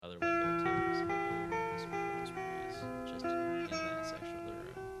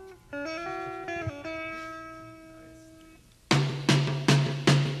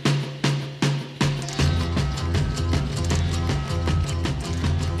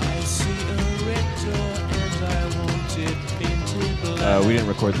We didn't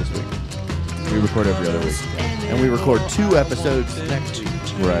record this week. We record every other week. And we record 2 episodes next week.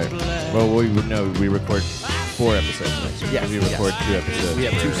 Right. Well, we record 4 episodes next week. Yes, We record 2 episodes. We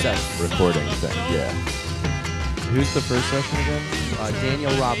have 2 for sessions. recording thing. Yeah. Who's the first session again?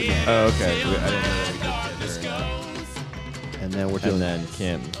 Daniel Robinette. Oh, okay. I didn't know that we did that. And then we're doing And then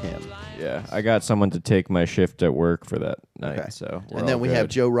Kim. Kim. Yeah, I got someone to take my shift at work for that night. Okay. So And then we have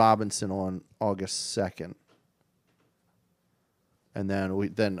Joe Robinson on August 2nd. And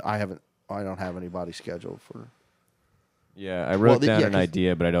then I don't have anybody scheduled for. Yeah, I wrote down an 'cause-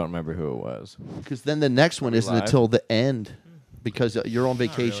 idea, but I don't remember who it was. Because then the next one isn't live? until the end, because you're on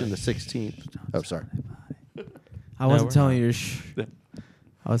vacation the 16th. Oh, sorry. I wasn't we're telling you to shh.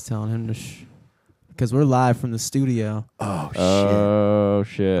 I was telling him to shh. Because we're live from the studio. Oh, shit. Oh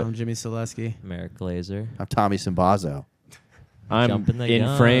shit! I'm Jimmy Selesky. Merrick Glazer. I'm Tommy Simbazo. I'm jumping the in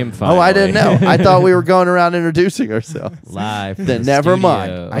gun. frame. Finally. Oh, I didn't know. I thought we were going around introducing ourselves. Live from Then the never studio.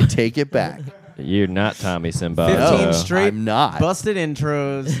 mind. I take it back. You're not Tommy Simba. 15 No, straight I'm not. busted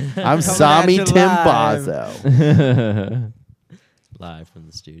intros. I'm Coming Sami at you live. Timbazo. Live from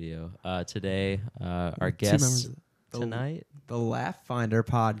the studio. Today, our members guest of the- tonight. The Laugh Finder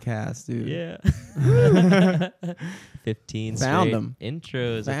podcast, dude. Yeah. 15 Found straight 'em.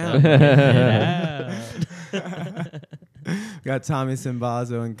 intros. Found Found We got Tommy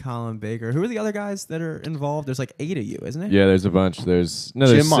Simbazo and Colin Baker. Who are the other guys that are involved? There's like 8 of you, isn't it? Yeah, there's a bunch. There's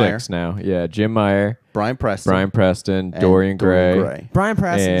Jim Meyer. 6 now. Yeah, Jim Meyer, Brian Preston. Brian Preston, and Dorian Gray. Brian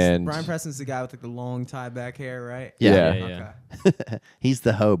And- Preston's the guy with like the long tie back hair, right? Yeah. Yeah. Yeah. He's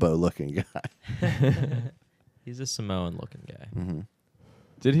the hobo looking guy. He's a Samoan-looking guy. Mm-hmm.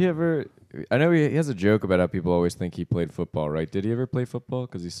 Did he ever? I know he has a joke about how people always think he played football, right? Did he ever play football?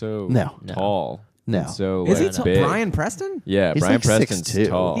 Because he's so No. tall. No. And so Is he like, tall? big. Brian Preston? Yeah, He's Brian like Preston's 6'2".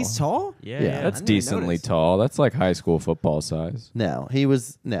 tall. He's tall? Yeah. Yeah. I That's didn't even decently notice. tall. That's like high school football size. No, he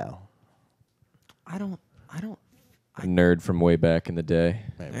was no. I don't. A nerd from way back in the day.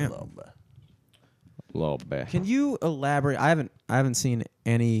 Maybe Damn. a little bit. A little bit. Can you elaborate? I haven't seen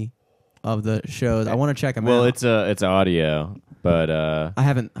any of the shows. I want to check them Well, out. it's audio, but I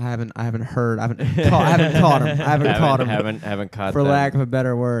haven't heard. I haven't caught him. I haven't caught him. haven't caught For them. lack of a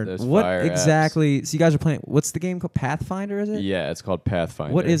better word. those What fire exactly? So you guys are playing. What's the game called? Pathfinder, is it? Yeah, it's called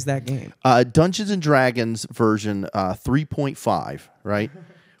Pathfinder. What is that game? Dungeons and Dragons version 3.5, right,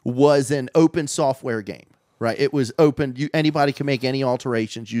 was an open software game. Right, it was open. Anybody can make any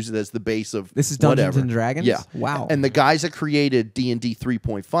alterations, use it as the base of This is Dungeons whatever. and Dragons? Yeah, Wow. And the guys that created D&D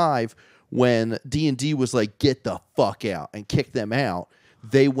 3.5, when D&D was like, get the fuck out and kick them out,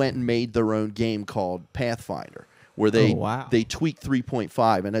 they went and made their own game called Pathfinder, where they Oh, wow. they tweaked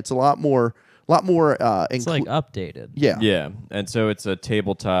 3.5, and it's a lot more. It's like updated. yeah. Yeah, and so it's a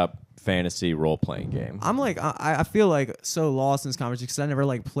tabletop fantasy role playing game. I'm like I feel like so lost in this conversation because I never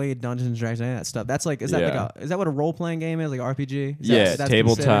like played Dungeons and Dragons or any of that stuff. That's like is that Yeah. is that what a role playing game is, like RPG? Is Yeah, that's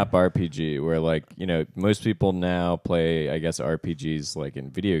tabletop considered? RPG, where like most people now play, I guess, RPGs like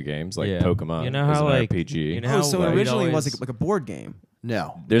in video games, like Yeah. Pokemon. You know is how, an like, RPG. you know Oh, how, so like, originally it was always- like a board game.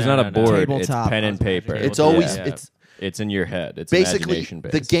 No, There's No, not a no, no. board. Tabletop. It's pen and I was imagining paper. it's Tabletop. always Yeah. it's in your head. It's basically imagination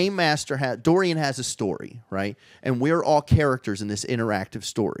based. the game master Dorian has a story, right? And we're all characters in this interactive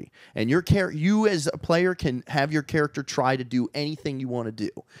story. And you as a player can have your character try to do anything you want to do.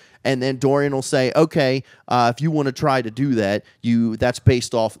 And then Dorian will say, okay, if you want to try to do that, that's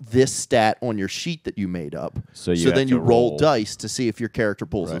based off this stat on your sheet that you made up. So you have then to you roll roll. dice to see if your character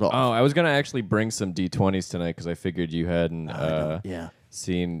pulls it off. Oh, I was gonna actually bring some D20s tonight because I figured you hadn't Yeah.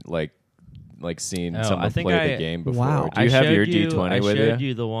 seen seen Oh, someone I think play the I- game before. Wow. Do you have your showed D20 I with showed you?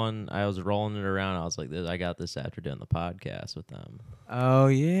 you the one. I was rolling it around. I was like, I got this after doing the podcast with them. Oh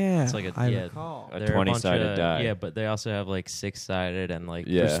yeah, It's like a I yeah, recall. A they're a bunch 20-sided of- die. Yeah, but they also have like 6-sided and like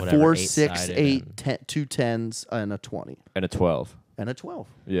Yeah. There's whatever, 4, 6, 8-sided 8, and- 10, 2 10s, and a 20. And a 12. And a 12.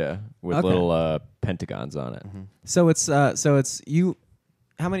 Yeah, with Okay. little pentagons on it. So it's you.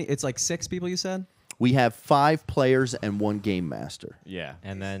 How many? It's like 6 people. You said. We have 5 players and 1 game master. Yeah.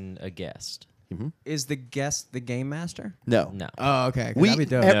 and then a guest. Is the guest the game master? No. No. Oh, okay. We- That'd be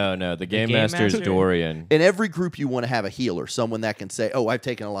dope. No, the game game master is master? Dorian. In every group, you want to have a healer, someone that can say, "Oh, I've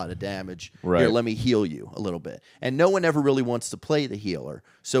taken a lot of damage. Right. Here, let me heal you a little bit." And no one ever really wants to play the healer,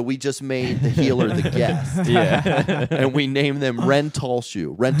 so we just made the healer the guest, Yeah. and we named them rental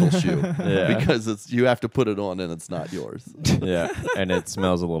shoe, Yeah. because you have to put it on and it's not yours. Yeah, and it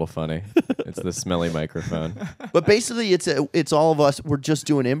smells a little funny. It's the smelly microphone. But basically, it's all of us. We're just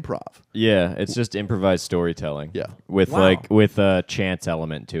doing improv. Yeah, it's just improvised storytelling. Yeah. with Wow. with a chance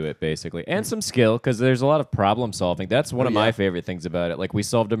element to it, basically, and some skill because there's a lot of problem solving. That's one of my favorite things about it. Like we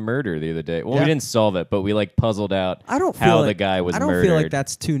solved a murder the other day. Well, we didn't solve it, but we like puzzled out I don't how feel the like, guy was I don't murdered. feel like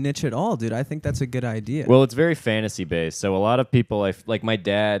that's too niche at all, dude. I think that's a good idea. Well, it's very fantasy based, so a lot of people, like my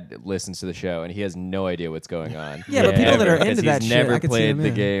dad, listens to the show and he has no idea what's going on. Yeah, but people that are Ever, 'cause into that he's shit, never I could see played him the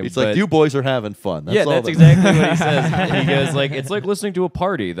in. game. It's like but- you boys are having fun. That's all that's that- exactly what he says. He goes like, it's like listening to a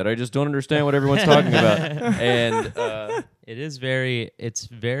party that I just don't understand what everyone's talking about. And It's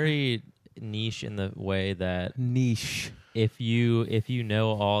very niche in the way that Niche. if you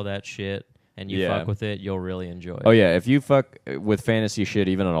know all that shit and you Yeah. fuck with it, you'll really enjoy it. oh yeah, if you fuck with fantasy shit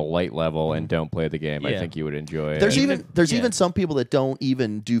even on a light level and don't play the game, I Yeah. think you would enjoy There's it. even some people that don't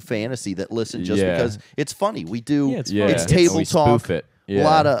even do fantasy that listen just Yeah. because it's funny. We do Yeah, it's yeah, fun. it's table we talk. spoof it. A Yeah.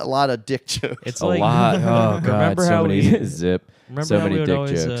 lot of dick jokes. It's a like lot. Oh god, remember so how many we zip. remember so how many we would dick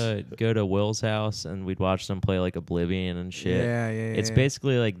always jokes. go to Will's house and we'd watch them play like Oblivion and shit. Yeah. It's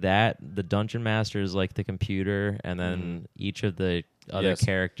basically like that. The dungeon master is like the computer, and then each of the other Yes.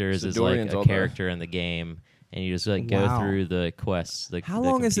 characters So is like Dorian's a all the- character in the game, and you just like go Wow. through the quests. How the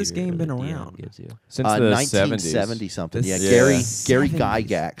long has this computer game or been the DM around? Gives you. Since the 1970 70s. something. The Yeah, Yeah. Gary 70s.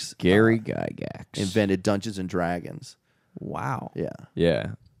 Gygax Gary Gygax invented Dungeons and Dragons. Wow. Yeah.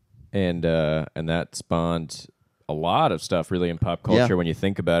 Yeah, and that spawned a lot of stuff really in pop culture Yeah. when you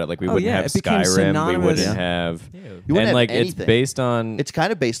think about it. Like we Oh, wouldn't yeah, have it became Skyrim, we synonymous- wouldn't Yeah. have, You wouldn't and have like anything. it's based on. It's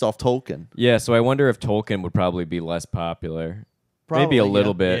kind of based off Tolkien. Yeah, so I wonder if Tolkien would probably be less popular. Maybe a Probably,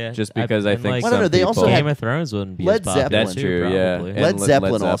 little yeah. bit, Yeah. just because I and, think like, Well, no, some no, they people. also had Game of Thrones wouldn't be Led as popular Zeppelin. That's too, true, yeah. probably. And Led Led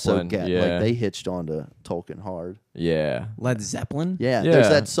Zeppelin also Zeppelin, get yeah. like they hitched onto Tolkien hard. Yeah, Led Zeppelin? Yeah, yeah. there's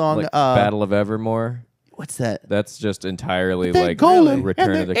that song. like Battle of Evermore. What's that? That's just entirely They're like golden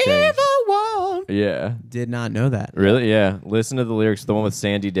Return and of the they're King. evil one. Yeah, Did not know that. really. Yeah, listen to the lyrics. The one with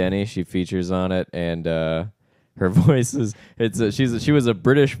Sandy Denny, she features on it, and her voice is she was a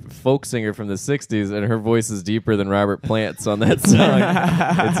British folk singer from the '60s, and her voice is deeper than Robert Plant's on that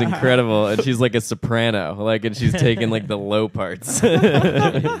song. It's incredible, and she's like a soprano, and she's taking like the low parts.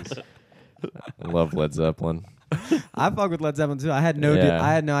 I love Led Zeppelin. I fuck with Led Zeppelin too. I had no Yeah.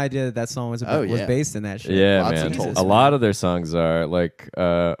 I had no idea that song was Oh, was yeah. based in that shit. Yeah, Lots man. of Tolkien. A lot of their songs are like,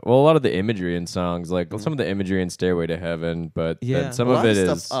 a lot of the imagery in songs, like some of the imagery in Stairway to Heaven, but then Yeah. some a of lot it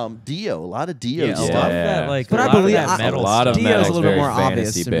of is. stuff. Dio, a lot of Dio Yeah, a stuff. lot of Yeah. that, like But a I lot of believe- that I- a metal lot of Dio's a metal's little bit very more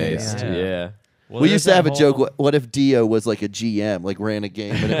obvious fantasy to me, based. yeah. Yeah. We used to there's have a that joke. whole- What if Dio was like a GM, like ran a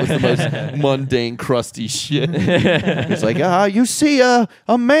game, and it was the most mundane, crusty shit? It's like, you see a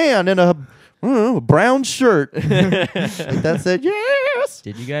man in a brown shirt. Like that's it. Yes.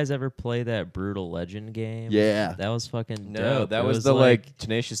 Did you guys ever play that Brutal Legend game? Yeah. that was fucking No, dope. that It was the like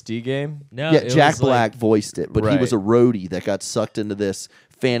Tenacious D game. no, Yeah, it Jack was, like- Black voiced it, but he was a Right. roadie that got sucked into this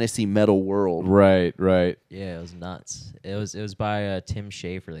fantasy metal world. Right, right. Yeah, it was nuts. It was by Tim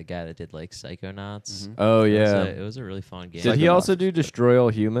Schafer, the guy that did like Psychonauts. Oh It was yeah. it was a really fun game. Did he also do Destroy All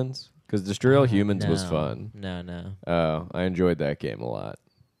Humans? Because Destroy All Humans was No. fun. No. Oh, I enjoyed that game a lot.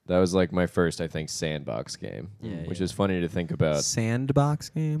 That was like my first, I think, sandbox game, Yeah, which yeah. is funny to think about. Sandbox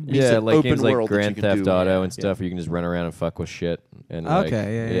game? It's Yeah, an like open games like world that you Grand can Theft do, Auto yeah, and stuff where you can just run around and fuck with shit. And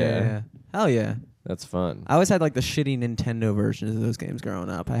Okay, yeah. Hell yeah. That's fun. I always had like the shitty Nintendo versions of those games growing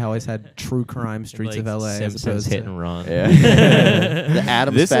up. I always had True Crime Streets like of LA as Simpsons opposed Hit to and Run. Yeah. The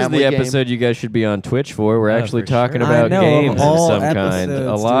Addams This is Family the game. episode you guys should be on Twitch for. We're Oh, actually for talking sure. I about know, of games of all some kind. A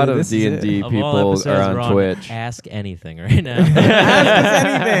episodes, lot dude, of this is it. D&D Of all people episodes, are we're on Twitch. Ask anything right now. Ask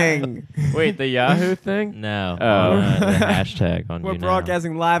us anything. Wait, the Yahoo thing? No. Oh. The hashtag on We're you now.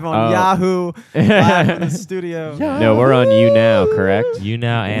 broadcasting live on Oh. Yahoo, live from the studio. No, we're on You Now, correct? You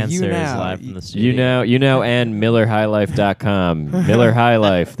Now answers Now. live from the studio. You Now, and MillerHighLife.com. Miller High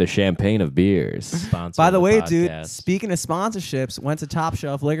Life, the champagne of beers. Sponsor By the of way, dude, podcast. speaking of sponsorships, went to Top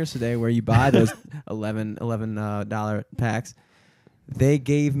Shelf Liquors today where you buy those $11 packs. They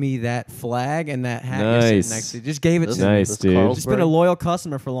gave me that flag and that hat you're Nice. sitting next to. Just gave it This- to me. Nice, this dude. Carlsberg. Just been a loyal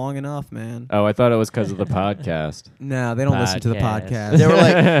customer for long enough, man. Oh, I thought it was because of the podcast. No, they don't listen to the Podcast.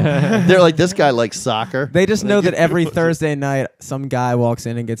 podcast. They're like, this guy likes soccer. They just know that every Thursday night, some guy walks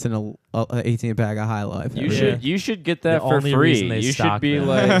in and gets in a 18 pack of High Life. You should get that The for only free. reason they You should stock be them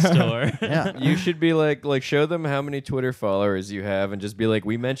like in the store. Yeah. You should be like show them how many Twitter followers you have and just be like,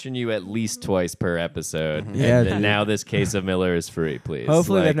 we mention you at least twice per episode. Yeah, and dude. now this case of Miller is free, please.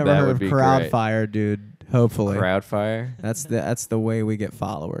 Hopefully Like, they've never that heard would of be great. Crowdfire, dude. Hopefully. Crowdfire? That's the way we get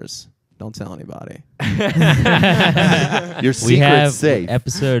followers. Don't tell anybody. Your We secret's have safe.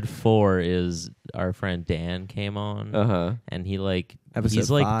 episode 4 is our friend Dan came on Uh-huh. and he like Episode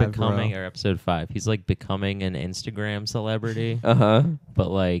He's like 5, becoming, bro. or episode 5. He's like becoming an Instagram celebrity, Uh-huh. but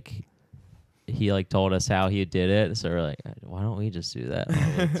like he like told us how he did it, so we're like, why don't we just do that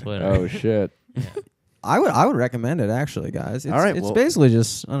on Twitter? Oh shit. I would recommend it actually, guys. It's, All right, it's well- basically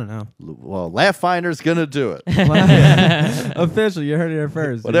just I don't know. Well, Laugh Finder's gonna do it. Official, you heard it here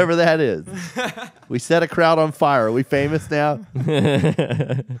first. dude. Whatever that is. We set a crowd on fire. Are we famous now?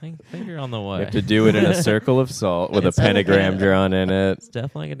 Finger on the You way. have to do it in a circle of salt with a pentagram drawn in it. It's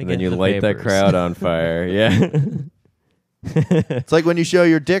definitely gonna And get then you in the light that papers. crowd on fire. Yeah. It's like when you show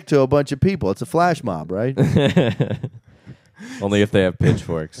your dick to a bunch of people. It's a flash mob, right? Only if they have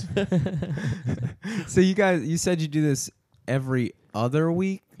pitchforks. So you said you do this every other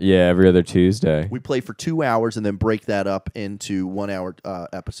week. Yeah, every other Tuesday. We play for 2 hours and then break that up into 1 hour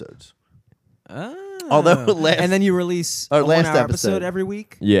episodes. Although last- and then you release Our a last 1 hour episode. every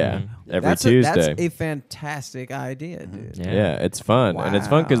week. Yeah, every Tuesday. That's a fantastic idea, dude. Yeah, it's fun, and it's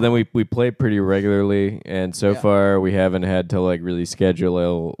fun because then we play pretty regularly, and so Yeah. far we haven't had to like really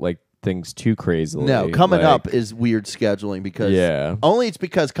schedule like things too crazily. No, coming like- up is weird scheduling because Yeah. only it's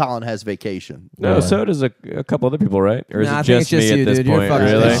because Colin has vacation. No, so does a couple other people, right? Or is Nah, it I think just it's just me you, at this dude. point? You're fucking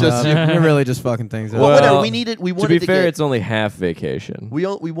Really? things up. You're really just fucking things Well, up. whatever. We to wanted be to fair, get, it's only half vacation. we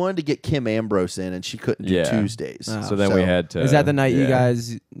wanted to get Kim Ambrose in, and she couldn't do Yeah. Tuesdays. Oh. So then we had to. Is that the night you yeah.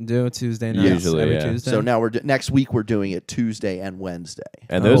 guys do Tuesday nights? Usually, every yeah. Tuesday. So now next week we're doing it Tuesday and Wednesday.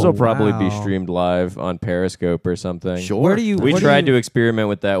 And those Oh, will probably be wow. streamed live on Periscope or something. Sure. Where do you? We what do tried you- to experiment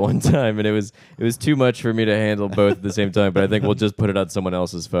with that one time, and it was too much for me to handle both at the same time. But I think we'll just put it on someone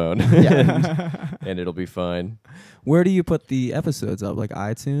else's phone, and it'll be fine. Where do you put the episodes up? Like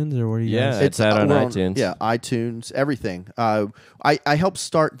iTunes or where do you? Yeah, guys? it's out on we're iTunes. Yeah, iTunes, everything. I helped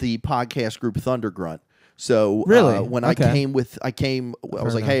start the podcast group Thundergrunt. So Really? when Okay. I was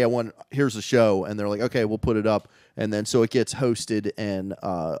Fair like, hey, here's a show, and they're like, okay, we'll put it up, and then so it gets hosted and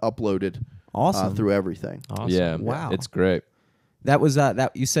uploaded Awesome. through everything. Awesome. Yeah, Wow. it's great. That was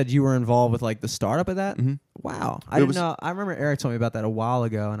that you said you were involved with like the startup of that. Mhm. Wow, I It didn't was- know. I remember Eric told me about that a while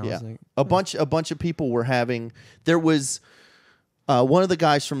ago, and I Yeah. was like, A bunch of people were having. There was one of the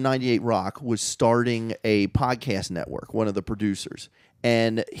guys from 98 Rock was starting a podcast network. One of the producers,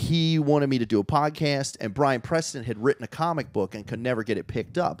 and he wanted me to do a podcast. And Brian Preston had written a comic book and could never get it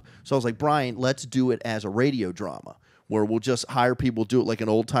picked up. So I was like, Brian, let's do it as a radio drama, where we'll just hire people, do it like an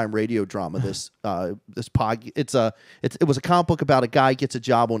old time radio drama. This it was a comic book about a guy gets a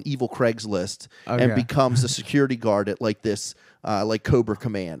job on evil Craigslist and Okay. becomes a security guard at like this like Cobra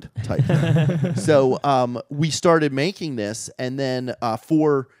Command type thing. So we started making this, and then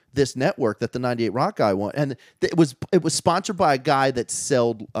for this network that the 98 Rock guy wanted, and it was sponsored by a guy that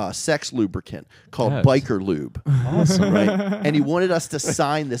sold sex lubricant called Yes. Biker Lube. Awesome, right? And he wanted us to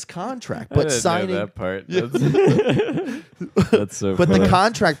sign this contract, I but didn't know signing. that part. That's so. But the funny.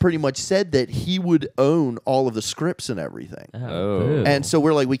 contract pretty much said that he would own all of the scripts and everything. Oh. boo. And so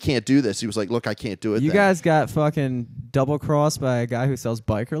we're like, we can't do this. He was like, look, I can't do it. you then. guys got fucking double crossed by a guy who sells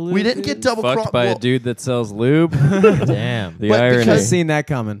biker lube. we didn't get dude? double fucked crossed by a dude that sells lube. Damn. The But irony. because- Seen that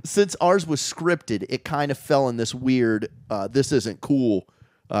coming. Since ours was scripted, it kind of fell in this weird. This isn't cool.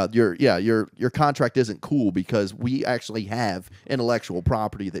 Your contract isn't cool because we actually have intellectual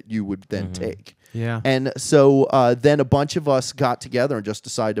property that you would then take. Yeah. And so then a bunch of us got together and just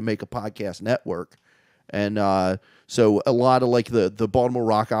decided to make a podcast network. And so a lot of like the Baltimore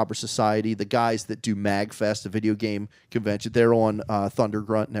Rock Opera Society, the guys that do MagFest, the video game convention, they're on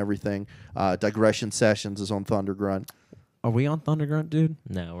Thundergrunt and everything. Digression Sessions is on Thundergrunt. Are we on Thundergrunt, dude?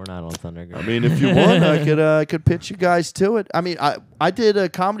 No, we're not on Thundergrunt. I mean, if you want, I could pitch you guys to it. I mean, I did a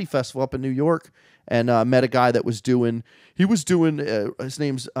comedy festival up in New York and met a guy that was doing. He was doing. His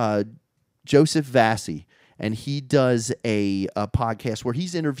name's Joseph Vassie, and he does a podcast where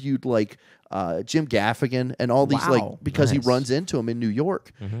he's interviewed like Jim Gaffigan and all these like Wow. because he Nice. runs into him in New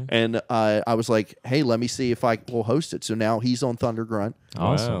York. And I was like, hey, let me see if I will host it. So now he's on Thundergrunt.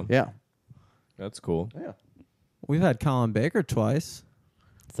 Awesome. Wow. Yeah. That's cool. We've had Colin Baker twice.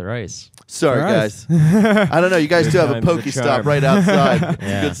 Thrice. Sorry, Thrice. guys. I don't know. You guys do have a time's the Pokestop charm. right outside. It's a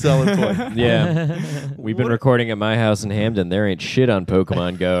Yeah. good selling point. Yeah. We've been recording at my house in Hamden. There ain't shit on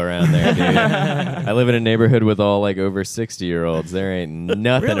Pokemon Go around there, dude. I live in a neighborhood with all like over 60-year-olds. There ain't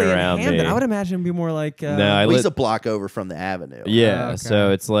nothing Really? In around Hamden? me. I would imagine it'd be more like. No, I Well, he's live. a block over from the avenue. Yeah, Okay.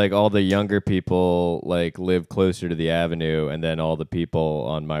 so it's like all the younger people like live closer to the avenue, and then all the people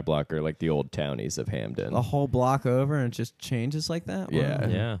on my block are like the old townies of Hamden. a whole block over and it just changes like that?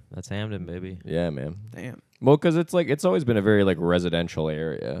 Yeah. Yeah, that's Hamden, baby. Yeah, man. Damn. Well, because it's like it's always been a very like residential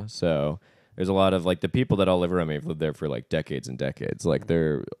area, so there's a lot of like the people that all live around me have lived there for like decades and decades. Like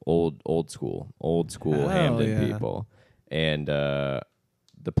they're old school Hell Hamden yeah. people, and the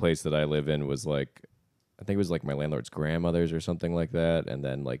place that I live in was like, I think it was like my landlord's grandmother's or something like that. And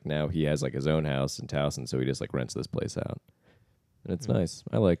then like now he has like his own house in Towson, so he just like rents this place out, and it's nice.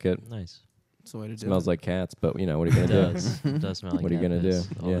 I like it. Nice. That's the way to do Smells it. like cats, but you know what are you It gonna do? does. It does smell like What are you cat gonna piss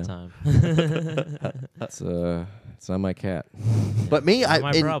do? all Yeah. the time. It's not my cat. But me, Not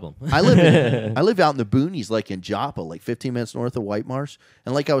my problem. I live out in the boonies, like in Joppa, like 15 minutes north of White Marsh.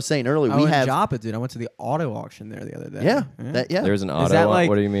 And like I was saying earlier, Oh, we in have Joppa, dude. I went to the auto auction there the other day. yeah. There's an Is auto. that like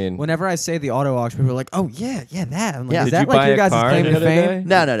What do you mean? Whenever I say the auto auction, people are like, "Oh yeah, that." I'm like, Yeah. is Did that you like buy your a guys' car claim the to other fame?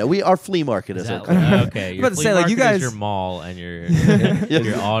 day? No. Our flea market is Is that okay. okay? Your about to flea say, like, you market is guys- your mall and your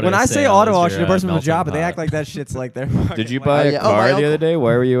auto. When I say sale auto is auction, your, a person from melting Joppa, they pot. act like that shit's like their. Did you fucking, buy like- a yeah. Oh, car my the other uncle. day?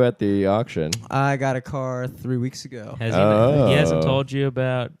 Why were you at the auction? I got a car 3 weeks ago. Has Oh. he hasn't told you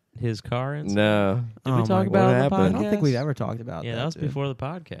about his car incident? No. Did we Oh talk my about God. it on the What I happened? don't think podcast? we've ever talked about Yeah, that. that was dude. before the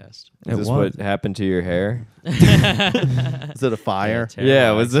podcast. It Is this was. what happened to your hair? Is it a fire?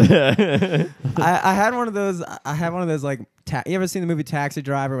 Yeah, was it? I had one of those. I had one of those like. You ever seen the movie Taxi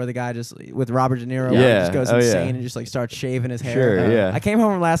Driver, where the guy just with Robert De Niro Yeah. just goes Oh, yeah. insane and just like starts shaving his hair? Sure, yeah. I came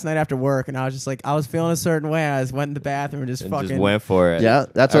home from last night after work and I was just like, I was feeling a certain way. I just went in the bathroom and just and fucking. just went for it. Yeah,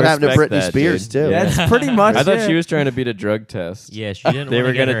 that's I what happened to respect Britney that, Spears dude. too. Yeah, it's pretty much. I thought it. she was trying to beat a drug test. Yeah, she didn't. They wanna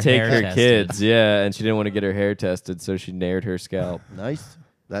were get gonna her take hair her tested. kids, yeah, and she didn't want to get her hair tested, so she nared her scalp. Nice.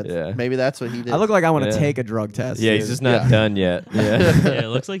 That's Yeah. maybe that's what he did. I look like I want to Yeah. take a drug test. Yeah, dude. he's just not Yeah. done yet. Yeah. Yeah, it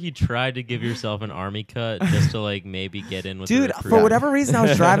looks like you tried to give yourself an army cut just to like maybe get in with the Dude, recruit. for whatever reason, I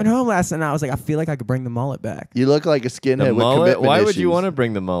was driving home last night and I was like, I feel like I could bring the mullet back. You look like a skinhead The with mullet? commitment Why would you issues. want to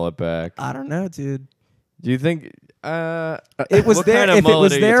bring the mullet back? I don't know, dude. Do you think? It was What there. kind of If it was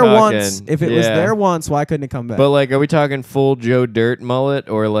mullet are you there once, talking? if it was Yeah. there once, why couldn't it come back? But like, are we talking full Joe Dirt mullet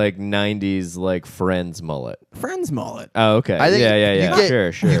or like '90s like Friends mullet? Friends mullet. Oh, okay. I think yeah. you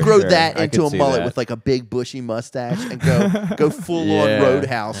get- Sure. You grow sure. that I into could a see mullet that. with like a big bushy mustache and go full Yeah. on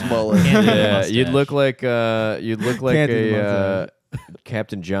Roadhouse mullet. Can't do the Yeah, mustache. you'd look like Can't do the a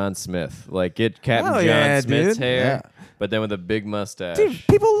Captain John Smith. Like get Captain Hell John yeah, Smith's dude. hair, Yeah. but then with a big mustache. Dude,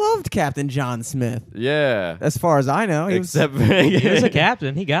 people loved Captain John Smith. Yeah. As far as I know, Except He was a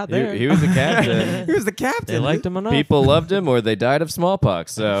captain. He got there. he was a captain. he was the captain. They liked him enough. People loved him, or they died of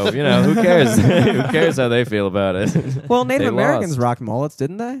smallpox. So you know, who cares? Who cares how they feel about it? Well, Native They Americans lost. rocked mullets,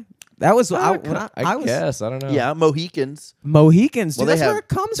 didn't they? That was I, when I was guess I don't know. Yeah, Mohicans. Mohicans. Dude, Well, that's where it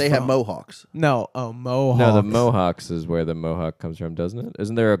comes they from. have Mohawks. No, Mohawks. No, the Mohawks is where the Mohawk comes from, doesn't it?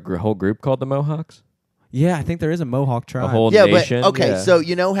 Isn't there a whole group called the Mohawks? Yeah, I think there is a Mohawk tribe. A whole Yeah, nation. but okay, Yeah. so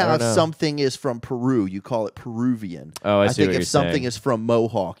you know I how don't if know. something is from Peru, you call it Peruvian. Oh, I see think what if you're something saying. is from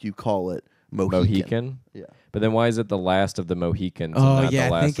Mohawk, you call it Mohican. Mohican. Yeah. But then why is it the last of the Mohicans? Oh, and not yeah,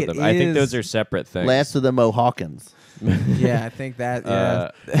 the I last think of it the, I think is. those are separate things. Last of the Mohawkans. Yeah, I think that.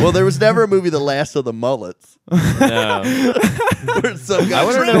 Yeah. Well, there was never a movie, The Last of the Mullets. No. Where some guy I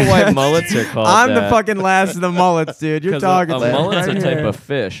want to know why mullets are called I'm the that. fucking last of the mullets, dude. You're 'Cause talking a to mullet's right a type here. of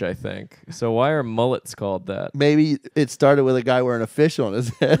fish, I think. So why are mullets called that? Maybe it started with a guy wearing a fish on his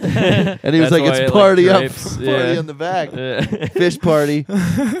head, and he was That's like, why "It's it, like, party up, drapes. party Yeah. in the back, Yeah. fish party."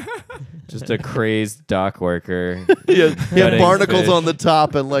 Just a crazed dock worker. He had Gutting barnacles fish. on the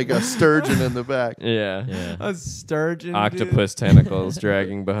top and like a sturgeon in the back. Yeah. Yeah. A sturgeon. Octopus tentacles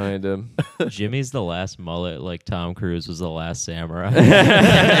dragging behind him. Jimmy's the last mullet, like Tom Cruise was the last samurai.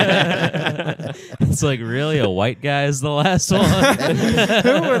 It's like, really? A white guy is the last one?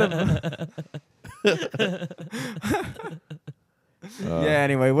 Yeah.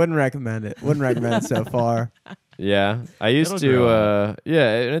 Anyway, wouldn't recommend it. Wouldn't recommend it so far. Yeah. I used It'll to grow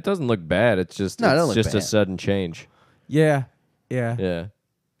yeah, and it doesn't look bad. It's just No, it don't it's look just a bad. sudden change. Yeah. Yeah. Yeah.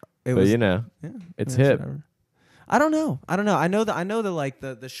 It But was. you know, yeah, it's yeah, hip. whatever. I don't know. I know the like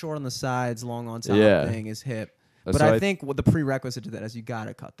the short on the sides, long on top Yeah. thing is hip. So But I think what the prerequisite to that is you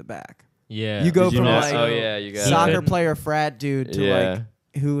gotta cut the back. Yeah. You go Did you from know- like oh yeah, you got soccer it. player frat dude to Yeah.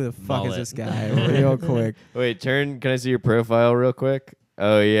 like who the fuck Mullet. is this guy? Real quick. Wait, can I see your profile real quick?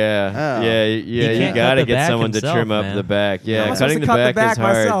 Oh yeah, Oh. yeah. He You can't gotta cut the get back someone himself, to trim up man. the back. Yeah, I'm cutting supposed to cut the back is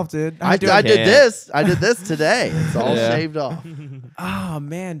hard. myself, dude. I doing did can't. this. I did this today. It's all Yeah. shaved off. Oh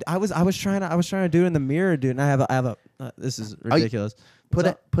man, I was trying to do it in the mirror, dude. And I have a this is ridiculous. Put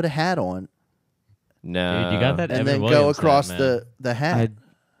a hat on No, Dude, you got that and Evan then go Williams across hat, man. the hat. I,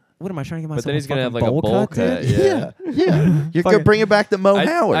 what am I trying to get myself? But then he's gonna have fucking like a bowl cut. dude? Yeah. yeah. You're Fucking- gonna bring it back to Mo I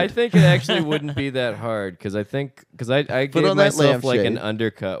Howard. think it actually wouldn't be that hard because I gave on that myself like an lampshade.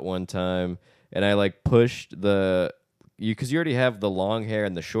 undercut one time, and I like pushed because you already have the long hair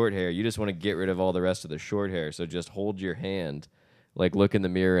and the short hair. You just want to get rid of all the rest of the short hair, so just hold your hand like look in the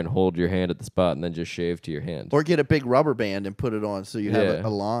mirror and hold your hand at the spot and then just shave to your hand. Or get a big rubber band and put it on so you have Yeah. a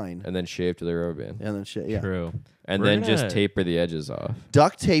line. And then shave to the rubber band. And then yeah. True. And We're then gonna- just taper the edges off.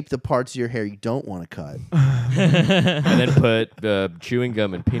 Duct tape the parts of your hair you don't want to cut. And then put chewing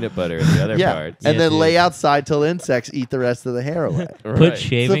gum and peanut butter in the other yeah. parts. And Yeah, then dude. lay outside till insects eat the rest of the hair away. Right. Put It's a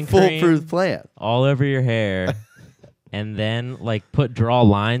shaving foolproof cream plan. all over your hair, and then like draw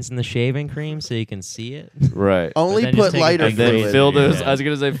lines in the shaving cream so you can see it. Right. Only then just put take a lighter big And then fluid. fill Yeah. those. I was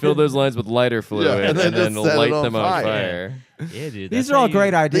gonna say fill those lines with lighter fluid, and then just set it light on them on fire. fire. Yeah, dude. These that's are how all you-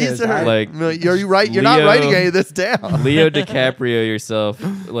 great ideas. These are Like, you're right. You're not Leo- writing any of this down. Leo DiCaprio yourself,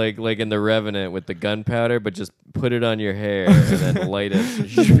 like in The Revenant with the gunpowder, but just put it on your hair and then light it.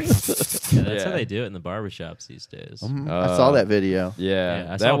 Yeah, that's how Yeah. they do it in the barbershops these days. I saw that video. Yeah,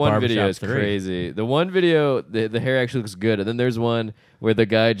 Yeah, I saw that one Barbershop video is 3. crazy. The one video, the hair actually looks good, and then there's one where the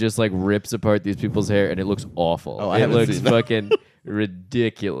guy just like rips apart these people's hair, and it looks awful. Oh, I it haven't looks seen that. fucking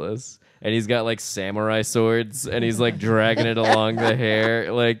ridiculous. And he's got like samurai swords, and he's like dragging it along the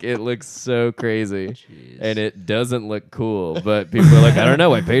hair. Like it looks so crazy, Jeez. and it doesn't look cool. But people are like, I don't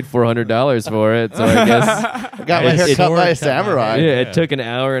know, I paid $400 for it, so I guess I got my It's- hair cut by a it's- samurai. yeah, it took an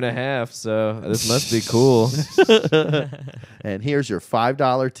hour and a half. So this must be cool. And here's your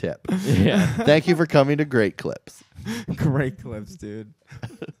 $5 tip. Yeah. Thank you for coming to Great Clips. Great clips, dude.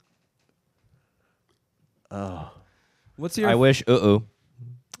 Oh, What's your I wish.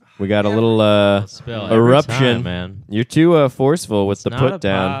 We got a little Spill every eruption. time, man. You're too forceful with It's the not put a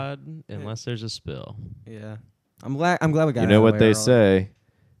down. pod unless there's a spill. Yeah. I'm glad we got You it know out of what the they way say.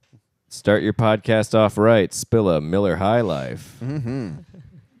 Start your podcast off right. Spill a Miller High Life.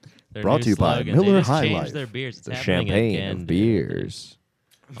 Their Brought new to you by slogan, Miller they just High changed Life. their beers. It's The happening champagne again, of dude. beers.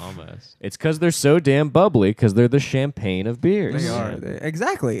 Almost. It's because they're so damn bubbly because they're the champagne of beers. They are.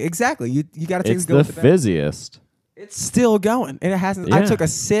 Exactly. You got to take It's a go the with the fizziest. It's still going. And it hasn't. I Yeah. took a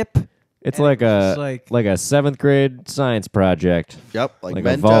sip. It's And like it was a just like a 7th grade science project. yep. Like Like a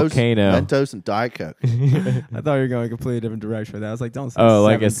Mentos, volcano. Mentos and Diet Coke. I thought you were going a completely different direction with that. I was like, don't say Oh,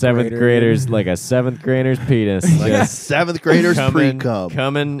 like a seventh 7th grader's like a 7th grader's penis. Like a Just 7th grader's coming, pre-cum.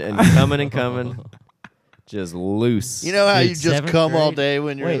 coming and coming and coming, just loose. You know how Dude, you just 7th cum all grade? day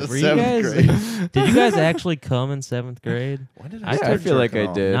when you're Wait, in the were you 7th guys? grade? Did you guys actually come in 7th grade? When did I I feel like I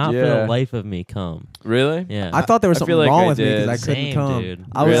off? did. Not for yeah. the life of me, come. Really? Yeah. I thought there was I something feel like wrong I with me because did. I couldn't Same, come. dude.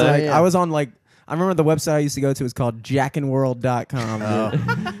 I was Really? like, Yeah. I was on like, I remember the website I used to go to was called jackinworld.com.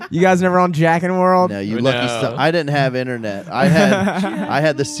 Oh. You guys never on Jackin' World? No, you No. lucky son. I didn't have internet. I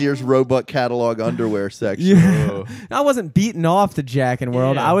had the Sears Roebuck catalog underwear section. Yeah. Oh. I wasn't beating off the Jackin'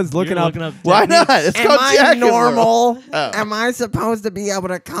 World. Yeah. I was You're looking up. Why techniques. not? It's Am called I Jack and World. normal? Oh. Am I supposed to be able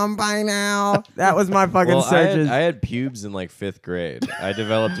to come by now? That was my fucking Well, I searches. had pubes in like 5th grade. I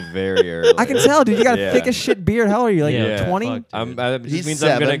developed very early. I can tell, dude. You got a Yeah. thick as shit beard. How old are you? Like Yeah. 20? Fuck, dude. It just He's means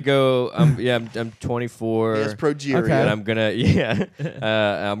I'm gonna 7. go. I'm 24. He has progeria. Okay. And I'm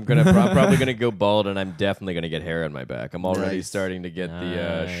gonna I'm probably gonna go bald, and I'm definitely gonna get hair on my back. I'm already Nice. starting to get the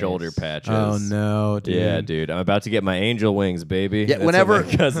Nice. shoulder patches. Oh no, dude. Yeah, dude. I'm about to get my angel wings, baby. Yeah, That's what whenever-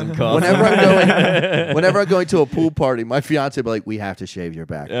 my cousin calls Whenever them. I'm going to a pool party, my fiance will be like, "We have to shave your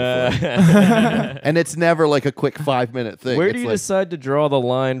back," before." And it's never like a quick 5-minute thing. Where It's do you like, decide to draw the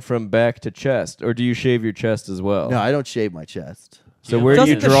line from back to chest, or do you shave your chest as well? No, I don't shave my chest. So Yeah. where do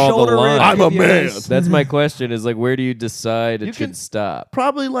you Doesn't the draw the shoulder line? ridge I'm a give you man. nice- That's my question. Is like, where do you decide it You should can- stop?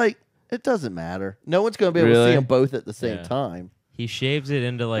 Probably like it doesn't matter. No one's going to be able to Really? see them both at the same Yeah. time. He shaves it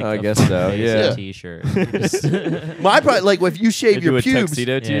into like I a guess fun so, face yeah. T-shirt. My probably like if you shave Into your a pubes.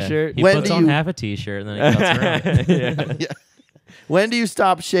 tuxedo T-shirt. He When puts do on you- half a T-shirt and then he cuts around. Yeah. Yeah. When do you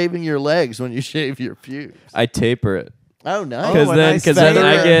stop shaving your legs when you shave your pubes? I taper it. Oh, nice. Because a then, nice because then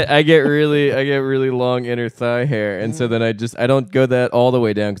feather. I get really long inner thigh hair, and so then I don't go that all the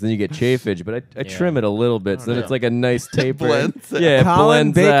way down because then you get chafage, but I trim it a little bit, so then know. it's like a nice taper. blends out. Yeah, it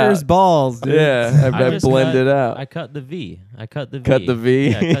Colin blends Baker's out. balls, dude. Yeah, I just blend cut- it out. I cut the V. Cut the V?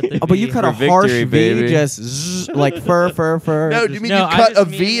 Yeah, I cut the Oh, but you V. cut For a harsh victory, V, baby. just zzz, like fur. No, do you mean No, you I cut just a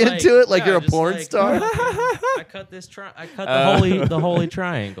V mean, like- into it like yeah, you're a just porn like- star? I cut this. I cut the holy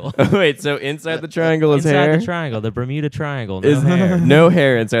triangle. Wait, so inside the triangle is Inside hair? the triangle, the Bermuda Triangle. No Is hair. no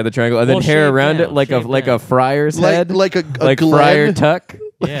hair inside the triangle, and then Well, hair shaved around it down, like a shaved friar's like head, like a like Glen? friar tuck.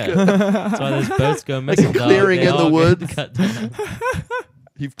 Yeah, that's why those boats go missing. dog. clearing They in the all get woods. cut down.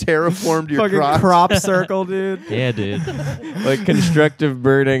 You've terraformed your Fucking crotch. crop circle, dude. Yeah, dude. Like constructive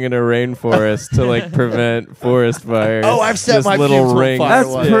burning in a rainforest to like prevent forest fires. Oh, I've set Just my little pubes on rings. fire. That's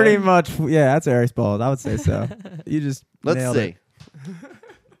Why? pretty much, yeah, that's Aries balls. I would say so. You just Let's nailed see. it.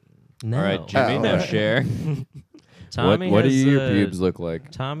 No. All right, Jimmy, Oh. now share. Tommy what do has, your uh, pubes look like?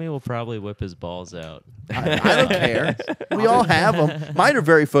 Tommy will probably whip his balls out. I don't care. We all have them. Mine are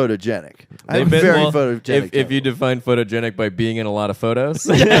very photogenic. I have They've been- very well, photogenic. If you define photogenic by being in a lot of photos,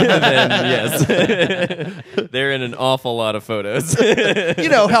 then yes, they're in an awful lot of photos. you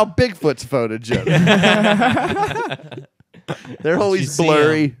know how Bigfoot's photogenic. They're You always see 'em,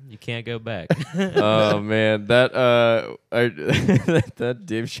 blurry. you can't go back. Oh man, that that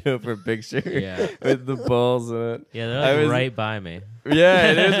Dave Chauffeur picture Yeah. with the balls in it. Yeah, they're I like was- right by me.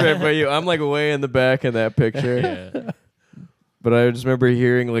 Yeah, it is right by you. I'm like way in the back in that picture. Yeah. But I just remember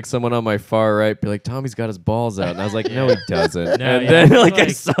hearing like someone on my far right be like, "Tommy's got his balls out," and I was like, "No, he doesn't." No, and yeah, then it's like I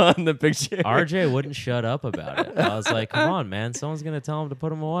like- saw in the picture, RJ wouldn't shut up about it. I was like, "Come on, man! Someone's gonna tell him to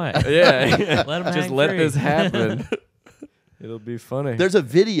put him away." yeah, Let him just hang let free. this happen. It'll be funny. There's a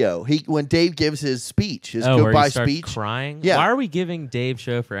video. When Dave gives his speech, his Oh, where goodbye he starts speech. crying. Yeah. Why are we giving Dave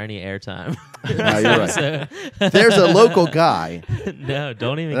Chauffeur any airtime? No, you're right. So- There's a local guy. no,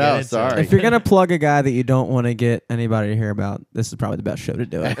 don't even Oh, get into sorry. it. If you're gonna plug a guy that you don't want to get anybody to hear about, this is probably the best show to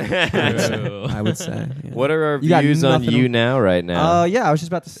do it. True. I would say. Yeah. What are our You got views on nothing you to- now, right now? Yeah, I was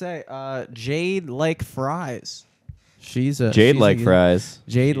just about to say, Jade like fries. She's a Jade she's like a, fries.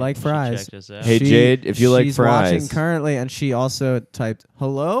 Jade She- like she fries. checked us out. Hey, Jade, if you like she's fries. watching currently, and she also typed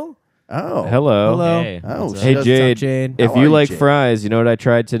hello. Oh. Hello. Hello. Hey, Oh, what's up? Hey, What's up, Jade. Jade? If How are you you, like Jade? fries, you know what I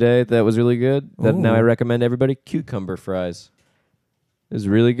tried today that was really good? That now Ooh. I recommend everybody? Cucumber fries. It was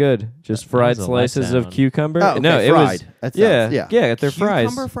really good. Just fried was a slices of letdown. cucumber. Oh, okay, no, it fried. was That yeah, sounds- yeah. yeah. They're fries.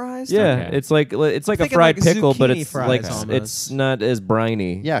 Cucumber fries. Yeah, Okay. it's like a thinking fried like pickle, but zucchini it's fries like almost. it's not as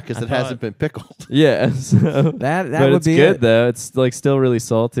briny. Yeah, because I it thought- hasn't been pickled. Yeah. So, That but would it's be good it. though. It's like still really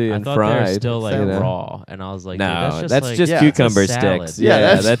salty I and thought fried. they were still like you know? raw, and I was like, dude, No, that's just like, Yeah, cucumber it's a salad. sticks. Yeah, Yeah,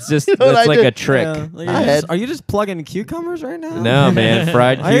 that's- that's just you know what that's I like did? a trick. Yeah, like, I are, you had- just, are you just plugging cucumbers right now? No, man,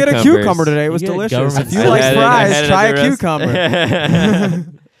 fried I ate cucumbers. a cucumber today. It was You get delicious. government If you I like had it- I had fries, it try at a the rest- cucumber.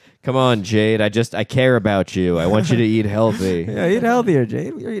 Come on, Jade. I care about you. I want you to eat healthy. Yeah, eat healthier,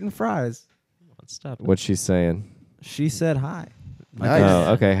 Jade. You're eating fries. Let's stop. What's she saying? She said hi. Nice.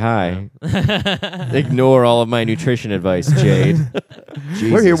 Oh, okay. Hi. Ignore all of my nutrition advice, Jade.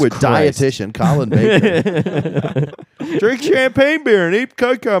 We're here Jesus with Christ. dietitian Colin Baker. Drink champagne beer and eat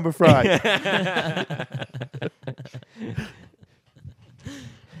cucumber fries.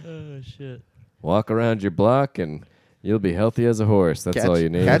 Oh shit. Walk around your block and you'll be healthy as a horse. That's all you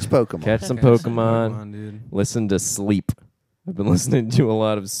need. Catch Pokemon. Catch some Catch some Pokemon. Pokemon, dude. Listen to sleep. I've been listening to a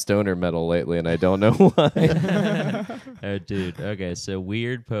lot of stoner metal lately, and I don't know why. Oh, dude. Okay, so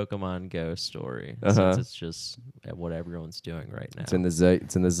weird Pokemon Go story. Uh-huh. Since it's just what everyone's doing right now. It's in the zeitgeist,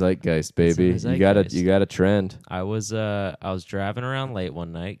 It's in baby. the You got zeitgeist. a trend. I was driving around late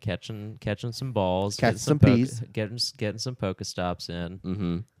one night, catching some balls, Catching getting some poke- peas. getting some Pokestops in,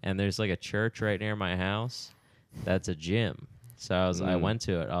 Mm-hmm. and there's like a church right near my house. That's a gym. So I Mm. went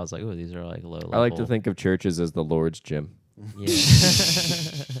to it. I was like, oh, these are like low level. I like to think of churches as the Lord's gym. Yeah.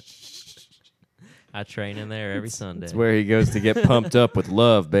 I train in there every Sunday. It's where he goes to get pumped up with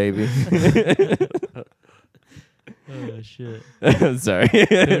love, baby. Oh shit. I'm sorry.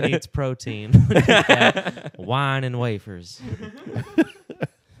 Who needs protein? Wine and wafers.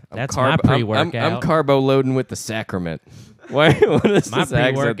 That's my pre-workout. I'm carbo loading with the sacrament. Why? What is My this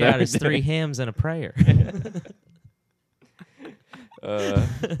accent pre-workout that is I 3 did? hymns and a prayer.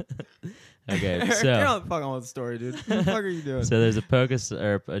 Okay, Get so on the fuck on with the story, dude. What the fuck are you doing? so there's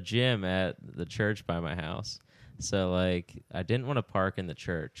a gym at the church by my house. So like I didn't want to park in the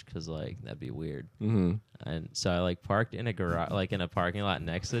church because like that'd be weird. Mhm. And so I like parked in a garage, like in a parking lot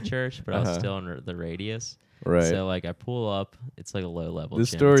next to the church, but I was Uh-huh. still in the radius. Right. So like I pull up, it's like a low level. This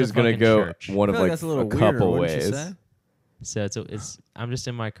gym. story It's is a gonna fucking go church. one I of feel like that's a little a weirder, couple wouldn't you ways. say? So it's I'm just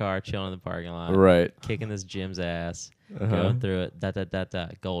in my car chilling in the parking lot, Right. kicking this gym's ass, Uh-huh. going through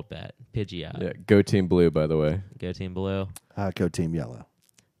it. Gold bat, Pidgeot, Yeah. Go Team Blue, by the way. Go Team Blue. Go Team Yellow.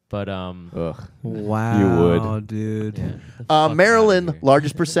 But Ugh. Wow, would. dude. yeah, get the fuck outta Maryland, here.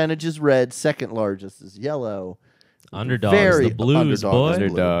 largest percentage is red. Second largest is yellow. Underdogs, Very the Blues, underdog. boy.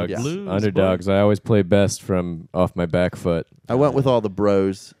 Underdogs. Yeah. Blues, Underdogs. I always play best from off my back foot. I went with all the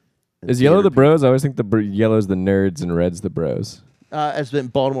bros. Is yellow the bros? I always think the yellow's the nerds and red's the bros. Has been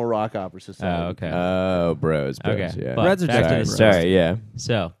Baltimore Rock Opera Society. Oh, okay. Oh, bros. Okay, Yeah. but Reds are back to different. the Sorry, story. Yeah.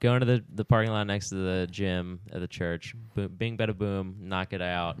 So going to the parking lot next to the gym at the church, boom, bing, bada, boom, knock it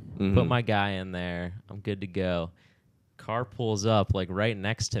out. Mhm. Put my guy in there. I'm good to go. Car pulls up like right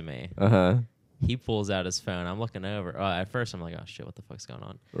next to me. Uh huh. He pulls out his phone. I'm looking over. At first, I'm like, oh shit, what the fuck's going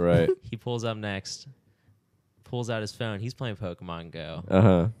on? Right. He pulls up next, pulls out his phone. He's playing Pokemon Go. Uh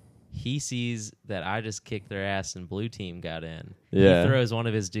huh. He sees that I just kicked their ass and blue team got in. Yeah. He throws one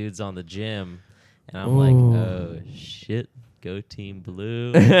of his dudes on the gym, and I'm like, Ooh. oh shit, go team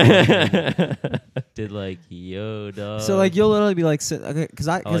blue. did like yo dog. So like you'll literally be like, because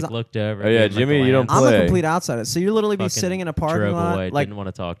I like looked over. Oh, yeah, gave him, like, Jimmy, a you don't glance, I'm a play. complete outsider. So you literally be fucking sitting in a parking drove lot, away, like didn't want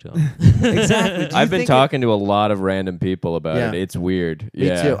to talk to him. exactly. Do you I've been think talking to a lot of random people about Yeah. it. It's weird. Me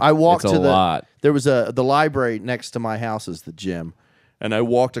yeah, too. I walked it's to a the lot. There was the library next to my house is the gym, and I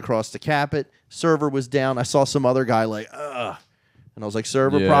walked across to Capit. Server was down. I saw some other guy like, ugh, and I was like,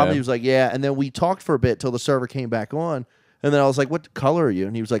 server Yeah. problem. He was like, yeah. And then we talked for a bit till the server came back on. And then I was like, "What color are you?"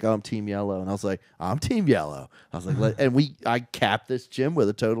 And he was like, "Oh, I'm Team Yellow." And I was like, "I'm Team Yellow." I was like, I capped this gym with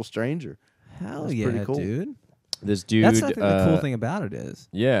a total stranger. Hell That's yeah, pretty cool. dude. This dude. That's I think the cool thing about it is.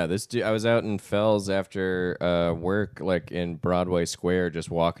 Yeah, this dude. I was out in Fells after work, like in Broadway Square,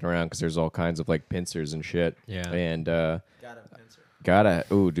 just walking around because there's all kinds of like pincers and shit. Yeah. And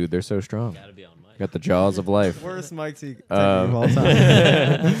ooh, dude, they're so strong. Gotta be on mic. Got the jaws of life. Worst mic technique of all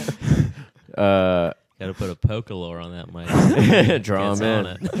time. Gotta put a Pokalore on that mic. Draw Gets him on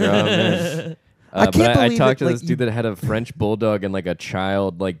in. it. Draw him in. I But can't I believe talked it, to like, this dude that had a French bulldog and like a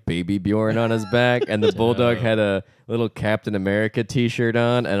child like baby Bjorn on his back, and the bulldog had a little Captain America T-shirt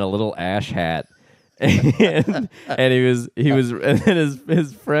on and a little ash hat. and he was and then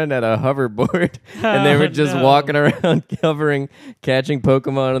his friend had a hoverboard and they were just walking around catching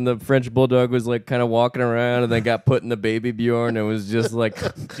Pokemon, and the French bulldog was like kind of walking around and then got put in the baby Bjorn and was just like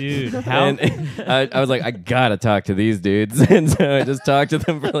Dude, how and I was like, I gotta talk to these dudes. And so I just talked to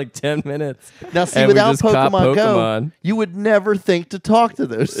them for like 10 minutes. Now, see, And we without just caught Pokemon Go, Pokemon. you would never think to talk to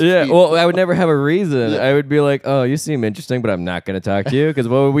those. Yeah, people. well, I would never have a reason. I would be like, "Oh, you seem interesting, but I'm not going to talk to you because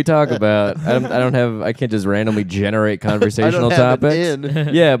what would we talk about? I can't just randomly generate conversational I don't have topics." an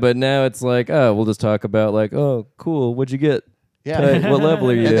in. Yeah, but now it's like, oh, we'll just talk about like, oh, cool, what'd you get? Yeah. What level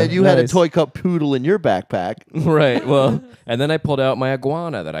are you? And then you had a Nice. toy cup poodle in your backpack. Right. Well, and then I pulled out my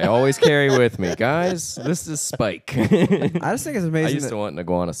iguana that I always carry with me. Guys, this is Spike. I just think it's I amazing. used to want an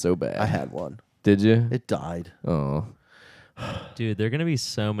iguana so bad. I had one. Did you? It died. Oh. dude, there are gonna be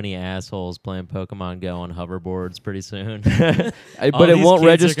so many assholes playing Pokemon Go on hoverboards pretty soon. But All it these won't kids are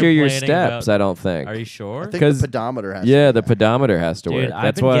register your complaining steps, about- I don't think. Are you sure? I think 'Cause- the pedometer has. Yeah, to the pedometer has to Dude, work. I've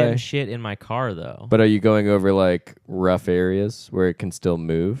That's been why. getting shit in my car though. But are you going over like rough areas where it can still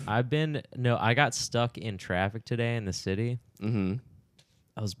move? I got stuck in traffic today in the city. Mm-hmm.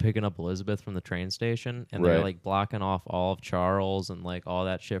 I was picking up Elizabeth from the train station, and they're Right. like blocking off all of Charles and like all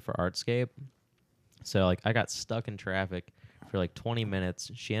that shit for Artscape. So like I got stuck in traffic for like 20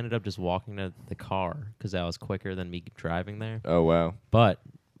 minutes. She ended up just walking to the car because that was quicker than me driving there. Oh wow. But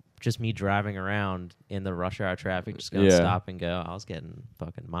just me driving around in the rush hour traffic, just gonna Yeah. stop and go. I was getting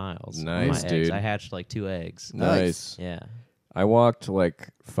fucking miles. on my Nice, eggs. dude. I hatched like 2 eggs. Nice. Yeah. I walked like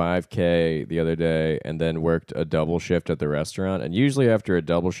 5K the other day and then worked a double shift at the restaurant. And usually after a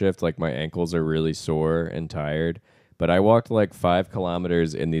double shift, like my ankles are really sore and tired. But I walked like 5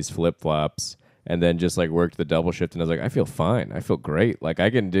 kilometers in these flip flops and then just like worked the double shift. And I was like, I feel fine. I feel great. Like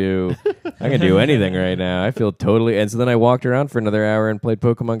I can do anything right now. I feel totally. And so then I walked around for another hour and played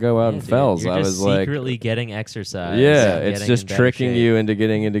Pokemon Go out in Dude, Fells. You're I just was like, secretly getting exercise. yeah, and it's getting just in better tricking shape. you into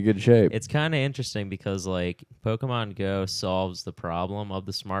getting into good shape. It's kind of interesting because like Pokemon Go solves the problem of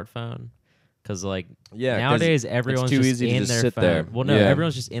the smartphone. Because like Yeah, 'cause nowadays everyone's too just easy to in just their sit phone. there. Well, no, Yeah.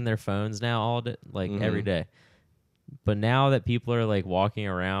 everyone's just in their phones now all day, like every day. But now that people are like walking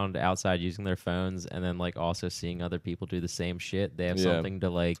around outside using their phones and then like also seeing other people do the same shit, they have Yeah. something to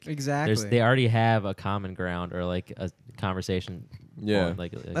like. Exactly. They already have a common ground or like a conversation. Yeah. on,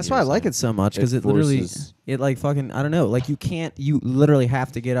 like That's you why I were like saying. it so much because It it literally, forces- it like fucking, I don't know, like you literally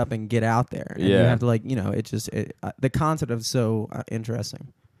have to get up and get out there. And you Yeah. have to like, the concept of so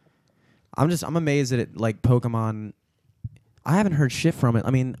interesting. I'm amazed that it like Pokemon. I haven't heard shit from it.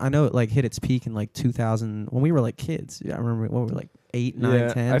 I mean, I know it like hit its peak in like 2000 when we were like kids. Yeah, I remember when we were like 8, 9,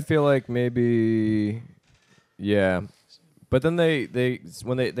 10. I feel like maybe, yeah. But then they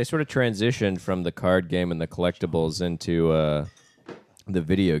sort of transitioned from the card game and the collectibles into the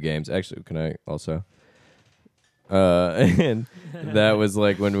video games. Actually, can I also? And that was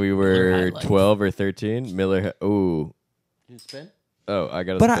like when we were 12 or 13. Ooh. You spin? Oh, I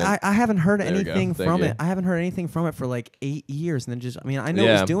got to But spin. I haven't heard There we go. anything Thank from you. it. I haven't heard anything from it for like 8 years, and then just I mean I know it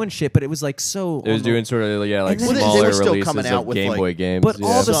Yeah. was doing shit, but it was like so. It was on the- doing sort of like And then- smaller Well, they were still releases coming out of with, Game like- Boy games. But yeah.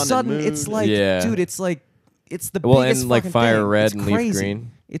 all of a Sun and sudden, Moon. it's like, Yeah. dude, it's the Well, biggest and like fucking Fire thing. Red It's and Leaf crazy.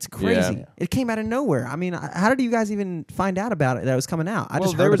 Green. It's crazy. Yeah. It came out of nowhere. I mean, how did you guys even find out about it that it was coming out? I well,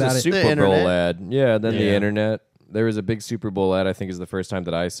 just there heard was about a it. Super The Bowl internet. ad. Yeah, then the Yeah. internet. there was a big Super Bowl ad. I think is the first time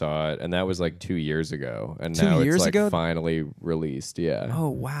that I saw it, and that was like 2 years ago. And 2 now years it's like ago? finally released. Yeah. Oh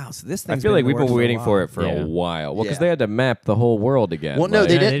wow! So this I thing. feel like we've been waiting for it for Yeah. a while. Well, because Yeah. they had to map the whole world again. Well, no, like-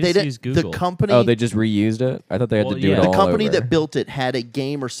 they Yeah, didn't. they They just didn't. used The Google. company. Oh, they just reused it. I thought they had Well, to do yeah. it The all the company over. that built it had a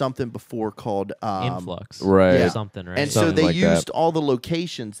game or something before called Influx, Right. Or Yeah. something, right? And so Something they like that. used all the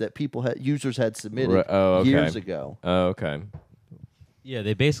locations that users had submitted Right. Oh, okay. years ago. Oh, okay. Yeah,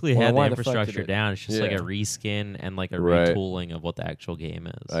 they basically Well, had the why the fuck did infrastructure it- down. It's just like Yeah. a reskin and like a Right. retooling of what the actual game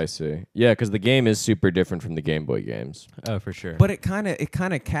is. I see. Yeah, because the game is super different from the Game Boy games. Oh, for sure. But it kind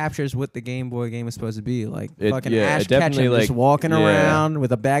of captures what the Game Boy game is supposed to be like. It- Fucking yeah, it Ash definitely, Ketchum just like- walking yeah. around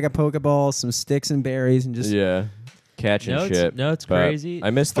with a bag of Pokeballs, some sticks and berries, and just Yeah. Catching No, it's- shit. no, it's but crazy.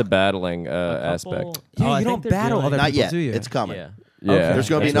 I missed the battling A couple- aspect. Yeah, Oh, I you think don't they're battle doing- other Not people, yet. do you? It's coming. Yeah. Yeah. Okay. There's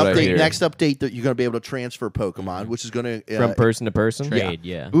going to be that's an what I update. hear. Next update that you're going to be able to transfer Pokemon, which is going to From person to person? Trade,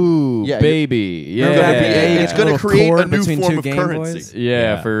 yeah. Ooh, Yeah, baby. Yeah. There's gotta be a It's gonna little create a cord new between form two of Game currency. Boys. Yeah,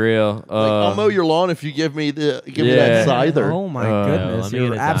 Yeah. for real. I'll mow your lawn if you give me that Yeah. Scyther. Oh my Uh, goodness, let me you're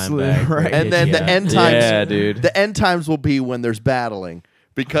get a dime absolutely bag for right. it. And then the Yeah. end times. Yeah, dude. The end times will be when there's battling.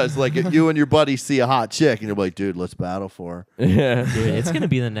 Because like if you and your buddy see a hot chick and you're like, dude, let's battle for her. Yeah. Dude, it's gonna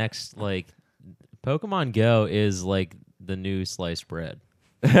be the next like Pokemon Go is like the new sliced bread.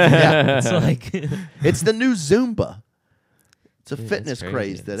 Yeah. It's like It's the new Zumba. It's a Dude, fitness it's craze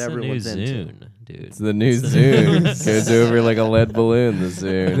crazy. that It's the everyone's new into. Zune, dude. It's the new It's the Zune. new Goes over like a lead balloon, the The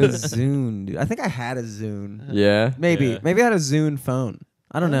Zune. Zune, dude. I think I had a Zune. Yeah. Maybe, Yeah. maybe I had a Zune phone.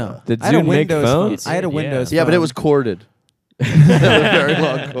 I don't know. Did I had a Zune make Windows phones? phone. I had a Yeah. Windows. Yeah, but it phone. was corded. It was a very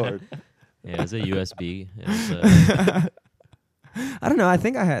long cord. Yeah, it was a USB. It was, I don't know. I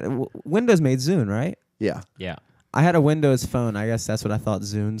think I had Windows made Zune, right? Yeah. yeah. I had a Windows phone. I guess that's what I thought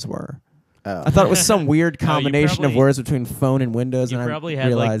Zunes were. Oh. I thought it was some weird No, you combination of probably- words between phone and Windows, You and probably I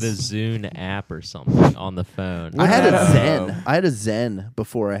had like realized the Zune app or something on the phone. I had a Yeah. Zen. I had a Zen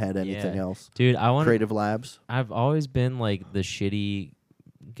before I had anything Yeah. else. Dude, I want. Creative Labs. I've always been like the shitty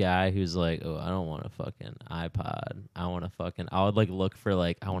guy who's like, oh, I don't want a fucking iPod. I want to fucking. I would like look for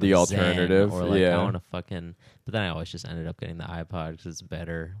like I want The a Zen, alternative, or like yeah. I want to fucking. But then I always just ended up getting the iPod because it's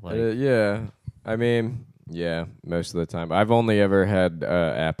better. Like Yeah. I mean, yeah, most of the time. I've only ever had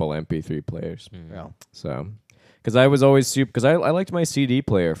Apple MP3 players. Yeah. So, because I was always super, because I liked my CD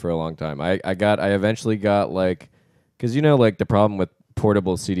player for a long time. I eventually got like, because you know, like the problem with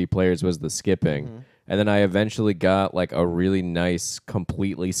portable CD players was the skipping. And then I eventually got like a really nice,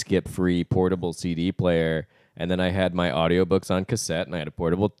 completely skip-free portable CD player. And then I had my audiobooks on cassette, and I had a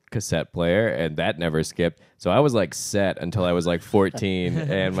portable cassette player, and that never skipped. So I was like set until I was like 14,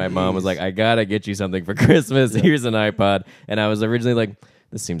 and my mom was like, I gotta get you something for Christmas. Here's an iPod. And I was originally like,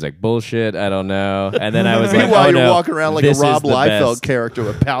 this seems like bullshit. I don't know. And then I was like, Meanwhile, oh, you're no, walking around like a this is Rob the Liefeld best. character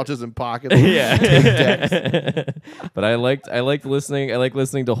with pouches and pockets. Yeah. But I liked listening. I like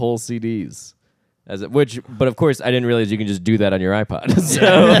listening to whole CDs. But of course, I didn't realize you can just do that on your iPod. So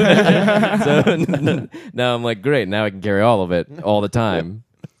now I'm like, great. Now I can carry all of it all the time.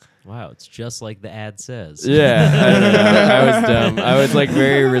 wow, it's just like the ad says. Yeah, I don't know. I was dumb. I was like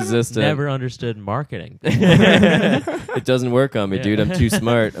very resistant. Never understood marketing. It doesn't work on me, Yeah. dude. I'm too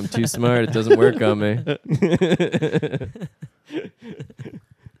smart. I'm too smart. It doesn't work on me.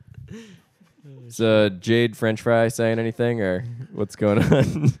 So Jade French Fry saying anything or what's going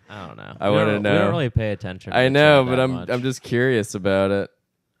on? I don't know. I We wanna don't- know. We don't really pay attention. to I the know, chat but that I'm much. just curious about it.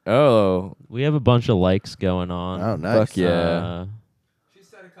 Oh, We have a bunch of likes going on. Oh, nice. fuck yeah. She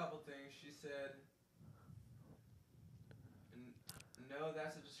said a couple things. She said, "No,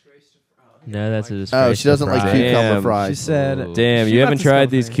 that's a disgrace to." No, that's a disgrace. Oh, she doesn't to like fries. cucumber Damn. fries. She said, Ooh. Damn, She you left haven't us tried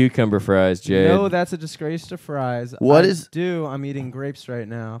something. these cucumber fries, Jade. "No, that's a disgrace to fries." What I is- do? I'm eating grapes right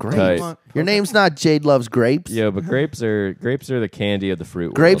now. Grapes? Pokemon- Your name's not Jade Loves Grapes. Yo, but grapes are the candy of the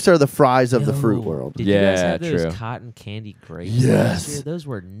fruit Grapes world. are the fries of the Yo, fruit world. Did you guys Yeah, have those true. cotton candy grapes Yes. last year? Those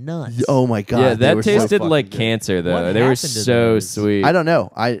were nuts. Oh my god. Yeah, they that were so tasted fucking like good. cancer though. What They were happened to so those? sweet. I don't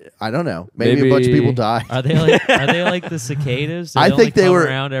know. I don't know. Maybe a bunch of Maybe- people died. Are they like the cicadas? Do I they only think they come were-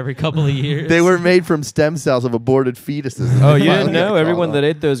 around every couple of years. They were made from stem cells of aborted fetuses. Oh, you Finally didn't know? got Everyone caught that on.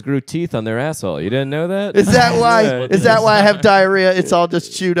 ate those grew teeth on their asshole. You didn't know that? Is that why? Yeah. Is that why I have diarrhea? It's all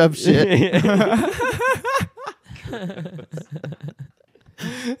just chewed up shit.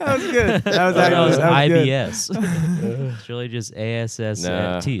 That was good. That was That was actually good. IBS. It's really just ASS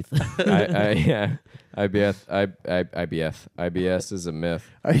Nah. teeth. yeah. IBS is a myth.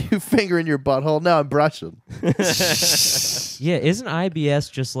 Are you fingering your butthole? No, I'm brushing. Yeah, isn't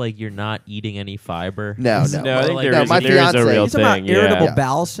IBS just like you're not eating any fiber? No, No, I think Like- there No, is my there is a fiance- real He's talking about thing. irritable Yeah.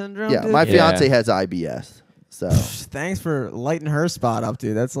 bowel syndrome. Yeah, dude? my Yeah. fiance has IBS. So, Thanks for lighting her spot up,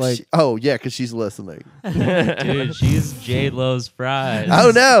 dude. That's like oh yeah, because she's listening. Dude, she's J Lo's fries.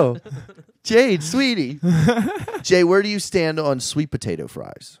 Oh no, Jade, sweetie. Jay, where do you stand on sweet potato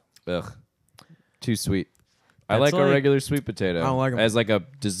fries? Ugh, too sweet. I That's like a like- regular sweet potato. I don't like 'em. as like a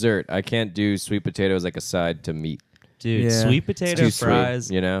dessert. I can't do sweet potato as like a side to meat. Dude, Yeah. sweet It's potato too fries.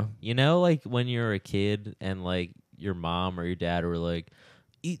 sweet, you know. You know, like when you're a kid and like your mom or your dad were like,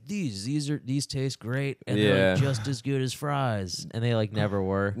 "Eat these. These taste great, and they're Yeah. like just as good as fries," and they like never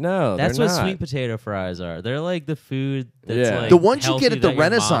were. No, That's they're what not. sweet potato fries are. They're like the food that's Yeah. like The ones you healthy get at the that your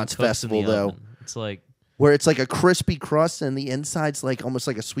mom Renaissance cooks in Festival, the though. oven. It's like Where it's like a crispy crust and the inside's like almost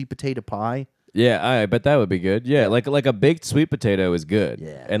like a sweet potato pie. Yeah, I bet that would be good. Yeah, like a baked sweet potato is good.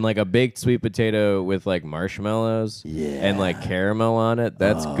 Yeah. And like a baked sweet potato with like marshmallows and like caramel on it,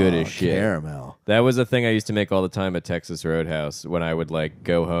 that's good as shit. Caramel. That was a thing I used to make all the time at Texas Roadhouse when I would like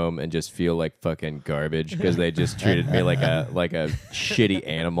go home and just feel like fucking garbage because they just treated me like a shitty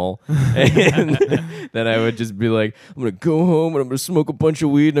animal. And then I would just be like, I'm gonna go home and I'm gonna smoke a bunch of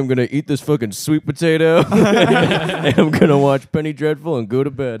weed and I'm gonna eat this fucking sweet potato and I'm gonna watch Penny Dreadful and go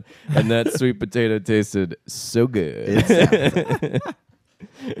to bed. And that sweet potato tasted so good.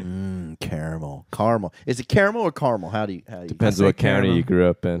 Caramel. Is it caramel or caramel? How do you? Depends say what county caramel. you grew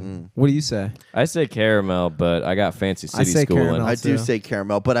up in. what do you say? I say caramel, but I got fancy I city say schooling. caramel. I do too. say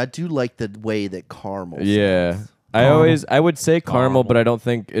caramel, but I do like the way that caramel. Yeah. sounds. I would say caramel, but I don't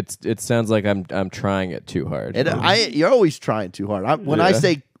think it sounds like I'm trying it too hard. You're always trying too hard. When I Yeah.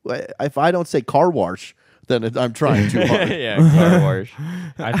 say, if I don't say car wash, then I'm trying too hard. yeah, car wash.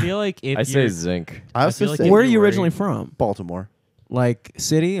 I feel like if I say you're- zinc. I also feel like say if Where are you're you worried- originally from? Baltimore, Like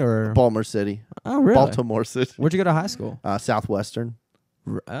city or? Baltimore City, Oh, really? Baltimore City, Where'd you go to high school? Southwestern.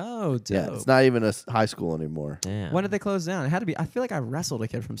 Oh, dope. Yeah, it's not even a high school anymore. Damn. When did they close down? It had to be. I feel like I wrestled a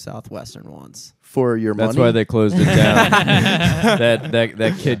kid from Southwestern once. For your That's money, why they closed it down.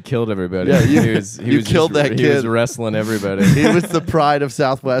 that kid killed everybody. Yeah, he was killed that He was kid. wrestling everybody. He was the pride of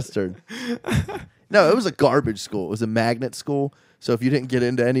Southwestern. No, it was a garbage school. It was a magnet school. So if you didn't get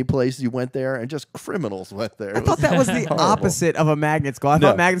into any place, you went there, and just criminals went there. I thought that was the opposite of a magnet school. I No.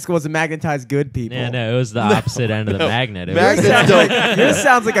 thought magnet school was to magnetize good people. Yeah, no, it was the opposite end of the magnet. It Magnets was, Yours sounds don't- like, yours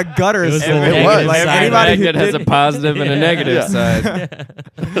sounds like a gutter It was school. the It negative was. Like side. anybody who magnet has a did- positive and a negative Yeah. side.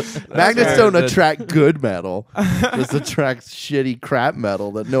 Magnets right. don't The- attract good metal. Just attract shitty crap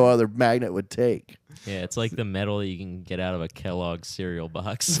metal that no other magnet would take. yeah, it's like the metal that you can get out of a Kellogg cereal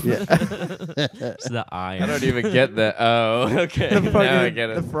box. Yeah. It's the iron. I don't even get that. Oh, okay. The Now I fucking- get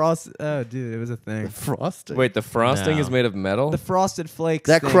The it. frost. Oh, dude, it was a thing. Frosting. Wait, the frosting No. is made of metal? The frosted flakes.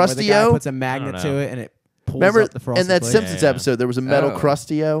 That thing where the guy Crustio? puts a magnet I to don't know. it and it pulls Remember up the frosted in that flakes. Simpsons Yeah. episode, there was a metal Oh.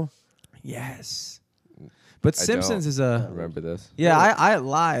 Crustio. Yes. But I Simpsons don't is a. remember this. Yeah, I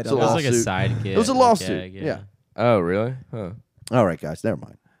lied. It's a a It was lot. like a lawsuit. sidekick. It was a lawsuit. gag, Yeah. Oh, really? Huh. All right, guys, never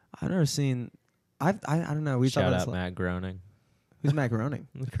mind. I've never seen. I don't know. We Shout thought out that's like, Matt Groening, who's Matt Groening?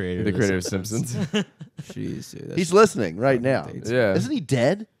 the creator. The of creator of Simpsons. Simpsons. Jeez, dude. He's listening right now. Yeah. Isn't he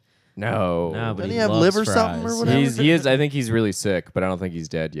dead? No. No, but Doesn't he, he have loves liver something or fries. whatever? He is. I think he's really sick, but I don't think he's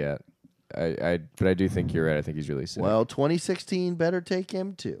dead yet. But I do think you're right. I think he's really sick. Well, 2016 better take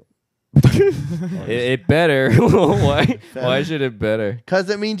him too. it better. Why should it better? Because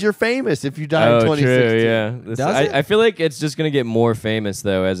it means you're famous if you die in Oh, 2016. true. Yeah. Does I, it? I feel like it's just gonna get more famous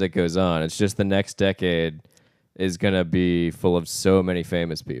though as it goes on. It's just the next decade is gonna be full of so many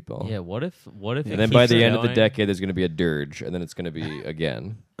famous people. Yeah, what if it And then by keeps the end of the going- decade, there's gonna be a dirge, and then it's gonna be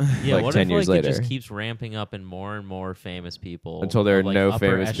again. Yeah, like what 10 if years like, later. it just keeps ramping up and more famous people Until there are of, like, no upper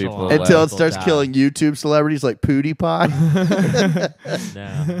famous people echelon left. Until it people starts die. killing YouTube celebrities like PewDiePie.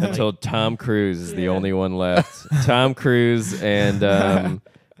 No, Until Tom Cruise is the only one left. Tom Cruise and the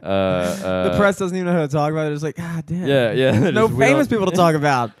press doesn't even know how to talk about it. It's like, God damn. yeah. There's no Just- we famous don't- people to talk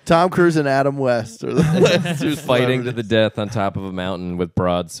about. Tom Cruise and Adam West are the last two fighting to celebrities. the death on top of a mountain with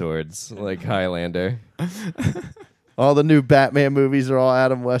broadswords like Highlander. All the new Batman movies are all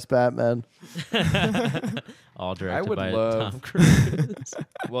Adam West Batman. all directed would by love- Tom Cruise.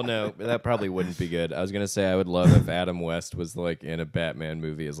 Well, no, that probably wouldn't be good. I was gonna say I would love if Adam West was like in a Batman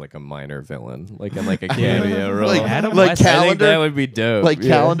movie as like a minor villain, like in like a cameo role. Like, Adam like West- I think Calendar, that would be dope. like yeah.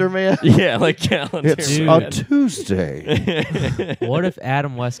 Calendar Man. Yeah, like Calendar. It's Dude. a Tuesday. What if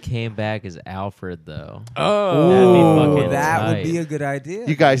Adam West came back as Alfred though? Oh, That'd be Ooh, fucking that tight. would be a good idea.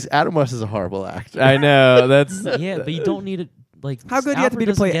 You guys, Adam West is a horrible actor. I know that's. Yeah, but you don't need it. Like, How good do you have to be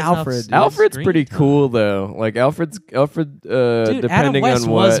to doesn't play get enough Alfred? screen Alfred's time. pretty cool though. Like Alfred. Dude, Adam Depending West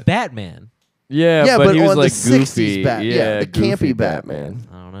on was what. Batman. Yeah, Yeah, but but he was on the like 60s goofy. Bat- yeah, the goofy campy Batman.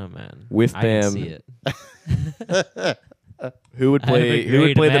 I don't know, man. With I can Bam. see it. Who would I have a play? Who would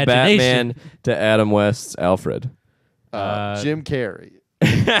great play the imagination. Batman to Adam West's Alfred? Jim Carrey.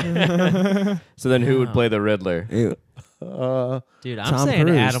 So then, who would play the Riddler? Ew. Dude, I'm Tom saying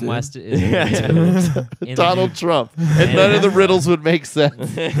Cruise, Adam dude. West is in Donald Trump. And none of the riddles would make sense.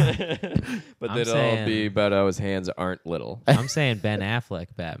 But I'm they'd all saying- be about how his hands aren't little. I'm saying Ben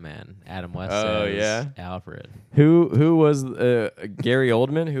Affleck Batman. Adam West Oh, says yeah? Alfred. Who was Gary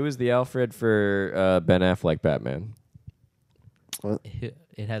Oldman? Who is the Alfred for Ben Affleck Batman?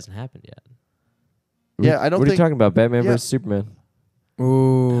 It hasn't happened yet. Yeah, I don't What are you think. talking about? Batman Yeah. versus Superman?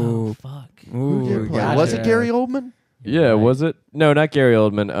 Ooh. Oh, fuck. Who did Ooh. play? gotcha. Was it Gary Oldman? Yeah, Right. was it? No, not Gary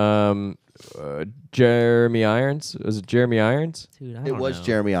Oldman. Jeremy Irons. Was it Jeremy Irons? Dude, I It don't was know.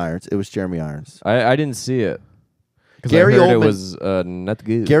 Jeremy Irons. It was Jeremy Irons. I didn't see it. 'Cause Gary I heard Oldman- it was not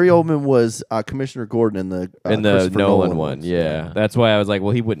good. Gary Oldman was Commissioner Gordon in the in the Christopher Nolan one, ones. yeah. That's why I was like,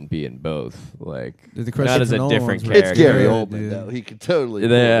 well, he wouldn't be in both. Like, The not Christopher as a Nolan different ones were character. It's Gary good, Oldman dude. though. He could totally.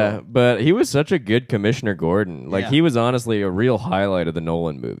 pull it Yeah, off. but he was such a good Commissioner Gordon. Like, Yeah. he was honestly a real highlight of the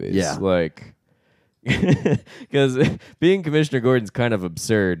Nolan movies. Yeah. Like, because being Commissioner Gordon's kind of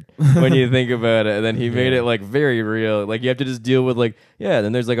absurd when you think about it. And then he made it like very real. Like, you have to just deal with like, yeah,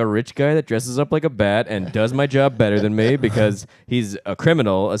 then there's like a rich guy that dresses up like a bat and does my job better than me because he's a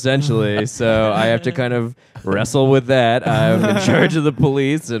criminal essentially. So I have to kind of wrestle with that. I'm in charge of the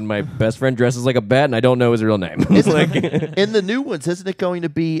police, and my best friend dresses like a bat, and I don't know his real name. It's like, In the new ones, isn't it going to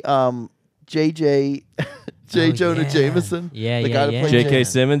be J. Oh, Jonah yeah. Jameson? Yeah, the yeah, guy that yeah. played J.K.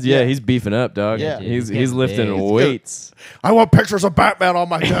 Simmons, yeah, Yeah. he's beefing up, dog. Yeah. he's Dude, he's he's lifting getting big. weights. I want pictures of Batman on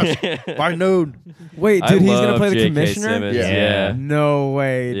my desk by noon. Wait, I dude, he's gonna love play the J.K. commissioner. Simmons, Yeah. yeah. No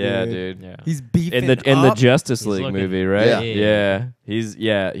way, Yeah, dude. dude. Yeah. He's beefing In the up. Justice He's League looking- movie, right? Yeah.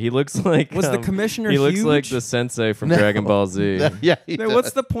 Yeah. He looks like Was the commissioner He looks like huge? the sensei from No. Dragon Ball Z. Yeah. he Then what's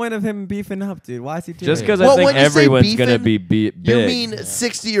does. the point of him beefing up, dude? Why is he doing Just it? because Well, I think when you say everyone's gonna beefing, be You big. mean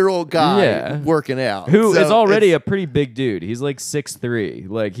 60-year-old guy Yeah. working out? Who is So already a it's- pretty big dude. He's like 6'3".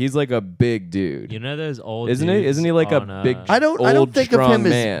 Like, he's like a big dude. You know those old Isn't he? dudes Isn't he like a on, big- I don't old, think of strong him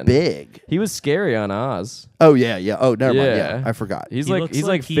man. as big. He was scary on Oz. Oh yeah. Oh, never mind. Yeah. Yeah, I forgot. He's He like looks he's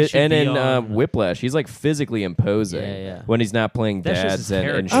like like he fit, should and be in on- Whiplash, he's like physically imposing Yeah, yeah. when he's not playing That's just dads his and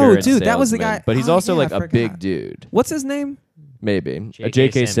character. insurance Oh, dude, that was the salesmen. guy- But he's oh, also yeah, like I a big forgot. dude, What's his name? maybe. J.K.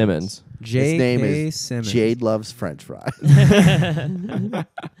 J.K. Simmons. Simmons. J.K. His name is Simmons. Jade loves French fries.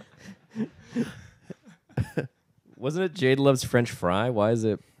 Wasn't it Jade Loves French Fry? Why is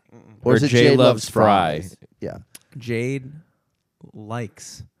it? Or is it Jade Jade Loves Fry? Yeah. Jade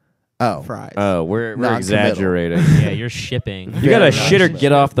likes Oh. fries. Oh, we're Non-committal. exaggerating. Yeah, you're shipping. You gotta Very shit or much.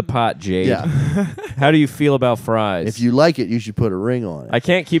 get off the pot, Jade. Yeah. How do you feel about fries? If you like it, you should put a ring on it. I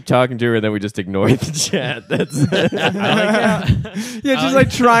can't keep talking to her, and then we just ignore the chat. That's Yeah, just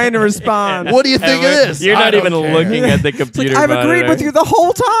like trying to respond. What do you think of this? You're I not don't even care. looking at the It's like, computer. I've agreed monitor. with you the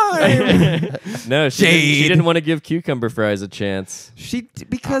whole time. No, she Jade. didn't want to give cucumber fries a chance.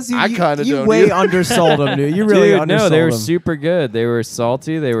 Because I kinda you don't way either. undersold them, dude. You really Dude, undersold no, they were them. super good. They were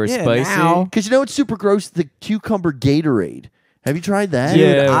salty. They were Yeah, spicy. now- Because you know it's super gross? The cucumber Gatorade. Have you tried that? Dude,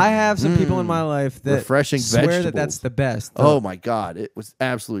 Yeah. I have some people in my life that Refreshing swear that vegetables. that's the best. Oh my god, it was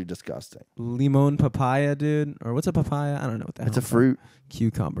absolutely disgusting. Limon papaya, dude. Or what's a papaya? I don't know what that It's a fruit.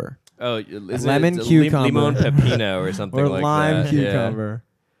 Cucumber. Oh, isn't Lemon it cucumber. limon pepino or something Or like lime that? Yeah. cucumber.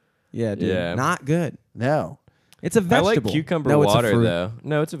 Yeah, dude. Yeah. Not good. No, It's a I vegetable. like cucumber no, it's a water fruit. though.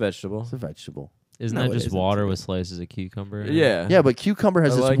 No, it's a vegetable. it's a vegetable. Isn't No, that it just isn't. water with slices of cucumber? in it? Yeah. Yeah, but cucumber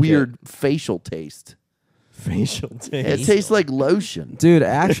has I this like weird facial taste. Facial taste. It tastes like lotion. Dude,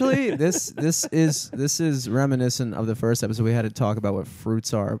 actually, this is reminiscent of the first episode we had to talk about what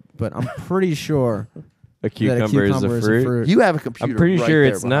fruits are, but I'm pretty sure A that a cucumber cucumber is a fruit. You have a computer. I'm pretty right sure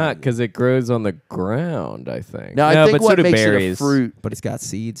there it's behind not you. because it grows on the ground. I think. No, I think but what so do makes berries. it a fruit. but it's got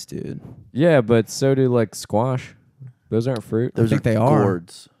seeds, dude. Yeah, but so do like squash. Those aren't fruit. Those think are they are.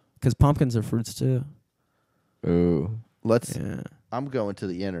 gourds. Because pumpkins are fruits too. Ooh. Let's. Yeah. I'm going to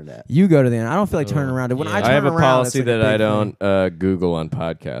the internet. You go to the end. I don't feel like turning Oh, around. When yeah. I I turn have a around, policy it's like that I big don't thing. Google on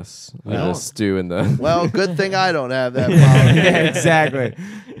podcasts. We I don't. just stew in the. Well, good thing I don't have that. Yeah, policy. exactly.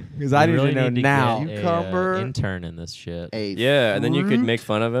 Because I We need really to know need to now. get Cucumber. a, intern in this shit. A Yeah, and then you could fruit? make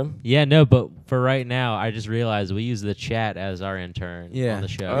fun of him. Yeah, no, but for right now, I just realized we use the chat as our intern Yeah. on the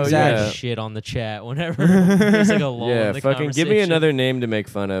show. Oh, We yeah. just shit on the chat whenever there's like a lull in Yeah, the fucking give me conversation. another name to make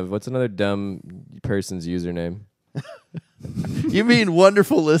fun of. What's another dumb person's username? You mean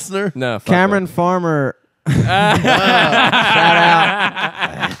wonderful listener? No, fuck Cameron him. Farmer. Shout out.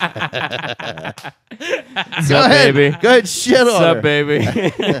 Go ahead, baby? Go ahead, shit on What's up, her. baby?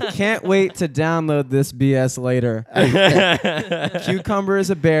 Can't wait to download this BS later. Cucumber is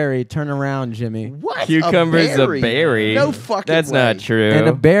a berry. Turn around, Jimmy. What? Cucumber's a berry. No fucking That's way. not true. And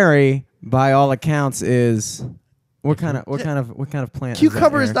a berry, by all accounts, is what kind of plant?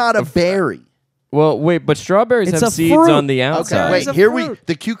 Cucumber is is that, not a berry. Well, wait, but strawberries It's have a seeds fruit. on the Okay, outside. wait. It's a Here we. fruit.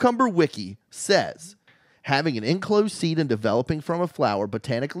 The cucumber wiki says, having an enclosed seed and developing from a flower,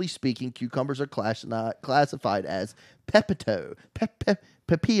 botanically speaking, cucumbers are classified as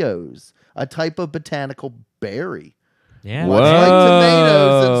pepios, a type of botanical berry. Yeah. What? Much like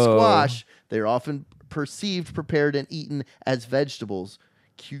tomatoes and Whoa. squash, they are often perceived, prepared, and eaten as vegetables.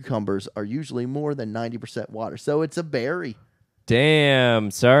 Cucumbers are usually more than 90% water, so it's a berry. Damn.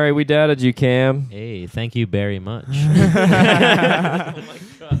 Sorry we doubted you, Cam. Hey, thank you very much.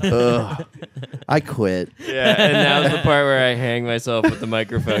 Ugh. I quit. Yeah, and now's the part where I hang myself with the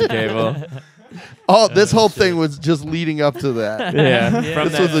microphone cable. Oh, this whole thing was just leading up to that. Yeah, from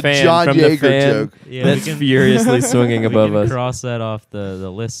This that was a fan, John from the Yeager fan joke. Yeah, that's we can- furiously swinging we above can us. cross that off the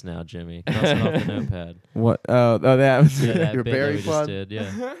list now, Jimmy. Cross it off the notepad. What? Oh, that was. Yeah, that Your bit that berry we fun? just did.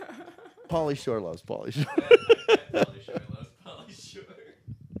 Yeah. Pauly Shore loves Pauly Shore.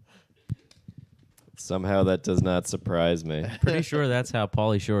 Somehow that does not surprise me. Pretty sure that's how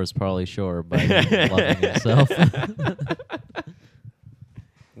Pauly Shore is Pauly Shore by loving himself.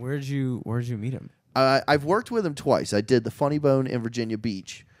 Where'd you meet him? I've worked with him twice. I did the Funny Bone in Virginia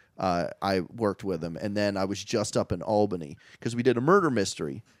Beach. I worked with him, and then I was just up in Albany because we did a murder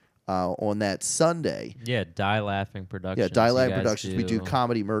mystery on that Sunday. Yeah, Die Laughing Productions. Yeah, Die You Laughing guys Productions. We do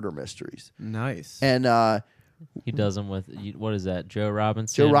comedy murder mysteries, Nice. and He does them with what is that? Joe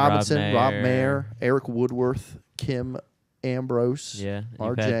Robinson. Joe Robinson, Rob Mayer. Mayer, Eric Woodworth, Kim Ambrose, Yeah, you've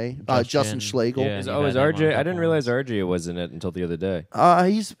RJ, had Justin Schlegel. Yeah, Is you've is had him on RJ? a I didn't couple realize ones. RJ was in it until the other day.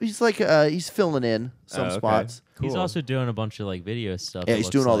 He's like he's filling in some Oh, okay. spots. He's Cool. also doing a bunch of like video stuff. Yeah, it he's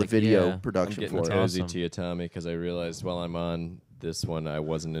looks doing all the like. video Yeah. I'm production getting for it. cozy Awesome. to you, Tommy, because I realized while I'm on this one, I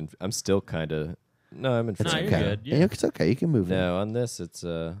wasn't in. I'm still kind of. No, I'm in. Nah, frame. you're good. Yeah, Yeah. it's okay. You can move. No, on this, it's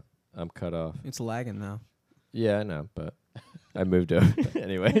I'm cut off. It's lagging now. Yeah, I know, but I moved over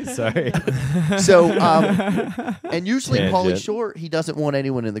anyway. Sorry. So, and usually Pauly Tangent. Shore, he doesn't want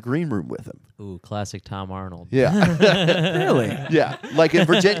anyone in the green room with him. Ooh, classic Tom Arnold. Yeah, Really? yeah. Like in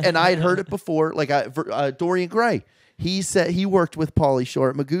Virginia, and I had heard it before. Like Dorian Gray, he said he worked with Pauly Shore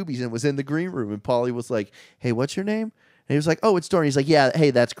at Magoobies and was in the green room. And Pauly was like, "Hey, what's your name?" And he was like, "Oh, it's Dorian." He's like, "Yeah,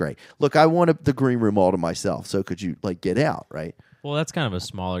 hey, that's great. Look, I want the green room all to myself. So could you like get out, right?" Well, that's kind of a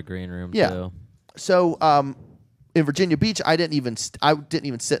smaller green room Yeah. too. So, in Virginia Beach, I didn't even sit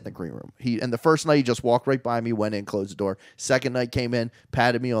in the green room. And the first night he just walked right by me, went in, closed the door. Second night came in,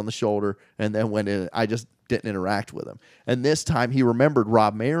 patted me on the shoulder, and then went in. I just didn't interact with him. And this time he remembered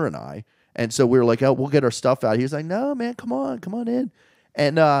Rob Mayer and I, and so we were like, "Oh, we'll get our stuff out." He was like, "No, man, come on in."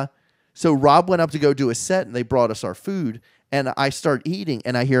 And so Rob went up to go do a set, and they brought us our food, and I start eating,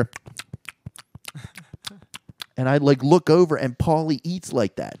 and I hear. And I like look over, and Pauly eats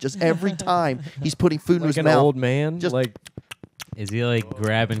like that. Just every time he's putting food in Like his an mouth. old man. Just- like Is he like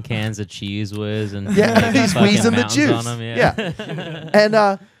grabbing cans of Cheese Whiz and Yeah, making he's fucking squeezing the mountains juice. on him?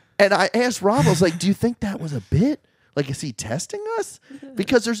 Yeah. And I asked Rob, I was like, "Do you think that was a bit? Like, is he testing us?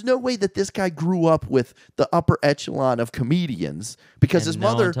 Because there's no way that this guy grew up with the upper echelon of comedians. Because And his no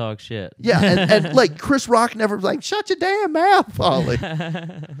mother, one talks shit. yeah, and like Chris Rock never was like, "Shut your damn mouth,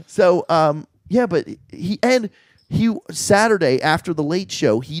 Pauly." So yeah, but he Saturday after the Late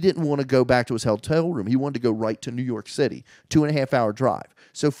Show, he didn't want to go back to his hotel room. He wanted to go right to New York City, 2.5 hour drive.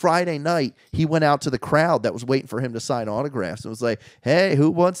 So Friday night, he went out to the crowd that was waiting for him to sign autographs and was like, "Hey, who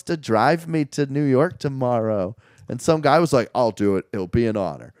wants to drive me to New York tomorrow?" And some guy was like, "I'll do it. It'll be an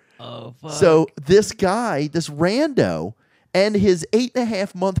honor." Oh fuck. So this guy, this rando, and his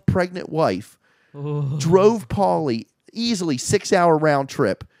 8.5-month pregnant wife drove Pauly easily 6-hour round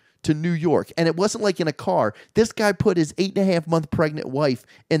trip to New York. And it wasn't like in a car. This guy put his 8.5-month pregnant wife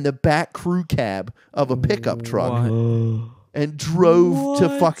in the back crew cab of a pickup truck and drove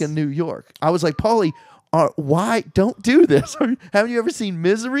to fucking New York. I was like, "Pauly, why? Don't do this. Haven't you ever seen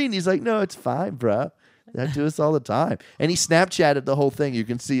Misery?" And he's like, "No, it's fine, bro. I do this all the time." And he Snapchatted the whole thing. You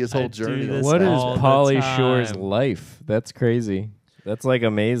can see his whole I do journey. this what is all the Pauly Shore's time. life? That's crazy. That's like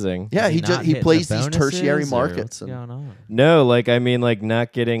amazing. Yeah, Is he not just he hitting plays the these tertiary bonuses, or markets. What's And, going on? No, like I mean, like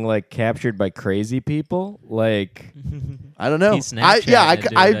not getting like captured by crazy people. Like I don't know. He's I Snapchatting it, I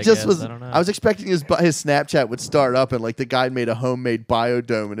dude, I just guess. was I don't know. I was expecting his Snapchat would start up and like the guy made a homemade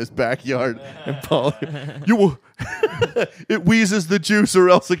biodome in his backyard and Paul, you will it wheezes the juice or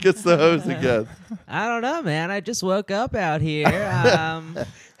else it gets the hose again. I don't know, man. I just woke up out here.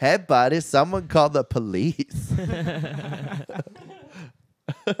 Hey buddy, someone called the police.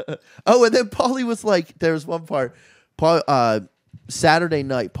 Oh, and then Paulie was like, there was one part, Paul, Saturday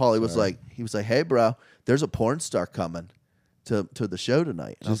night, Paulie was like, he was like, hey bro, there's a porn star coming to the show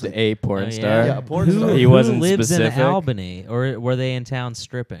tonight. And I was just like, a porn Oh, star. Yeah, a porn who, star. He who wasn't lives specific. in Albany, or were they in town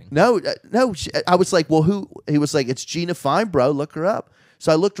stripping? No, I was like, well, who? He was like, it's Gina Fine, bro. Look her up.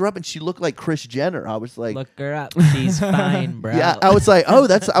 So I looked her up, and she looked like Kris Jenner. I was like, Look her up. She's fine, bro. yeah. I was like, oh,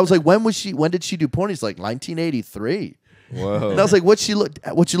 that's. I was like, when did she do porn? He's like, 1983. Whoa. And I was like, what she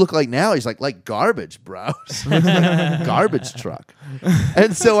look like now? He's like garbage, bro. She looks like a garbage truck.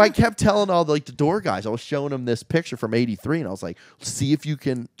 And so I kept telling all the door guys, I was showing them this picture from '83, and I was like, see if you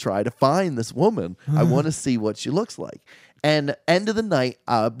can try to find this woman. I want to see what she looks like. And end of the night,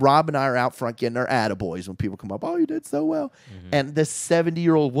 Rob and I are out front getting our attaboys when people come up. Oh, you did so well. And this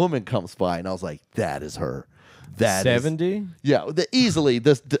 70-year-old woman comes by, and I was like, that is her. That is- 70? yeah, easily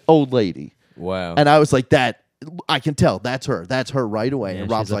the old lady. Wow. And I was like, that. I can tell that's her. That's her right away. Yeah,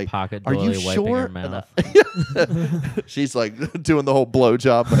 and Rob's she's a like, pocket "Are you bully wiping sure?" her mouth. She's like doing the whole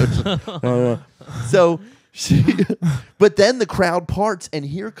blowjob motion. So but then the crowd parts, and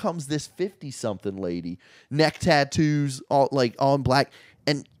here comes this 50-something lady, neck tattoos, all in black,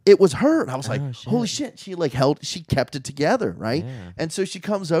 and it was her. And I was like, Oh, shit. "Holy shit!" She she kept it together, right? Yeah. And so she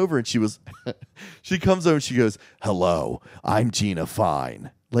comes over, and she comes over, and she goes, "Hello, I'm Gina Fine."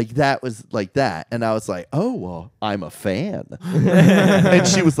 Like that was like that. And I was like, oh, well, I'm a fan. And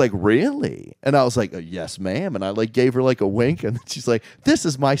she was like, really? And I was like, yes, ma'am. And I gave her a wink. And she's like, this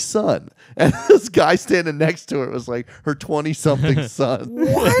is my son. And this guy standing next to her was like her 20-something son.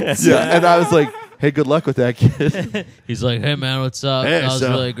 What? Yeah. And I was like, hey, good luck with that, kid. He's like, hey, man, what's up? Hey, that was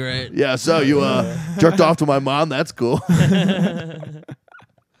so- really great. Yeah, so you jerked off to my mom. That's cool.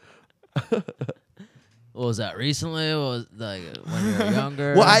 What was that recently? What was like when you were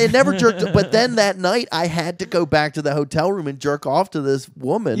younger? Well, I had never jerked, but then that night I had to go back to the hotel room and jerk off to this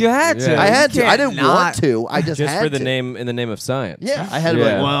woman. You had to. Yeah. I You had to. I can't didn't not. want to. I just Just had for the to. name, in the name of science. Yeah, I had to be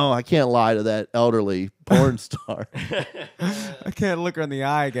like, Yeah. well, I can't lie to that elderly porn star. I can't look her in the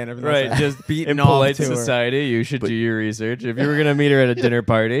eye again. Right, just beating in off polite to her. society, you should do your research. If you were gonna meet her at a dinner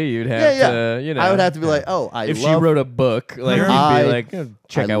party, you'd have Yeah, to, I would have to be like, oh, if she wrote a book, like you'd I- be like, "Oh,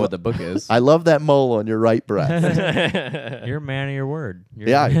 check I out lo- what the book is. I love that mole on your right breast. You're a man of your word. You're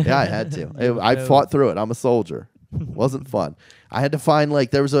yeah, I had to. I fought through it. I'm a soldier. Wasn't fun. I had to find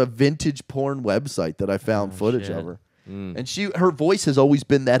there was a vintage porn website that I found footage shit. of her. And her voice has always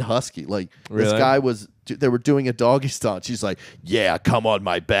been that husky. This Really? guy they were doing a doggy style. She's like, yeah, come on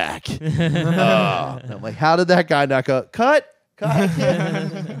my back. And I'm like, how did that guy not go, cut? I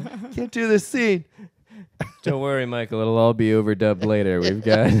can't do this scene. Don't worry, Michael. It'll all be overdubbed later. We've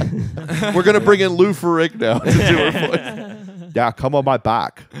got. We're going to bring in Lou Ferrigno now to do her voice. Yeah, come on my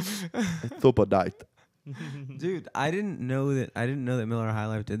back. Super nice. Dude, I didn't know that Miller High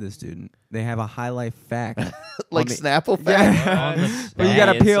Life did this, dude. They have a High Life fact. Like on the- Snapple fact. On the Well, you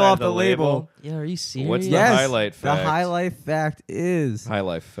gotta Inside peel off the the label. Yeah, are you serious? What's the Yes, highlight the fact? High Life fact is High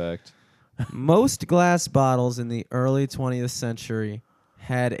life fact. most glass bottles in the early 20th century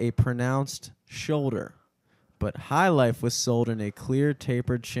had a pronounced shoulder, but High Life was sold in a clear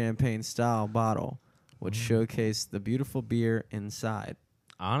tapered champagne style bottle, which showcased the beautiful beer inside.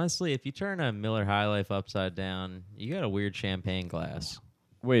 Honestly, if you turn a Miller High Life upside down, you got a weird champagne glass.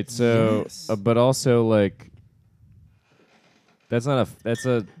 Wait, so, Yes. but also that's not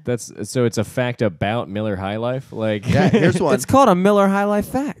so it's a fact about Miller High Life, Yeah, here's one. It's called a Miller High Life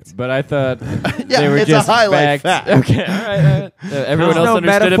fact. But I thought Yeah, they were it's a just High Life facts. fact. Okay, all right. Everyone There's else no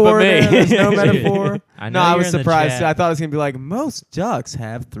understood it metaphor but me. there. There's no metaphor. I know No, I you're was in the surprised. chat. I thought it was gonna be like most ducks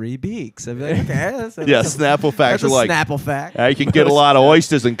have 3 beaks. I'd be like, okay, that's a, Yeah, that's a, Snapple facts that's a are like, Snapple fact. you can get a lot of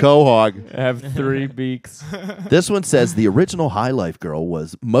oysters in Quahog. Have 3 beaks. This one says the original High Life girl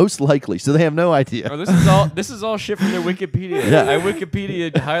was most likely, so they have no idea. Oh, this is all shit from their Wikipedia. Yeah. I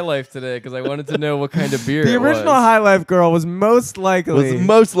Wikipedia High Life today because I wanted to know what kind of beer The it original was. High Life girl was most Was likely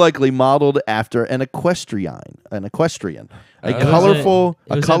most likely modeled after an equestrian. A Oh. colorful,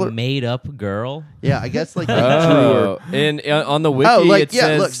 It was color. a made-up girl. Yeah, I guess like they drew her. Oh, and on the wiki, Oh, like it yeah.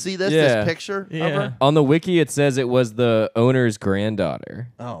 says, Look, see this yeah. picture of Yeah. her. On the wiki, it says it was the owner's granddaughter.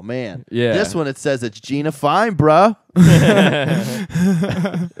 Oh man. Yeah. This one it says it's Gina Fine, bruh.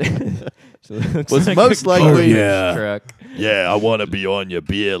 So it looks Was like most a likely- garbage Oh, yeah. truck. Yeah, I want to be on your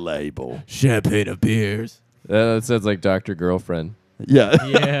beer label. Champagne of beers. That sounds like Dr. Girlfriend. Yeah.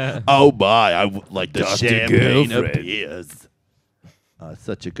 Yeah. Oh my, like the Dr. champagne Girlfriend. Oh, appears.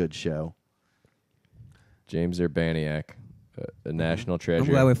 Such a good show. James Urbaniak, a national treasure.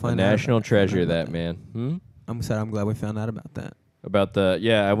 glad we a find out national about- treasure, about that man. Hmm? I'm glad we found out about that. About the,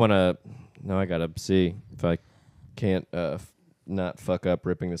 yeah, I want to, no, I got to see if I can't not fuck up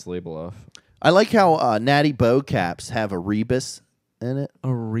ripping this label off. I like how Natty Bow caps have a rebus in it.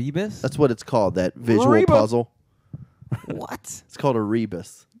 A rebus? That's what it's called. That visual Rebus. puzzle. What? It's called a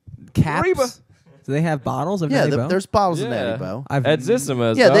rebus. Caps? Reba. Do they have bottles of Yeah, Natty Boh? there's bottles of Yeah. Natty Bow. I've At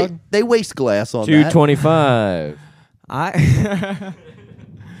Zissima's, Yeah, dog. they waste glass on that. 225.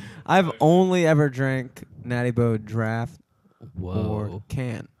 I've only ever drank Natty Boh draft or Whoa.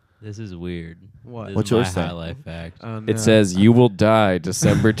 can. This is weird. What? This What's is my yours say? highlight fact. Oh, no. It says, you will die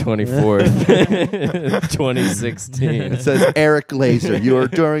December 24th, 2016. It says Eric Laser. You are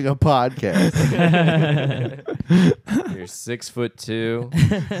during a podcast. You're 6'2",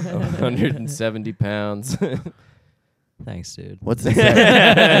 170 pounds. Thanks, dude. What's it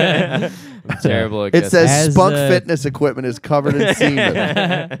say? I'm terrible at It says As, Spunk uh, Fitness equipment is covered in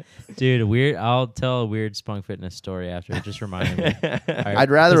semen. Dude, weird. I'll tell a weird Spunk Fitness story after. It just reminded me. All right,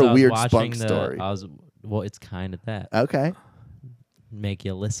 I'd rather 'cause a I was weird watching Spunk story. Well, it's kind of that. Okay. Make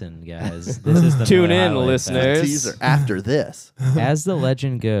you listen, guys. This is the Tune Miller in, highlight listeners. fact. Teaser after this. As the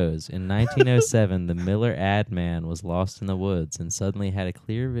legend goes, in 1907, the Miller ad man was lost in the woods and suddenly had a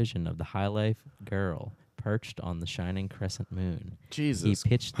clear vision of the high life girl perched on the shining crescent moon. Jesus. He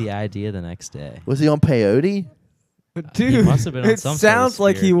pitched the idea the next day. Was he on peyote? Dude, He must have been on it some sort of sounds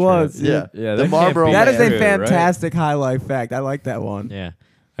like he spirit was. trip. Yeah, The that can't Marlboro be That is Man. a true, right? fantastic highlight fact. I like that one. Yeah.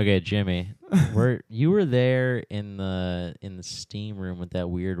 Okay, Jimmy, you were there in the steam room with that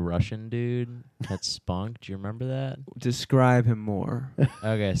weird Russian dude that spunk. Do you remember that? Describe him more.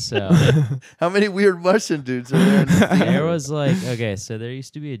 Okay, so How many weird Russian dudes are there in the theater? there was like so there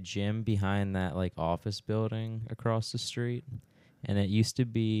used to be a gym behind that like office building across the street, and it used to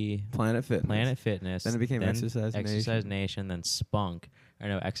be Planet Fitness. Planet Fitness. Then it became Exercise Nation, then Spunk. Or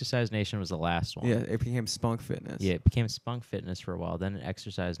no, Exercise Nation was the last one. Yeah, it became Spunk Fitness. Yeah, it became Spunk Fitness for a while, then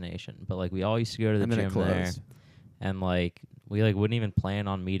Exercise Nation. But like we all used to go to the And then it gym there, closed. and like we like wouldn't even plan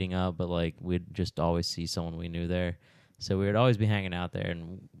on meeting up, but like we'd just always see someone we knew there. So we would always be hanging out there,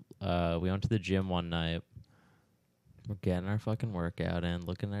 and we went to the gym one night. We're getting our fucking workout in,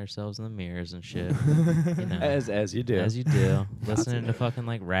 looking at ourselves in the mirrors and shit. You know, As you do. as you do, listening to fucking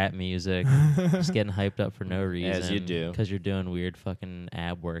like rap music, just getting hyped up for no reason. As you do. because you're doing weird fucking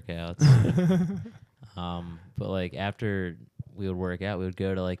ab workouts. But like after we would work out, we would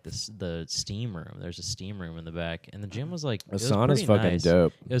go to like the steam room. There's a steam room in the back, and the gym was like A it was sauna's pretty fucking nice.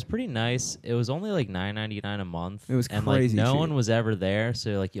 dope. It was pretty nice. It was only like $9.99 a month. It was and crazy like no cheap. one was ever there,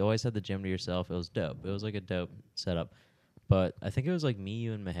 so like you always had the gym to yourself. It was dope. It was like a dope setup. But I think it was like me,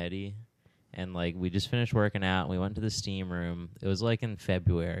 you, and Mehedi, and like we just finished working out. And we went to the steam room. It was like in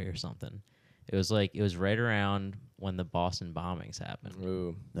February or something. It was right around when the Boston bombings happened.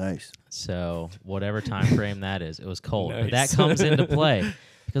 Ooh. Nice. So whatever time frame that is, it was cold. But that Nice. comes into play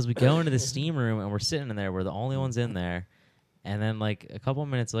because we go into the steam room and we're sitting in there. We're the only ones in there. And then like a couple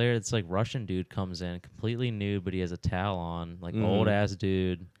minutes later, it's like Russian dude comes in, completely nude, but he has a towel on, like old ass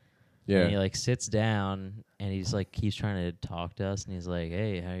dude. Yeah. And he like sits down and he's like keeps trying to talk to us, and he's like,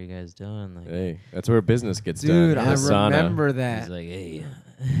 "Hey, how you guys doing?" Like, Hey, that's where business gets Dude, done. I in a sauna. remember that. he's like, "Hey."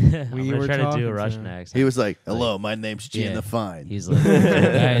 We I'm gonna were try to do talking a to Russian him. accent. He was like, "Hello, my name's Gina Yeah. the Fine." He's like,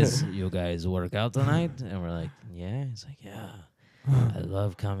 you guys work out tonight?" And we're like, "Yeah." He's like, "Yeah, I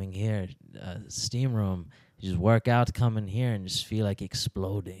love coming here, steam room. You just work out, come in here, and just feel like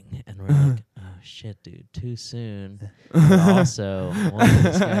exploding." And we're like, "Oh shit, dude, too soon." But also, one of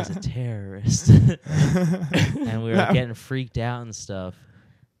these guy's a terrorist, and we were getting freaked out and stuff.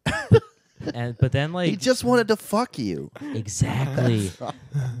 But then like He just wanted to fuck you. exactly.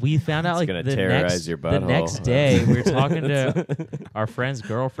 We found out It's like gonna the terrorize next your the butthole. next day we were talking to our friend's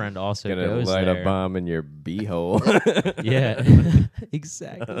girlfriend also Gonna goes light there. a bomb in your beehole. Yeah,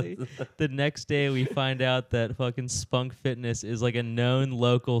 exactly. The next day we find out that fucking Spunk Fitness is like a known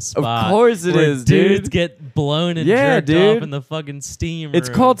local spot. course it where is, dudes dude. get blown and Yeah, jerked dude. off in the fucking steam It's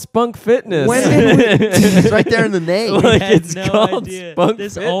room. called Spunk Fitness. When did It's right there in the name. Like, We had it's no called idea. Spunk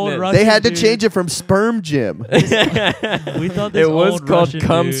This Fitness. old They Russian They had to to change it from sperm gym. We thought this It was old called Russian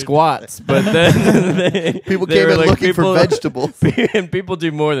cum dude- squats, but then People they came were in like, looking for people- vegetables. And people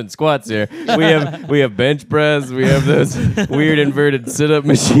do more than squats here. We have bench press. We have those weird inverted sit-up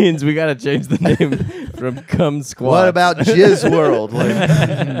machines. We got to change the name from cum squats. What about Jizz World? Like,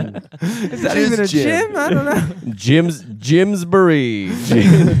 Is that even a gym? I don't know. Jimsbury?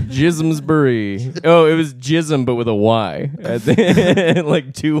 Jismsbury. Oh, it was Jism, but with a Y.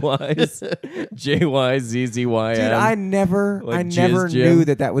 Like 2 Ys. JYZZYM. Dude, I never Like Jizz Gym. knew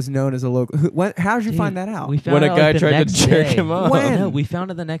that was known as a local. How did you Dude, find that out? We found When a it, guy like, the tried to next jerk day. him off. When? No, we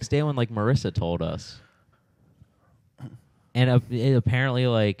found it the next day when like Marissa told us. And it apparently,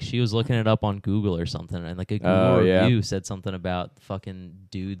 like, she was looking it up on Google or something, and like a Google Oh, yeah. review said something about fucking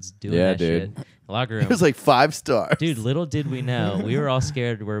dudes doing Yeah, that dude. shit. Locker it room. was like 5 stars. Dude, little did we know, we were all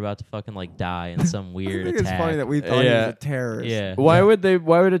scared we were about to fucking like die in some I weird think attack. it's funny that we thought he Yeah. was a terrorist. Yeah. Why would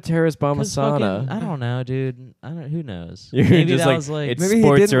a terrorist bomb a 'Cause fucking- I sauna? don't know, dude. You're Who knows? just Maybe that like, was like it's Maybe he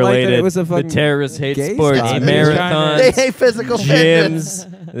sports didn't like that related. it was a The fucking terrorists hate gay sports, spot. Maybe they're marathons, They hate physical fitness.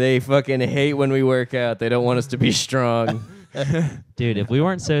 gyms. They fucking hate when we work out. They don't want us to be strong. dude, if we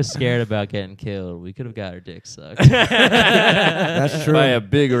weren't so scared about getting killed, we could have got our dick sucked. That's true. By a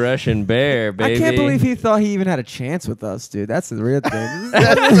big Russian bear, baby. I can't believe he thought he even had a chance with us, dude. That's the real thing.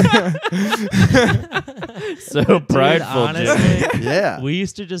 so prideful, honestly, Jimmy. Yeah. we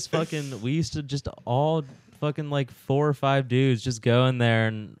used to just all fucking like 4 or 5 dudes just go in there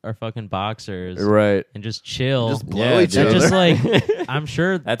and are fucking boxers Right. and just chill. Just blow Yeah, each dude. and other. just like I'm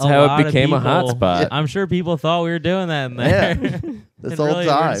sure That's a how it lot of became a people- hotspot. I'm sure people thought we were doing that in there. Yeah. That's And all really,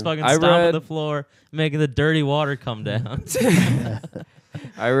 we were just time. fucking I stomping read- the floor, making the dirty water come down.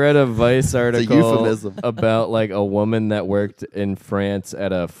 I read a Vice article euphemism. about like a woman that worked in France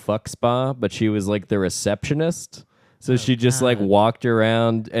at a fuck spa, but she was like the receptionist. So she just like God. walked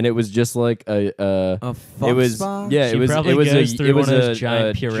around, and it was just like a fuck it was spa? yeah She it was probably it was goes a through it was one of those a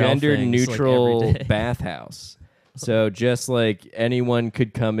giant Purell gender things, like, neutral every day. bathhouse. So just like anyone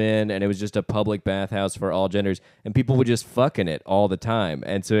could come in, and it was just a public bathhouse for all genders, and people would just fuck in it all the time.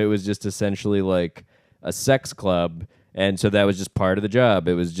 And so it was just essentially like a sex club. And so that was just part of the job.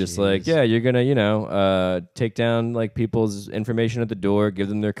 It was just like, yeah, you're gonna, take down like people's information at the door, give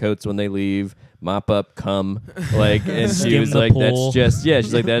them their coats when they leave, mop up, cum, like. And she Skim was the like, pool. that's just, yeah.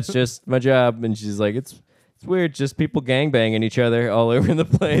 She's like, that's just my job. And she's like, it's weird, just people gangbanging each other all over the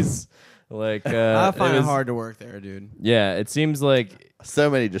place. Like, I find it was- hard to work there, dude. Yeah, it seems like. So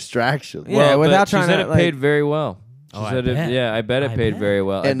many distractions. Yeah, Well, without but trying she said to, it like- paid very well. She Oh, I said bet. yeah, I bet it I paid bet. very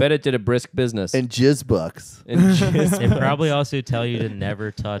well. I And- bet it did a brisk business. And jizz bucks. And just- They probably also tell you to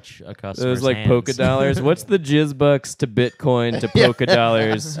never touch a customer's Those like hands. polka dollars. What's the jizz bucks to Bitcoin to polka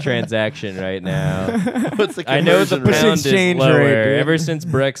dollars transaction right now? What's the I know the conversion rate? pound is exchange lower. rate, dude? Ever since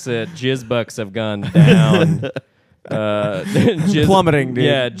Brexit, jizz bucks have gone down. Jizz, Plummeting, dude.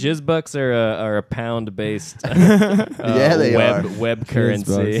 Yeah, jizz bucks are a pound based. Yeah, they are. web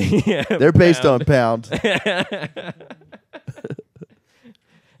currency. Yeah, They're based on pound.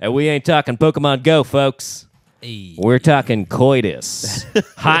 and we ain't talking Pokemon Go, folks. Hey. We're talking coitus,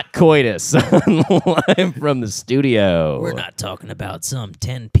 hot coitus, live from the studio. We're not talking about some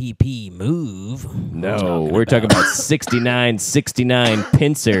 10 pp move. No, we're talking about 6969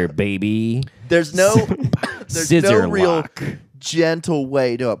 pincer, baby. There's no Scissor real lock. gentle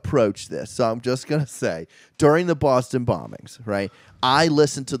way to approach this. So I'm just gonna say, during the Boston bombings, right? I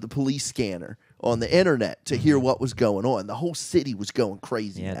listened to the police scanner on the internet to hear what was going on. The whole city was going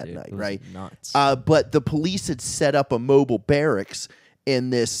crazy Yeah, that dude, night, it was right? nuts. But the police had set up a mobile barracks in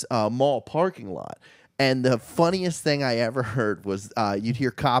this mall parking lot. And the funniest thing I ever heard was you'd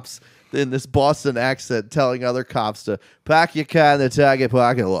hear cops in this Boston accent telling other cops to park your car in the Target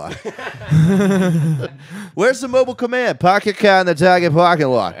parking lot. Where's the mobile command? Park your car in the Target parking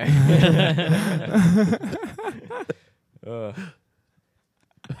lot.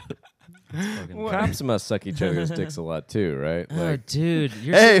 Cops must suck each other's dicks a lot too, right? Oh, dude,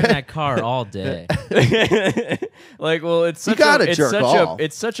 you're Hey. sitting in that car all day. Well, it's You such gotta it's jerk such off.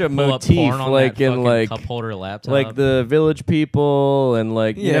 it's such a Pull up motif, porn on like that in fucking like cup holder laptop. like the Village People and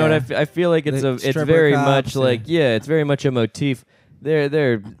like you know what Yeah. I feel like it's The it's stripper very cops much and- like it's very much a motif.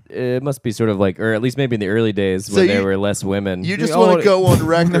 It must be sort of like, or at least maybe in the early days So when there you- were less women. You just We want all- to go on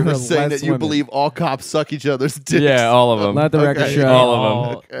record There were as saying less that you women. believe all cops suck each other's dicks. yeah, all of them. Let the record Okay. show. All of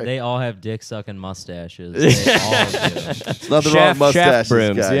them. Okay. They all have dick sucking mustaches. They all do. Nothing wrong with Shaft mustaches,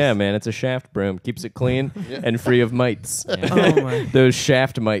 brooms, guys. yeah, man, it's a shaft broom. Keeps it clean and free of mites. Oh my. Those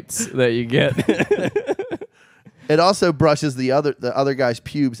shaft mites that you get. It also brushes the other guy's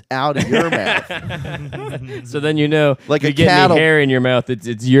pubes out of your mouth. So then you know, Like you a get cattle- any hair in your mouth,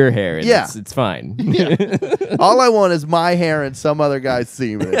 it's your hair. And Yeah. it's fine. All I want is my hair and some other guy's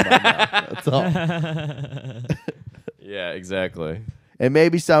semen in my mouth. That's all. Yeah, exactly. And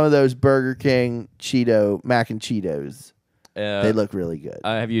maybe some of those Burger King Cheeto mac and Cheetos. They look really good.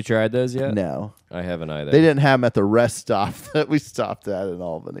 Have you tried those yet? No, I haven't either. they didn't have them at the rest stop that we stopped at in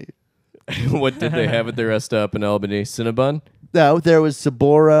Albany. What did they have at the rest stop in Albany? Cinnabon? No, there was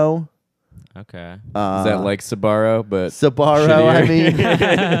Saboro. Okay. Is that like Sabaro? But Sabaro? I mean,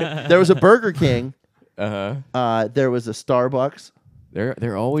 there was a Burger King. uh-huh. There was a Starbucks.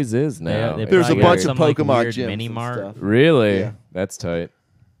 There always is now. They There's a probably bunch got of some, like, Pokemon weird gyms mini and mart. stuff. Really? Yeah. That's tight.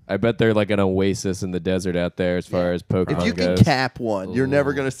 I bet they're like an oasis in the desert out there as far as Pokemon If you can goes. cap one, you're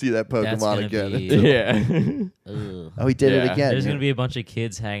never going to see that That's Pokemon gonna again. be- Yeah. Ugh. Oh, he did it Yeah. again. There's gonna be a bunch of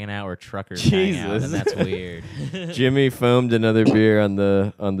kids hanging out where truckers hang out, Jesus. and that's weird. Jimmy foamed another beer on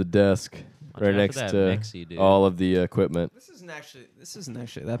the desk Watch right out for next that to Mixie, dude. all of the equipment. This isn't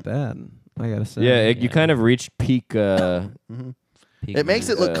actually that bad. I gotta say. Yeah, you Yeah. kind of reached peak. It makes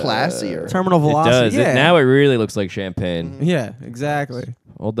it look classier. terminal It velocity. does. Yeah. Now it really looks like champagne. Yeah, exactly.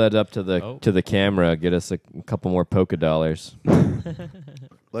 Hold that up to the camera. Get us a couple more polka dollars.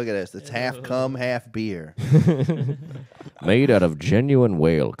 Look at this. It's half cum, half beer. Made out of genuine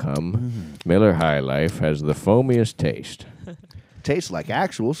whale cum, Miller High Life has the foamiest taste. Tastes like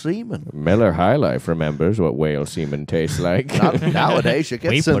actual semen. Miller High Life remembers what whale semen tastes like. Nowadays, you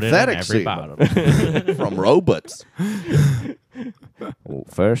get We put it in synthetic every semen bottle. from robots.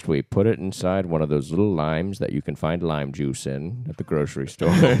 First, we put it inside one of those little limes that you can find lime juice in at the grocery store.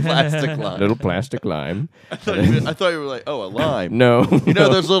 Plastic lime. Little plastic lime. I thought you were like, oh, a lime. No. You know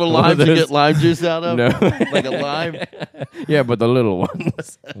those little One of limes you those- get lime juice out of? No. Like a lime? Yeah, but the little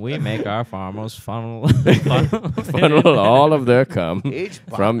ones. We make our farmers funnel. Funnel all of their cum Each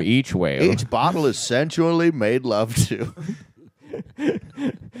from each whale. Each bottle is sensually made love to.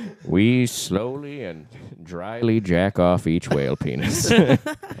 We slowly and dryly jack off each whale penis.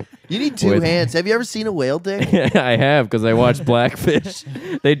 You need two With- hands. Have you ever seen a whale dick? I have, because I watched Blackfish.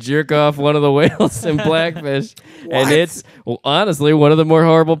 They jerk off one of the whales in Blackfish. And it's honestly one of the more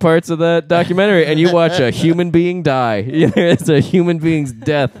horrible parts of that documentary. And you watch a human being die. It's a human being's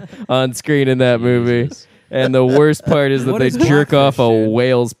death on screen in that movie. Jesus. And the worst part is that What they is jerk off a Blackfish, dude?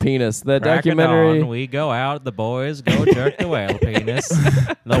 whale's penis. That Crack of documentary. dawn, we go out, the boys go jerk the whale penis.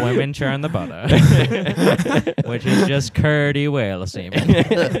 The women churn the butter, which is just curdy whale semen.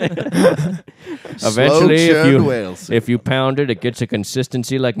 Eventually, Slow-churned whales. if you pound it, it gets a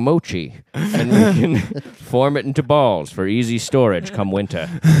consistency like mochi, and we can form it into balls for easy storage come winter.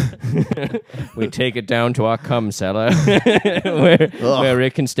 We take it down to our cum cellar, where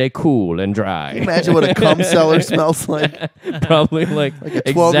it can stay cool and dry. Imagine what a cum cellar smells like. Probably like a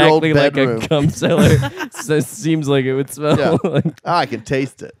 12-year-old exactly like bedroom. a cum cellar. So it seems like it would smell Yeah. like, I can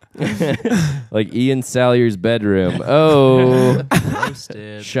taste it. like Ian Salyer's bedroom. Oh,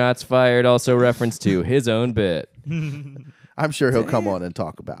 Roasted. shots fired. Also reference to his own bit. I'm sure he'll come on and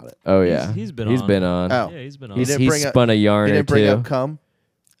talk about it. Oh yeah, he's been He's on. been on. Oh. Yeah, he's been on. He's didn't bring up- spun a yarn You or didn't bring two. up cum?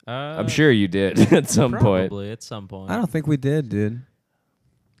 I'm sure you did at some point. Probably at some point. I don't think we did, dude.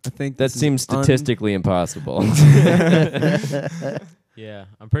 I think That this is seems statistically impossible. Yeah,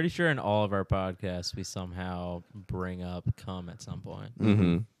 I'm pretty sure in all of our podcasts we somehow bring up cum at some point.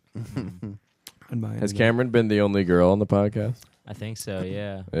 hmm unbiased. Has Cameron been the only girl on the podcast? I think so.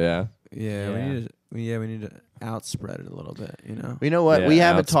 Yeah. Yeah. Yeah, Yeah. we need to outspread it a little bit, you know. You know what? Yeah, we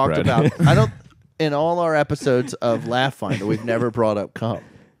haven't talked outspread. about. I don't. In all our episodes of Laugh Finder, we've never brought up cum.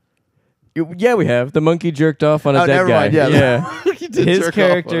 Yeah, we have. The monkey jerked off on a Oh, dead never guy. mind. Yeah, yeah. Did His jerk off.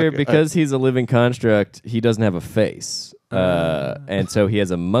 character, Okay. because he's a living construct, he doesn't have a face. And so he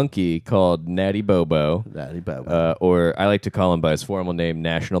has a monkey called Natty Bobo. Natty Bobo. Or I like to call him by his formal name,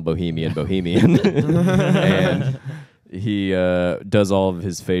 National Bohemian. And he does all of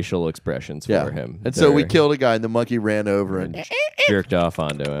his facial expressions Yeah. for him. And so we They're- killed a guy, and the monkey ran over and jerked off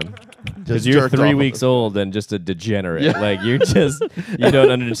onto him. Because just you're jerked 3 off. weeks old and just a degenerate. Yeah. Like you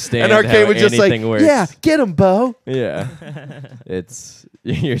don't understand And Arcade how was just like, anything works. "Yeah, get him, Bo." Yeah. It's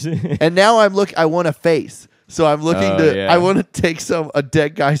And now I want a face. So I'm looking Oh, to. yeah. I want to take a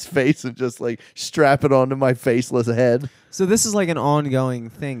dead guy's face and just like strap it onto my faceless head. So this is like an ongoing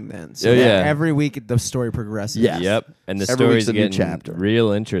thing then. So Oh, yeah. every week the story progresses. Yes. Yep. And the Every week's story's a new getting chapter.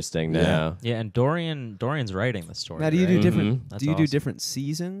 real interesting Yeah. now. Yeah, and Dorian's writing the story. Now, do you do right? different? That's Do you do awesome. different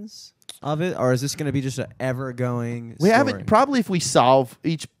seasons of it, or is this going to be just an ever going? We story? haven't. Probably if we solve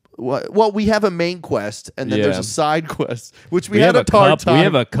each Well, we have a main quest, and then there's Yeah. a side quest, which we, We had have a hard we time.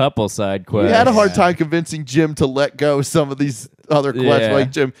 have a couple side quests. We had a hard time convincing Jim to let go some of these other quests. Yeah.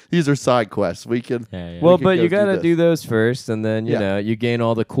 Like, Jim, these are side quests. We can. Yeah, yeah. Well, could but go you do gotta this. do those first, and then you Yeah. know you gain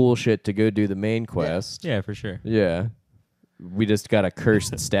all the cool shit to go do the main quest. yeah, for sure. Yeah. We just got a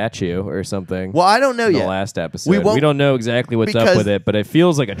cursed statue or something. Well, I don't know in the yet. last episode. We won't- don't know exactly what's up because- with it, but it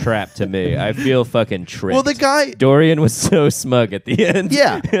feels like a trap to me. I feel fucking tricked. Well, the guy. Dorian was so smug at the end.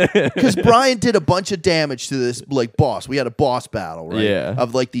 Yeah, because Brian did a bunch of damage to this like boss. We had a boss battle, right? Yeah.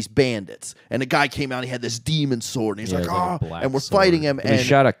 Of like these bandits, and the guy came out. He had this demon sword, and he's Yeah, like, it was like a "Ah!" black and we're sword. fighting him. He And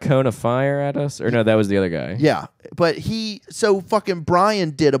shot a cone of fire at us, or no, that was the other guy. yeah, but so fucking Brian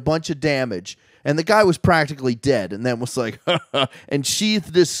did a bunch of damage. And the guy was practically dead, and then was like, and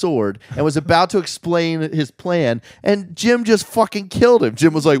sheathed his sword and was about to explain his plan, and Jim just fucking killed him.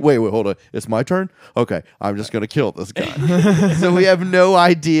 Jim was like, wait, hold on. It's my turn? Okay, I'm just going to kill this guy. So we have no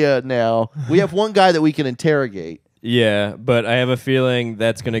idea now. We have one guy that we can interrogate. Yeah, but I have a feeling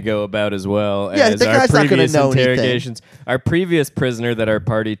that's going to go about as well Yeah, as the our guy's not gonna previous know anything. interrogations. Our previous prisoner that our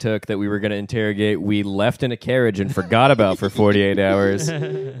party took that we were going to interrogate, we left in a carriage and forgot about for 48 hours.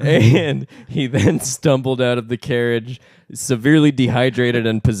 And he then stumbled out of the carriage, severely dehydrated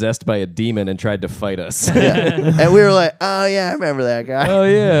and possessed by a demon, and tried to fight us. And we were like, oh, yeah, I remember that guy. Oh,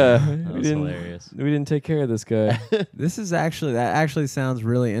 yeah. That was hilarious. We didn't take care of this guy. This is that actually sounds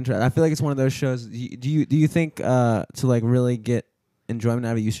really interesting. I feel like it's one of those shows. Do you think to like really get enjoyment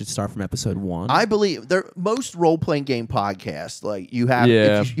out of it, you should start from episode 1? I believe most role playing game podcasts, like you have,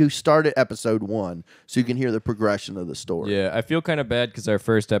 Yeah. if you start at episode 1, so you can hear the progression of the story. Yeah, I feel kind of bad because our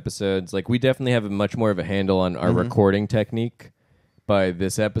first episodes, like, we definitely have a much more of a handle on Mm-hmm. our recording technique by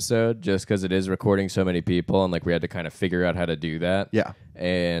this episode, just because it is recording so many people, and like we had to kind of figure out how to do that. Yeah.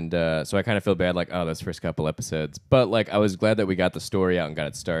 And so I kind of feel bad, like, oh, those first couple episodes. But like, I was glad that we got the story out and got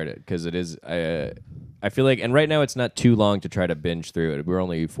it started, because it is. I feel like, and right now it's not too long to try to binge through it. We're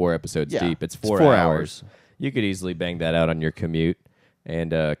only 4 episodes Yeah, deep. It's it's 4 4 hours. You could easily bang that out on your commute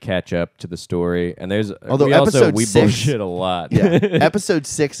and catch up to the story. And there's Although we also episode we 6 bullshit a lot. Yeah. Episode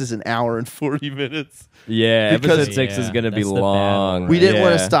 6 is an hour and 40 minutes. Yeah, Because- episode 6 is Yeah, going to be that's the bad long. one. We didn't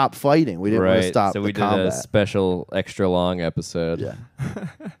want to Yeah. stop fighting. We didn't want Right, to stop so the we did combat. a special extra long episode. Yeah.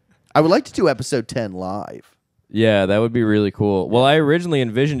 I would like to do episode 10 live. Yeah, that would be really cool. Well, I originally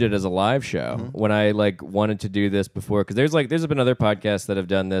envisioned it as a live show Mm-hmm. when I like wanted to do this before, because there's been other podcasts that have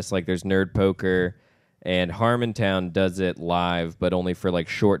done this. Like there's Nerd Poker, and Harmontown does it live, but only for like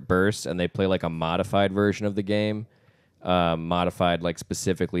short bursts, and they play like a modified version of the game, modified like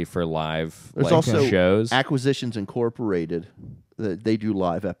specifically for live There's like also shows. Acquisitions Incorporated. They do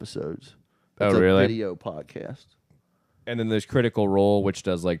live episodes. Oh, It's a really? video podcast. And then there's Critical Role, which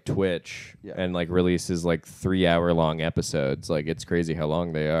does like Twitch Yeah. and like releases like 3-hour long episodes. Like it's crazy how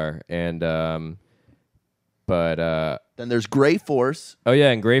long they are. And Then there's Gray Force. oh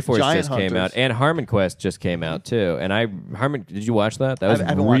yeah, and Grey Force Giant just came Hunters. out, and Harmon Quest just came out too. And did you watch that? That was I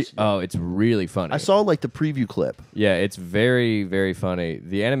haven't watched it. oh, it's really funny. I saw like the preview clip. Yeah, it's very, very funny.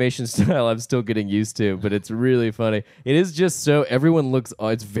 The animation style I'm still getting used to, but it's really funny. It is just so everyone looks. Oh,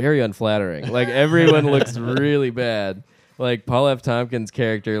 it's very unflattering. Like everyone looks really bad. Like Paul F. Tompkins'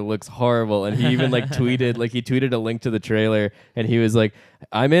 character looks horrible, and he even like tweeted a link to the trailer, and he was like,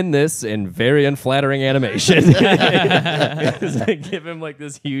 "I'm in this in very unflattering animation." They give him like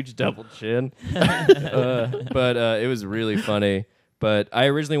this huge double chin, but it was really funny. But I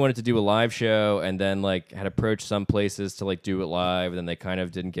originally wanted to do a live show, and then like had approached some places to like do it live, and then they kind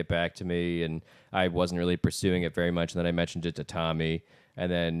of didn't get back to me, and I wasn't really pursuing it very much. And then I mentioned it to Tommy, and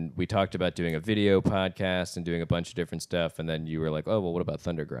then we talked about doing a video podcast and doing a bunch of different stuff. And then you were like, "Oh, well, what about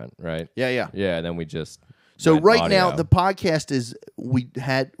Thundergrunt?" Right? Yeah. Yeah. And then we just So went right now audio. the podcast is we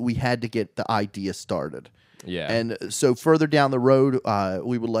had to get the idea started. yeah. And so further down the road,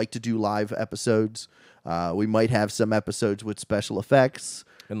 we would like to do live episodes. We might have some episodes with special effects.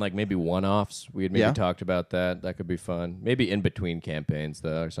 And like maybe one-offs. We had maybe Yeah. talked about that. That could be fun. Maybe in between campaigns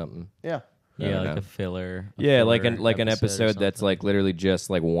though, or something. Yeah. I Yeah, don't like know. a filler. Yeah, like filler an or episode that's something. like literally just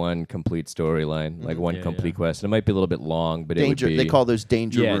like one complete storyline, like one Yeah, complete yeah. quest. And it might be a little bit long, but Danger. it would be They call those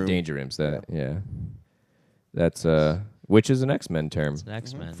danger yeah, room. danger rooms. That yeah. That's which is an X-Men term. It's an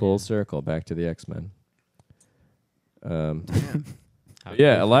X-Men. Full yeah. circle back to the X-Men. How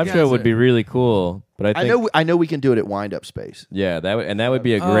Yeah, a cool. live You show guys would are- be really cool, but I think I know we can do it at Wind Up Space. yeah, that would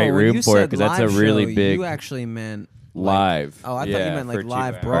be a great when room you for it said because that's a live really show, big You actually meant live. Oh, I thought Yeah, you meant for like 2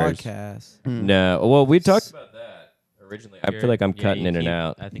 live hours. broadcast. No, well, we talked about that originally. I You're- feel like I'm yeah, cutting you in and keep-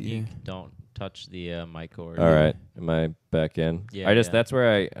 out. I think you don't touch the mic cord. All right, am I back in? Yeah, I just yeah. that's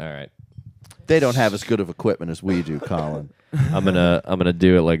where I. All right. They don't have as good of equipment as we do, Colin. I'm gonna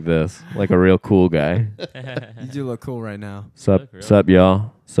do it like this, like a real cool guy. You do look cool right now. Sup, Look real sup,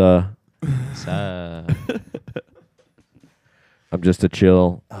 y'all. So So, I'm just a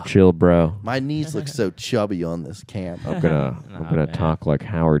chill bro. My knees look so chubby on this cam. I'm gonna man. talk like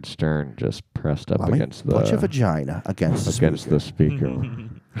Howard Stern, just pressed up Mommy, against punch a the vagina against the speaker.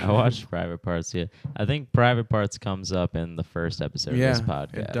 I watched Private Parts. Yeah, I think Private Parts comes up in the first episode of this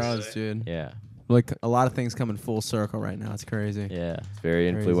podcast. it does, dude. Yeah, Like a lot of things coming full circle right now. It's crazy. yeah. It's very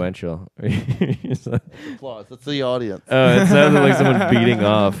Crazy. influential. Applause. That's the audience. Oh, it sounded like someone beating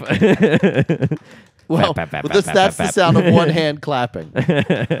off. Well, that's the sound of one hand clapping.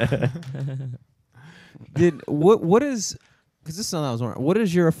 Did what is? Because this is something I was wondering. What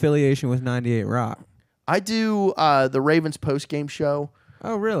is your affiliation with 98 Rock? I do the Ravens post game show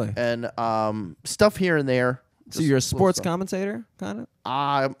Oh, really? and stuff here and there. So Just you're a little sports stuff. commentator, kind of?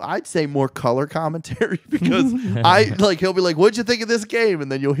 I'd say more color commentary because he'll be like, "What'd you think of this game?"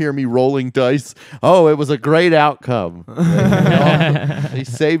 And then you'll hear me rolling dice. Oh, it was a great outcome. They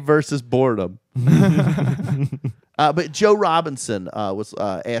saved versus boredom. But Joe Robinson was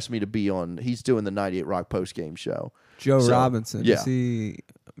asked me to be on. He's doing the 98 Rock post game show. Joe So, Robinson. yeah. Is he?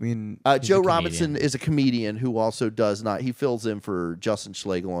 I mean, Joe a Robinson comedian. is a comedian who also does not. He fills in for Justin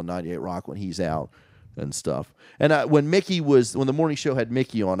Schlegel on 98 Rock when he's out and stuff. And when the morning show had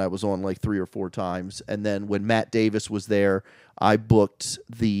Mickey on, I was on like 3 or 4 times. And then when Matt Davis was there, I booked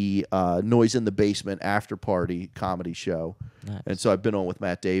the Noise in the Basement after party comedy show. Nice. And so I've been on with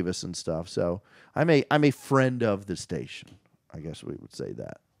Matt Davis and stuff. So I'm a friend of the station. I guess we would say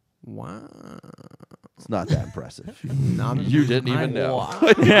that. wow. It's not that impressive. You didn't even know.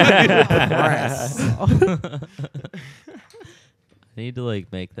 I need to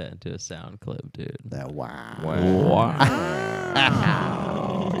like make that into a sound clip, dude. That wow.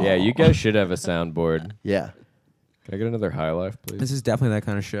 Yeah, you guys should have a soundboard. Yeah. Can I get another High Life, please? This is definitely that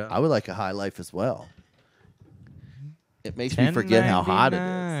kind of show. I would like a high life as well. It makes me forget how hot it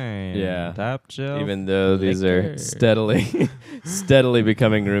is. Yeah. Top shelf. Even though these liquor. are steadily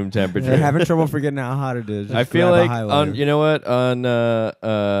becoming room temperature. They're having trouble forgetting how hot it is. Just I feel grab a like highlighter. you know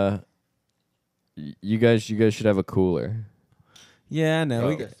what you guys should have a cooler. Yeah, no,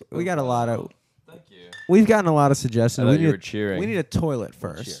 Oh. we got a lot of. Thank you. We've gotten a lot of I suggestions. thought We you need were cheering. we need a toilet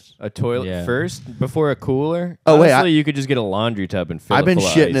first. A toilet Yeah. first before a cooler. Oh, wait, Honestly, you could just get a laundry tub and fill I've it been full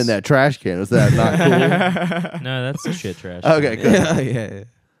of shitting in ice. that trash can. Is that not cool? No, that's the shit trash. Okay, good.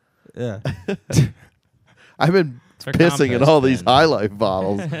 Yeah. I've been It's for pissing in compost all these bin. High Life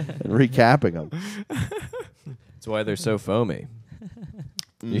bottles and recapping them. That's why they're so foamy.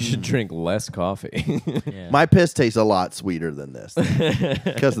 You should drink less coffee. Yeah. My piss tastes a lot sweeter than this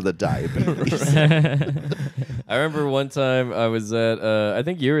because of the diabetes. I remember one time I was at I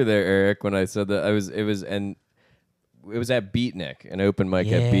think you were there, Eric, when I said that it was at Beatnik, an open mic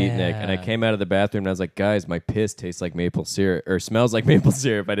at Beatnik, and I Yeah. came out of the bathroom and I was like, guys, my piss tastes like maple syrup or smells like maple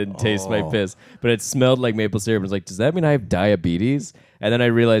syrup. I didn't taste my piss, but it smelled like maple syrup. I was like, does that mean I have diabetes? And then I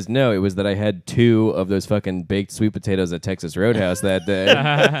realized no, it was that I had 2 of those fucking baked sweet potatoes at Texas Roadhouse that day.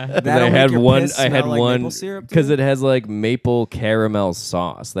 That'll I make had your one. piss I had smell like one maple syrup, because dude? it has like maple caramel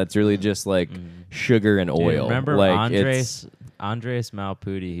sauce. That's really just like sugar and Dude, oil. remember like it's Andres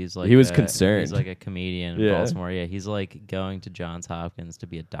Malpudi? He's like He was concerned. He's like a comedian in Yeah. Baltimore. Yeah, he's like going to Johns Hopkins to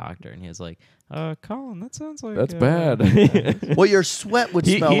be a doctor, and he was like, Colin, that sounds like that's bad. Well, your sweat would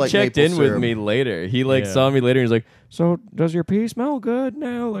he smell like checked maple in syrup. with me later. He like Yeah. saw me later. And he's like, "So does your pee smell good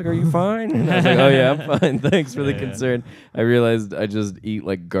now? Like, are you fine?" And I was like, "Oh yeah, I'm fine. Thanks for the Yeah. concern." I realized I just eat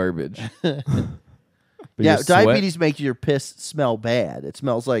like garbage. But Yeah, your sweat- diabetes makes your piss smell bad. It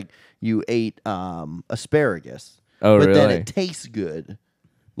smells like you ate asparagus. Oh but then really? it tastes good.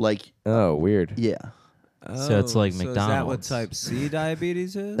 Like, Oh weird. yeah, So it's like Is that what McDonald's. type C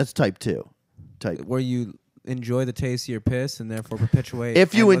diabetes is? that's type 2. Where you enjoy the taste of your piss and therefore perpetuate.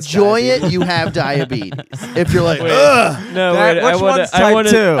 If you endless enjoy diabetes. it, you have diabebetes. If you're like, ugh. No, That- wait. which I want one's to. type I want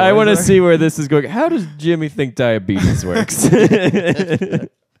two? to. I want to Is there- see where this is going. How does Jimmy think diabetes works?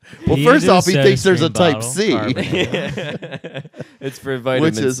 Well, He first did a off, he thinks there's a SodaStream type bottle, C, carbon. It's for vitamin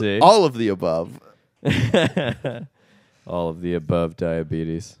which is C. all of the above. All of the above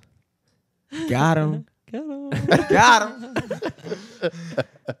diabetes. Got him. Got him.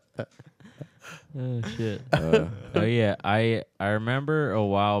 Oh shit. Uh, Oh yeah, I remember a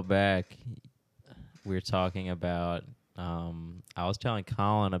while back we were talking about I was telling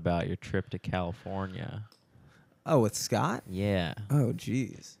Colin about your trip to California. Oh, with Scott? Yeah. Oh,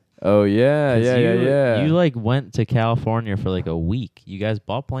 jeez. Oh yeah, 'Cause yeah, yeah, you, yeah. You like went to California for like a week. You guys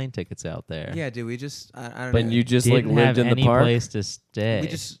bought plane tickets out there. Yeah, dude. We just I don't but know. you just Didn't like lived have in the any park. place to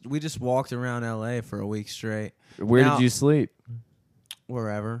stay. we just walked around LA for a week straight. Where Now- did you sleep?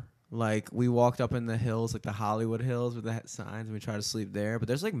 Wherever. Like we walked up in the hills, like the Hollywood Hills with the signs, and we tried to sleep there. But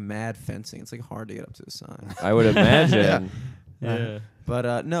there's like mad fencing. It's like hard to get up to the sign. I would imagine. yeah.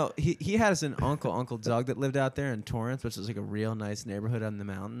 But no, he has an Uncle Doug, that lived out there in Torrance, which is like a real nice neighborhood in the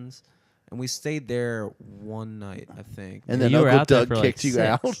mountains. And we stayed there one night, I think. And Yeah, then you were Uncle out there Doug for, like, kicked you 6.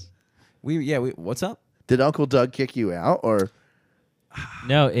 out. We what's up? Did Uncle Doug kick you out, or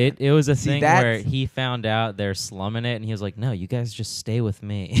No, it was a See, thing that's- where he found out they're slumming it, and he was like, "No, you guys just stay with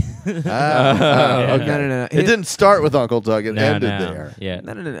me." okay. No. It didn't start with Uncle Doug; it no, ended no. there. Yeah.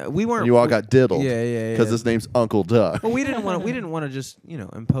 No. We weren't. You all got diddled. Yeah. Because his name's Uncle Doug. Well, we didn't want to just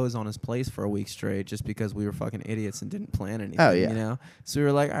impose on his place for a week straight just because we were fucking idiots and didn't plan anything. Oh, yeah. You know. So we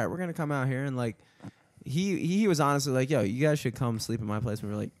were like, all right, we're gonna come out here, and like, he was honestly like, yo, you guys should come sleep at my place. We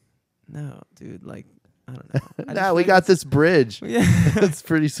were like, no, dude, like, I don't know. I just Nah, we feel got like this bridge. Yeah. That's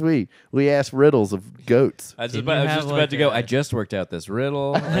pretty sweet. We asked riddles of goats. I was Didn't just you about, have, to like, go. a- I just worked out this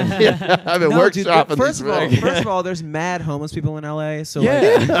riddle. Yeah, I've been No, dude, workshopping first these of all, riddles. first of all, there's mad homeless people in LA. So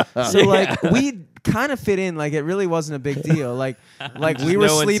Yeah. like we kind of fit in. Like it really wasn't a big deal. Like we were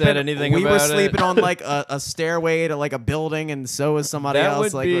no one sleeping. said anything we were about it. sleeping on like a stairway to like a building, and so was somebody That else.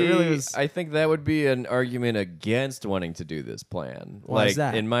 would Like be. it really was. I think that would be an argument against wanting to do this plan. Why like is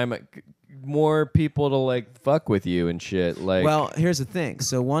that? in my more people to like fuck with you and shit. Like Well, here's the thing.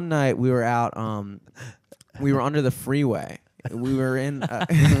 So one night we were out. We were under the freeway. We were in.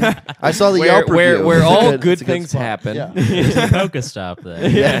 I saw the where Yelp review. where It's a all good- good it's a good things spot. happen. Yeah. There's a Coca stop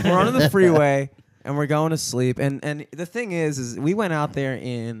there. We're under the freeway and we're going to sleep. And the thing is we went out there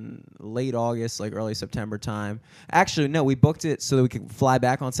in late August, like early September time. Actually, no, we booked it so that we could fly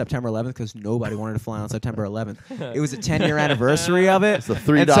back on September 11th because nobody wanted to fly on September 11th. It was a 10-year anniversary of it. It's a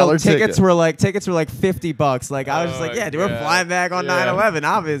 $3 and so ticket. tickets were like $50. Like I was just Oh like, my yeah, dude, we're God. flying back on Yeah. 9/11,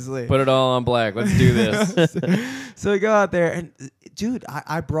 obviously. Put it all on black. Let's do this. So we go out there, and dude,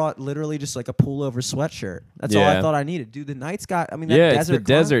 I brought literally just like a pullover sweatshirt. That's all I Yeah. thought I needed. Dude, the nights got. I mean, that Yeah, it's desert the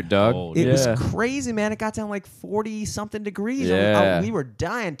climb- desert, dog. Cold. It yeah. was crazy, man. It got down like 40 something degrees. Yeah. We were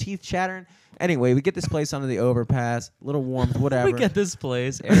dying, teeth chattering. Anyway, we get this place under the overpass, little warmth, whatever. We get this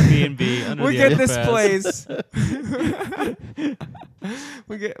place, Airbnb. Under We the get this overpass. place.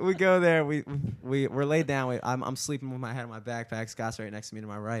 we go there. We're laid down. I'm sleeping with my head on my backpack. Scott's right next to me to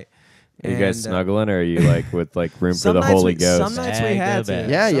my right. Are you guys And, snuggling, or are you like with like room for some the nights Holy we- Ghost? Some nights we Bag had to to. bag.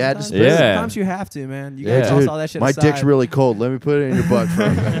 Yeah, you had to Sometimes- split it. Sometimes you have to, man. You Yeah. gotta toss Dude, all that shit my aside. dick's really cold. Let me put it in your butt for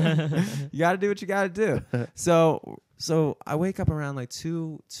a minute. You got to do what you got to do. So I wake up around like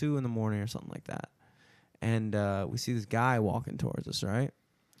 2 in the morning or something like that, and we see this guy walking towards us, right?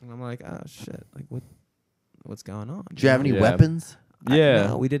 And I'm like, oh shit, like what's going on? Do you have any Yeah. weapons? Yeah.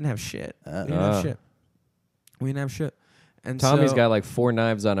 No, we didn't have shit. We didn't have shit. We didn't have shit. And Tommy's so, got like 4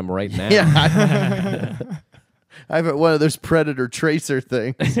 knives on him right now. Yeah. I have one of those Predator tracer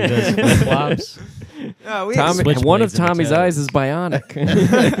things. Those flip-flops. No, we Tommy, Switchblades one of in the Tommy's toe. eyes is bionic.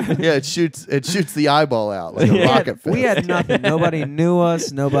 Yeah, it shoots the eyeball out like a rocket fist. we had nothing. Nobody knew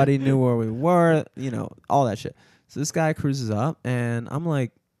us. Nobody knew where we were. All that shit. So this guy cruises up, and I'm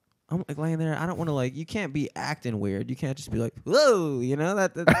like laying there. I don't want to you can't be acting weird. You can't just be like, whoa,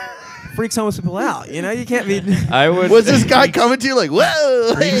 that freaks homeless people out. You can't be. I would. Was this guy coming to you like,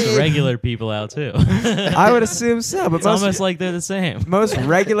 whoa? Freaks hey." regular people out too. I would assume so, but It's almost like they're the same. most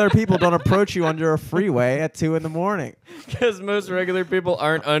regular people don't approach you under a freeway at 2 a.m. Because most regular people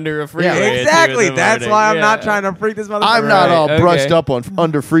aren't under a freeway. Yeah. at 2 in the Exactly. That's morning. why I'm not Yeah. trying to freak this motherfucker. I'm not Right, all brushed okay. up on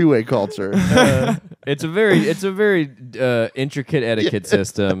under freeway culture. It's a very intricate etiquette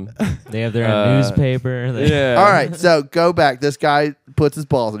system. They have their own newspaper. They- Yeah. All right, so go back. This guy puts his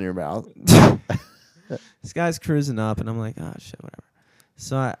balls in your mouth. This guy's cruising up, and I'm like, oh shit, whatever.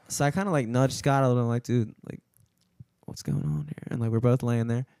 So I kind of nudged Scott a little. I'm like, dude, what's going on here? And we're both laying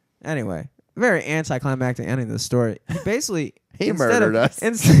there. Anyway, very anticlimactic ending to the story. He basically He instead murdered of, us.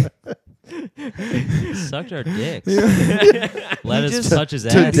 Sucked our dicks. Let us just- touch his to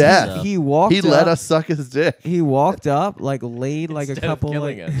ass. and death. stuff. He walked. He let up, us suck his dick. He walked up, laid like Instead a of couple,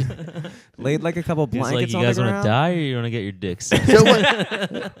 killing us. laid like a couple He's like, blankets you on guys the want ground. to die or you want to get your dicks sucked? So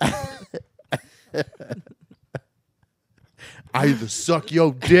what? I either suck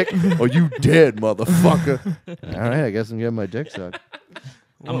your dick or you dead, motherfucker. All right, I guess I'm getting my dick sucked.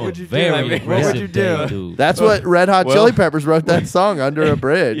 I'm What a would you do? very What would aggressive you do? dude. That's what Red Hot Well- Chili Peppers wrote that song under a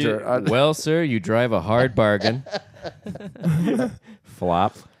bridge. You- well, sir, you drive a hard bargain.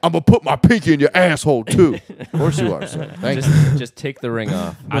 flop. I'm gonna put my pinky in your asshole too. Of course you are, sir. Thank you. Just take the ring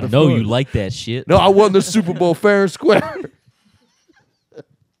off. I know you like that shit. No, I won the Super Bowl fair and square.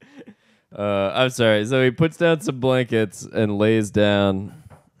 I'm sorry. So he puts down some blankets and lays down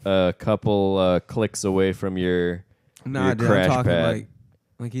a couple clicks away from your Nah, dude, crash I'm talking pad.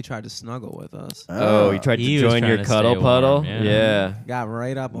 like he tried to snuggle with us. Oh, he tried He to was join trying your to cuddle stay puddle? warm, yeah. Yeah. Got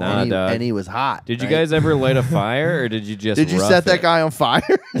right up Nah, on and, he, dog. and he was hot. Did you right? guys ever light a fire, or did you just Did you rough set that it? guy on fire?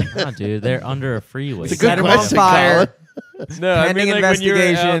 Nah, dude, they're under a freeway. It's a Set good him on question, fire. Colin. No, I mean Pending like when you were out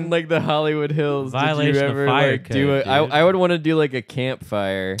investigation. in like the Hollywood Hills. Violation did of you ever fire like do code, it? I dude. would want to do like a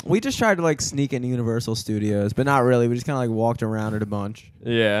campfire. We just tried to like sneak into Universal Studios, but not really. We just kind of like walked around it a bunch.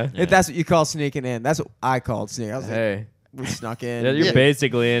 Yeah. If that's what you call sneaking in, that's what I called sneaking. I was like, Hey. we snuck in. Yeah, you're Yeah.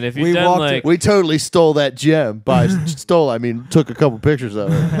 basically in. If We you've done walked like We totally stole that gem. By stole, I mean took a couple pictures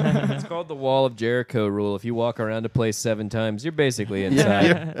of it. it's called the Wall of Jericho rule. If you walk around a place 7 times, you're basically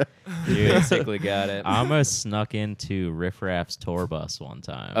inside. You basically got it. I almost snuck into Riff Raff's tour bus one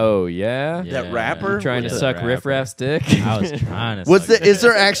time. Oh yeah. Yeah. That rapper? You trying to Yeah, suck rapper. Riff Raff's dick? I was trying to. What's suck the? Is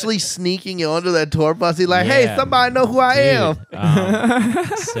there actually sneaking onto that tour bus? He's like, hey, Yeah. somebody know who I am.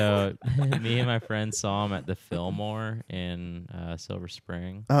 So me and my friend saw him at the Fillmore in Silver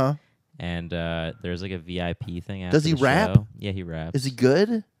Spring, Uh huh. and there's like a VIP thing. After Does he the rap? show. Yeah, he raps. Is he good?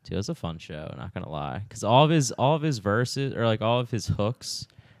 Dude, it was a fun show. Not gonna lie, because all of his verses or like all of his hooks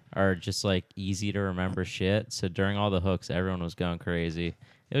are just like easy to remember shit. So during all the hooks, everyone was going crazy.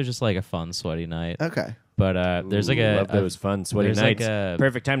 It was just like a fun, sweaty night. Okay. But there's like Ooh, a love those fun sweaty there's nights. like a-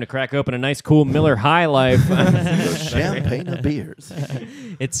 Perfect time to crack open a nice cool Miller High Life. Those champagne of beers.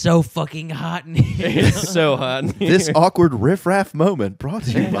 It's so fucking hot in here. It's so hot. in This here. awkward riff-raff moment brought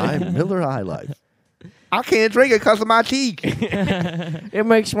to you by Miller High Life. I can't drink it because of my teeth. It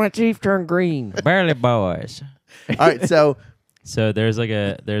makes my teeth turn green. Barely boys. All right, so So there's like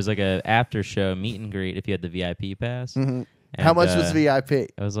a after show meet and greet if you had the VIP pass. how And, much was VIP?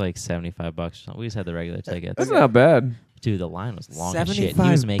 It was like $75 or something. We just had the regular tickets. That's not bad. Dude, the line was long as shit. He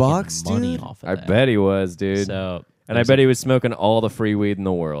was making $75, money dude? off of I that. bet he was, dude. So and I bet he was smoking all the free weed in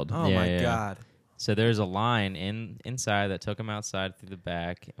the world. Oh Yeah, my yeah. god. So there's a line inside that took him outside through the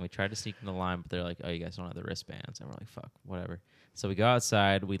back, and we tried to sneak in the line, but they're like, "Oh, you guys don't have the wristbands," and we're like, "Fuck, whatever." So we go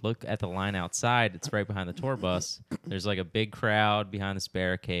outside. We look at the line outside. It's right behind the tour bus. There's like a big crowd behind this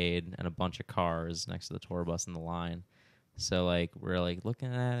barricade and a bunch of cars next to the tour bus in the line. So like we're like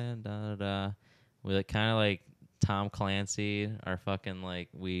looking at it, da da da. We like kind of like Tom Clancy, our fucking like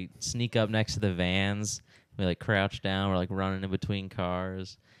we sneak up next to the vans. We like crouch down. We're like running in between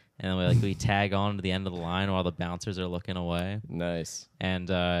cars. And then we tag on to the end of the line while the bouncers are looking away. Nice. And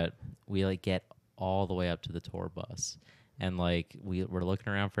we like get all the way up to the tour bus. And like we're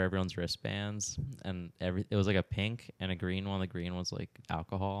looking around for everyone's wristbands, and it was like a pink and a green one. The green one's like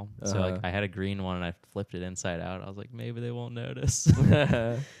alcohol. So like I had a green one and I flipped it inside out. I was like, maybe they won't notice.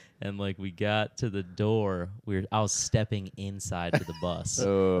 And like we got to the door, I was stepping inside to the bus,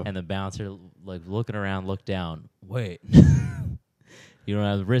 Oh. and the bouncer like looking around, looked down. Wait. You don't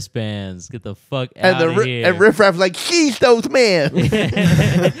have wristbands. Get the fuck out of here. And Riff Raff's like, seize those men.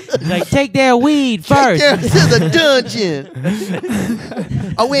 He's like, take their weed Take first. them to the dungeon.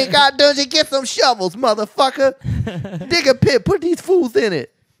 Oh, we ain't got a dungeon. Get some shovels, motherfucker. Dig a pit. Put these fools in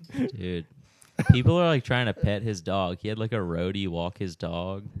it. Dude, people are like trying to pet his dog. He had like a roadie walk his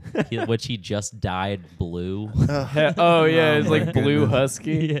dog, which he just dyed blue. Oh yeah, it's Oh, like my blue goodness.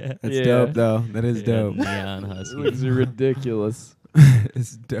 husky. Yeah. That's Yeah. dope though. That is dope. Neon It husky. looks ridiculous.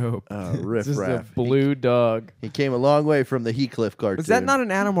 It's dope. Riff Just a Raff. blue dog. He came a long way from the Heathcliff cartoon. Was that not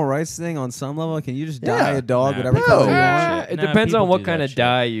an animal rights thing on some level? Can you just Yeah. dye a dog Nah, whatever no. color you Yeah. want? It Nah, depends people on what do kind that of shit.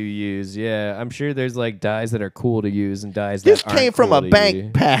 dye you use. Yeah, I'm sure there's like dyes that are cool to use and dyes This that aren't came from cool a to bank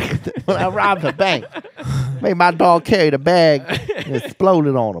use. pack when I robbed a bank. Made my dog carry the bag and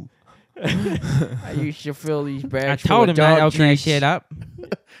exploded on him. I used to fill these I bags. told him not to open that shit up.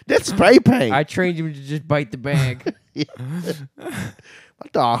 That's spray paint. I trained him to just bite the bag. My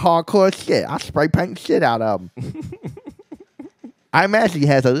dog hardcore shit. I spray paint the shit out of him. I imagine he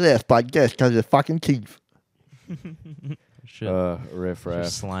has a lisp like this because of his fucking teeth. Riff They're raff.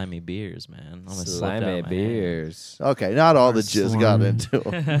 slimy beers, man. Almost slipped Slimy out my hand. beers. Okay, not all the Or jizz got slime. into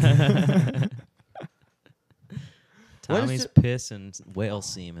him. When is Tommy's it- piss and whale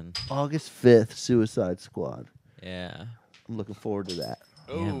semen. August 5th, Suicide Squad. Yeah. I'm looking forward to that.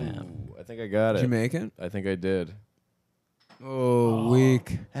 Yeah, man. Ooh, I think I got Did you it. make it? I think I did. Oh,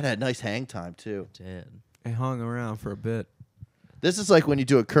 weak. That had nice hang time, too. Did. It hung around for a bit. This is like when you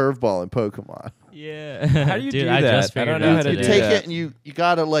do a curveball in Pokemon. Yeah. How do you Dude, do I that? just I don't figured know it how out to You do today. take that. it and you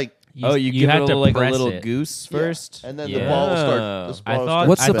gotta like You give had it to like a press little it. goose Yeah. first? And then Yeah. the ball will start. Oh. This I ball will thought. start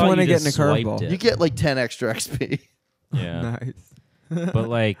What's the I thought point you of getting just a curveball? swiped it. You get like 10 extra XP. Yeah, Nice. but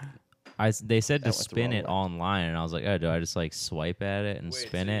like, they said That to went the spin wrong it way. online, and I was like, oh, do I just like swipe at it and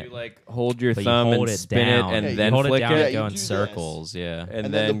spin it? You like hold your But thumb you hold and it spin down. it and Yeah, you then hold flick it down Yeah, and you go in do this. circles. Yeah, and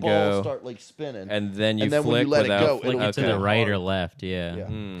then the then ball will go start like spinning. and then you and then when flick you let it without go, flick it'll it to go the right or hard. left. Yeah, Yeah.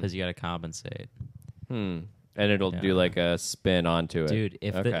 because you got to compensate. and it'll do Yeah. like a spin onto it. Dude,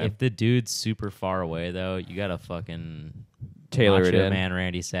 if Okay. the dude's super far away though, you gotta fucking Tailor it Macho in. Man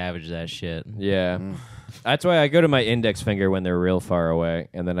Randy Savage that shit. Yeah. That's why I go to my index finger when they're real far away,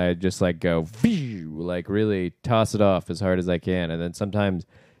 and then I just like go, like really toss it off as hard as I can, and then sometimes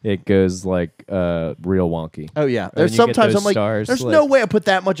it goes like real wonky. Oh yeah, And there's then you get sometimes those I'm like, stars, there's like- no way I put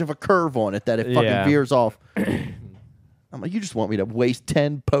that much of a curve on it that it fucking Yeah. veers off. I'm like, you just want me to waste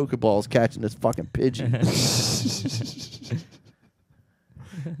 10 Pokeballs catching this fucking pigeon?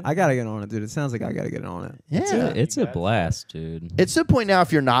 I gotta get on it, dude. It sounds like I gotta get on it. Yeah, It's a blast, dude. it's to the point now.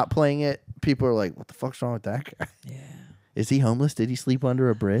 If you're not playing it, people are like, "What the fuck's wrong with that guy? Yeah. Is he homeless? Did he sleep under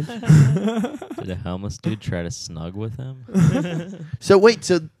a bridge?" Did a homeless dude try to snug with him? So wait,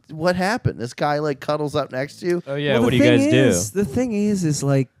 so what happened? This guy like cuddles up next to you. Oh yeah, Well, what the do you guys thing do? is- The thing is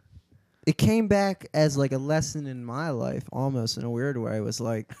like, it came back as like a lesson in my life, almost in a weird way. It was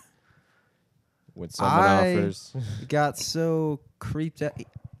like, When someone I- offers, got so creeped out.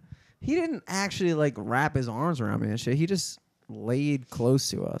 He didn't actually like wrap his arms around me and shit. He just laid close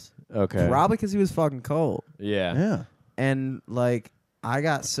to us. okay, Probably because he was fucking cold. yeah, Yeah. And like, I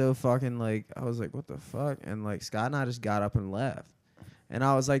got so fucking like, I was like, what the fuck? And like, Scott and I just got up and left. And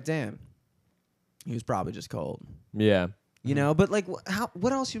I was like, damn, he was probably just cold. yeah. You know, but like,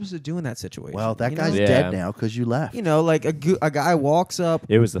 what else you supposed to do in that situation? Well, that you guy's know? Yeah. dead now because you left. You know, like a guy walks up.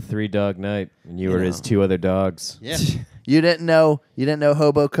 It was a 3-dog night, and you You were his know. 2 other dogs. Yeah. You didn't know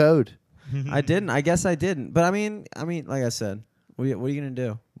hobo code. I didn't. I guess I didn't. But I mean, like I said, what are you gonna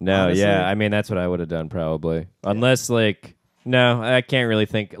do? No, Honestly. yeah. I mean, that's what I would have done probably. Unless, like, no, I can't really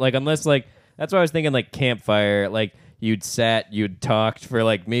think. Like, unless, like, that's why I was thinking, like, campfire. Like, you'd talked for,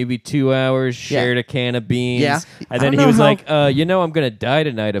 like, maybe 2 hours, shared a can of beans. Yeah. And I then don't he know was how- like, I'm going to die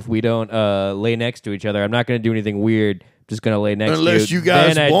tonight if we don't lay next to each other. I'm not going to do anything weird. I'm just going to lay next to you. Unless you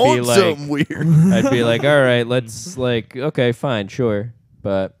guys Then I'd want be like, something weird. I'd be like, all right, let's, like, okay, fine, sure.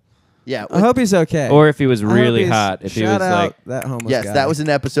 But, Yeah. I hope he's okay. or if he was I hope really he's- hot. If he was shout out like, that homeless Yes, guy. that was an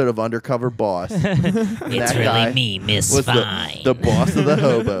episode of Undercover Boss. It's That really guy me, Miss was Fine. the boss of the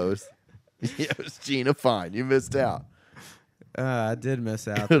hobos. It was Gina Fine. You missed out. I did miss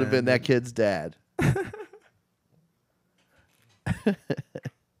out. Could have been then. that kid's dad. you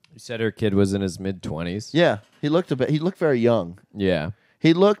said her kid was in his mid-20s. Yeah, he looked a bit. He looked very young. Yeah.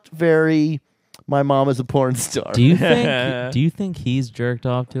 He looked very. My mom is a porn star. Do you think? Do you think he's jerked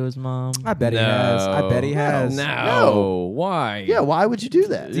off to his mom? I bet he has. I bet he has. No. Why? Yeah, why would you do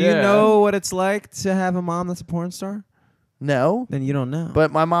that? Do you know what it's like to have a mom that's a porn star? No, Then you don't know. but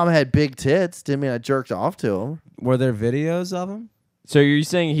my mom had big tits. Didn't mean I jerked off to him. Were there videos of him? So you're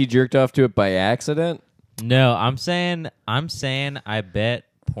saying he jerked off to it by accident? No, I'm saying I bet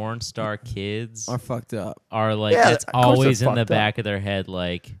porn star kids Are fucked up. are like Yeah, it's of course they're always in the fucked up. back of their head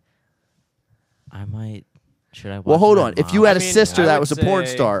like should I watch Well, hold my on. If mom? you had a I mean, sister I that would was a porn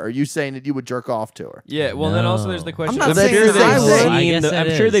say- star, are you saying that you would jerk off to her? Yeah. Well, then also there's the No. question. I'm not I'm saying sure that I they've would. I seen. guess I'm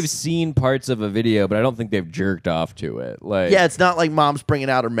it sure is. they've seen parts of a video, but I don't think they've jerked off to it. Like, Yeah, it's not like mom's bringing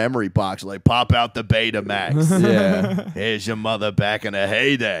out her memory box, like pop out the Betamax. yeah. Here's your mother back in the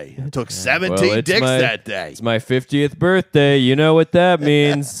heyday. Took Well, 17 it's dicks my- that day. It's my 50th birthday. You know what that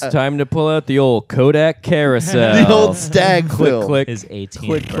means. Time to pull out the old Kodak carousel. The old stag click, film. click. his 18th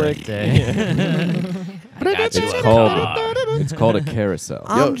Click, click. birthday. It's called a carousel.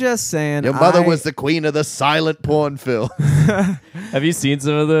 I'm just saying. Your mother I- was the queen of the silent porn film. Have you seen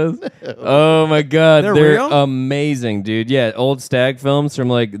some of those? Oh my god, They're they're real? amazing, dude. Yeah, old stag films from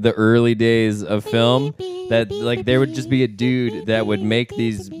like the early days of film. That like there would just be a dude that would make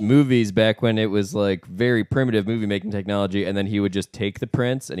these movies back when it was like very primitive movie making technology, and then he would just take the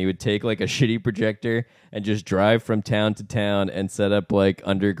prints and he would take like a shitty projector and just drive from town to town and set up like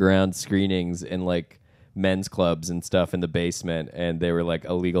underground screenings in like men's clubs and stuff in the basement, and they were like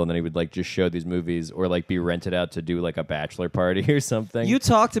illegal, and then he would like just show these movies or like be rented out to do like a bachelor party or something. You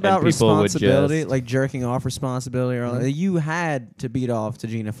talked about And people would responsibility, just- like jerking off responsibility. Or you had to beat off to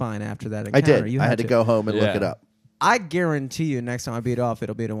Gina Fine after that I encounter. did. You I had to go home and look Yeah. it up. I guarantee you, next time I beat off,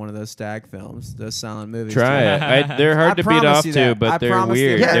 it'll be to one of those stag films, those silent movies. Try too. it. They're hard I to beat promise off you to, that. I but they're promise you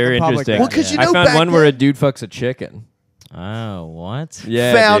weird. that. They're Yeah, the public interesting. eye. Well, 'cause you I know found back one where a then- dude fucks a chicken. Oh, what?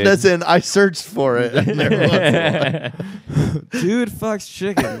 Yeah, Found dude. as in I searched for it. And there was Dude fucks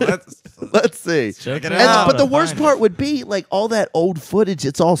chicken. Let's see. Check it And- out. but the worst part would be like all that old footage.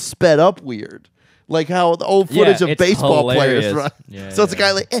 It's all sped up weird, like how the old footage Yeah, of it's baseball hilarious. players run. Yeah, So it's a yeah.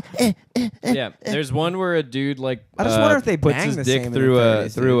 guy like, Yeah, there's one where a dude like I just wonder if they puts bang his the dick same in through the a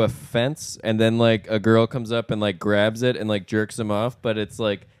 30s, through a dude. fence, and then like a girl comes up and like grabs it and like jerks him off, but it's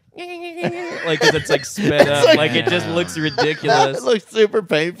like like 'cause it's like sped up, like it just looks it ridiculous. looks super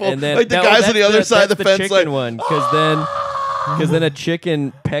painful. And then like the no, guys that's on the other side of the that's fence, chicken like, one, because then a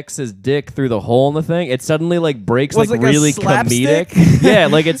chicken pecks his dick through the hole in the thing. It suddenly like breaks Was like it like a really slapstick? comedic. Yeah,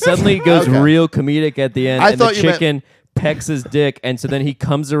 like it suddenly goes Okay. real comedic at the end, I and the thought you meant- chicken pecks his dick, and so then he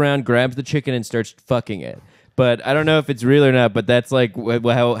comes around, grabs the chicken, and starts fucking it. But I don't know if it's real or not. But that's like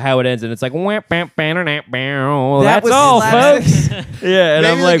how it ends, and it's like that's was all, slapstick. folks. Yeah, and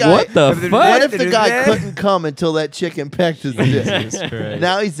Maybe I'm the like, guy- what the What what fuck? if the guy couldn't come until that chicken pecked his dick? Christ.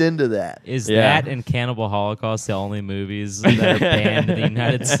 Now he's into that. Is Yeah. that and Cannibal Holocaust the only movies that are banned in the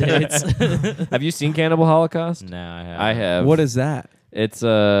United States? Have you seen Cannibal Holocaust? No, I haven't. I have. What is that? It's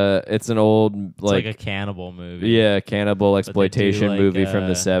an old It's like a cannibal movie. yeah, cannibal they do, exploitation like, movie from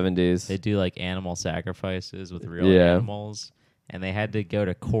the 70s. They do like animal sacrifices with real Yeah. animals, and they had to go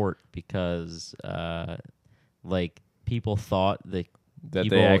to court because like people thought that That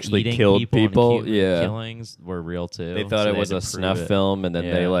people they actually eating killed people. and people, human yeah. killings were real too. They thought so it they was had a to prove snuff it. film, and then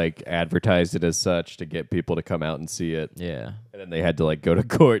they Yeah. like advertised it as such to get people to come out and see it. Yeah. And then they had to like go to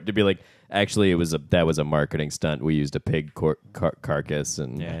court to be like, actually, that was a marketing stunt. We used a pig carcass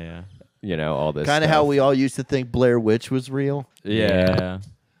and Yeah. you know all this. Kind of stuff. how we all used to think Blair Witch was real. Yeah.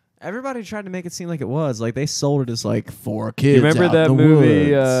 Everybody tried to make it seem like it was. Like they sold it as like for You kids. remember out that in the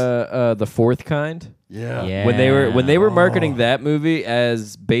movie, woods. The Fourth Kind? Yeah. Yeah. When they were marketing Oh. that movie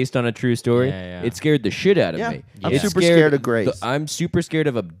as based on a true story, Yeah, yeah. it scared the shit out of Yeah. me. I'm It super scared of Grace. I'm super scared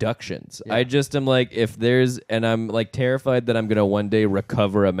of abductions. Yeah. I just am like, and I'm like terrified that I'm gonna one day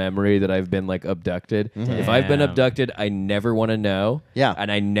recover a memory that I've been like abducted. If I've been Damn. abducted, I never want to know. Yeah.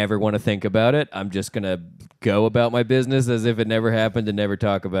 and I never want to think about it. I'm just gonna go about my business as if it never happened and never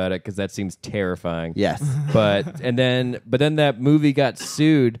talk about it because that seems terrifying. Yes. but then that movie got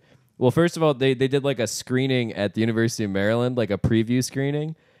sued. Well, first of all, they did like a screening at the University of Maryland, like a preview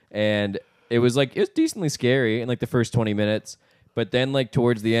screening, and it was decently scary in like the first 20 minutes. But then, like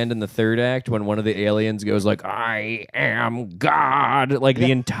towards the end in the third act, when one of the aliens goes like, "I am God," like the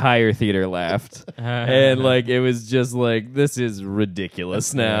entire theater laughed, and like it was just like, this is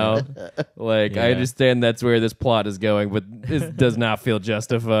ridiculous now. Like I Yeah. understand that's where this plot is going, but this does not feel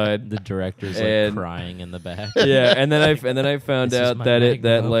justified. The director's like And- crying in the back. Yeah, and then I found This is out my that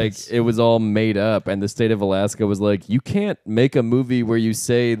magnum like opus. it was all made up, and the state of Alaska was like, you can't make a movie where you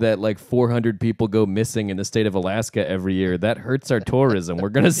say that like 400 people go missing in the state of Alaska every year. That hurts our tourism. We're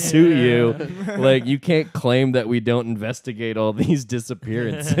gonna sue you. Like you can't claim that we don't investigate all these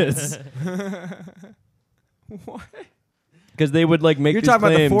disappearances. What? Because they would like make You're these talking about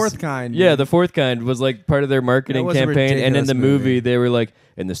the claims. Fourth Kind. Yeah, dude. the Fourth Kind was like part of their marketing That was a campaign, and in ridiculous the movie movie. they were like,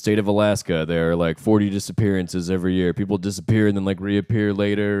 in the state of Alaska, there are like 40 disappearances every year. People disappear and then like reappear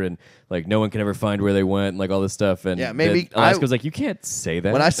later, and like no one can ever find where they went, and like all this stuff. And Yeah, maybe Alaska was like, you can't say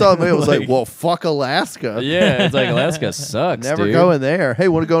that. When I saw the movie, I was like, well, fuck Alaska. yeah, it's like Alaska sucks. Never dude. going there. Hey,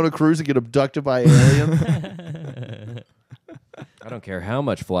 want to go on a cruise and get abducted by aliens? I don't care how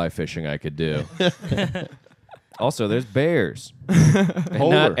much fly fishing I could do. Also, there's bears,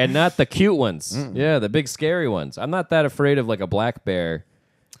 Polar. and not the cute ones. Yeah, the big scary ones. I'm not that afraid of like a black bear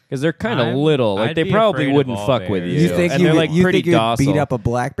because they're kind of I'm- little. Like I'd they be probably afraid of wouldn't all fuck with bears. you. You think and you they're could- like you pretty think you'd docile. beat up a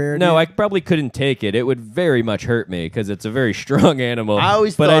black bear? No, I dude? probably couldn't take it. It would very much hurt me because it's a very strong animal. I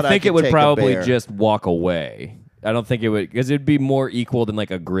always but thought I I think could it would take a probably bear. just walk away. I don't think it would because it'd be more equal than like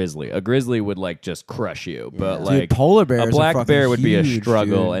a grizzly. A grizzly would like just crush you, but Dude, like polar bears a are black fucking bear would be a huge,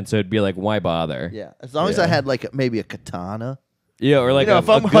 struggle, dude. and so it'd be like, why bother? Yeah, as long as I had like maybe a katana. Yeah, or like You know, a, if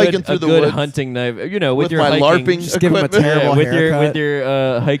I'm a hiking good, through a the good woods hunting knife. You know, with, with your my hiking, LARPing Just give him a equipment. terrible with haircut.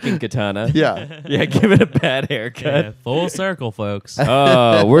 your hiking katana. Yeah. Yeah, give it a bad haircut. Yeah, full circle, folks.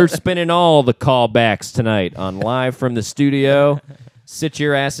 We're spinning all the callbacks tonight on Live from the Studio. Sit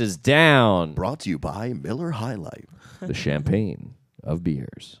your asses down. Brought to you by Miller High Life. The champagne of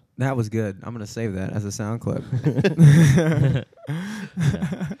beers. That was good. I'm gonna save that as a sound clip. Do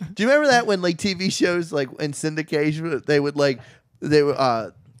you remember that when like TV shows like in syndication they would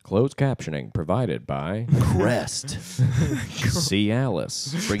Closed captioning provided by Crest,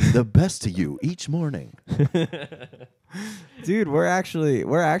 Cialis. bringing the best to you each morning. Dude, we're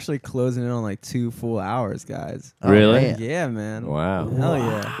actually closing in on like 2 full hours, guys. Oh, Really? man. Yeah, man. Wow. Hell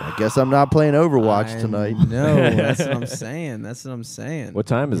yeah. I guess I'm not playing Overwatch tonight. No, that's what I'm saying. That's what I'm saying. What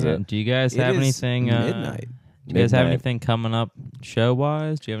time is Yeah, it? Do you guys It have is anything? midnight. Do you guys have Midnight. anything coming up show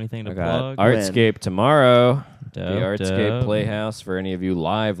wise? Do you have anything to I got plug? Artscape tomorrow. The Dope, Artscape dope. Playhouse for any of you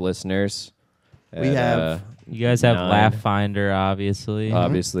live listeners. We have- You guys have 9. Laugh Finder, obviously.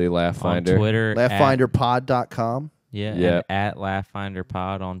 Obviously, Laugh Finder. On Twitter. LaughFinderPod.com. Yeah, Yep. and at Laugh Finder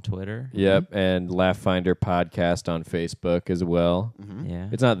Pod on Twitter. Yep, and Laugh Finder Podcast on Facebook as well. Yeah.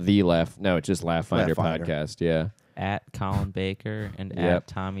 It's not the Laugh. No, it's just Laugh Finder Laugh Finder. Podcast. Yeah, At Colin Baker and Yep. at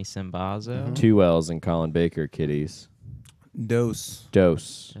Tommy Simbazo. 2 L's in Colin Baker kitties. Dose.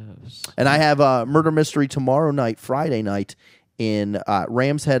 Dose. And I have a murder mystery tomorrow night, Friday night, in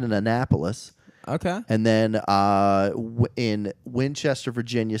Rams Head in Annapolis. Okay. And then in Winchester,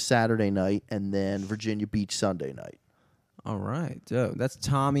 Virginia, Saturday night. And then Virginia Beach, Sunday night. All right. Dope. That's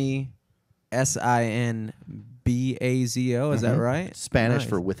Tommy Sinbazo. Is that right? Spanish Nice.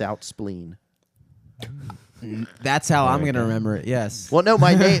 for without spleen. That's how I'm going to remember it. Yes. Well, no,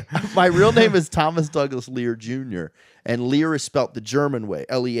 my real name is Thomas Douglas Lear Jr. And Lear is spelt the German way,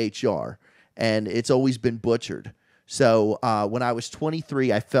 Lehr, and it's always been butchered. So when I was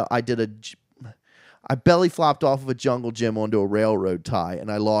 23, I belly flopped off of a jungle gym onto a railroad tie,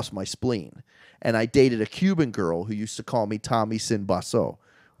 and I lost my spleen. And I dated a Cuban girl who used to call me Tommy Sin Baso,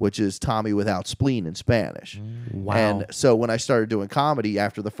 which is Tommy without spleen in Spanish. Wow. And so when I started doing comedy,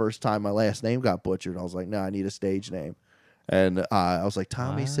 after the first time my last name got butchered, I was like, no, I need a stage name. And I was like,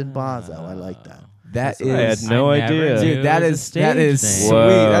 Tommy Sin Bazo. I like that. That I had is. no I never idea. knew Dude, it that was a is that stage is name. sweet.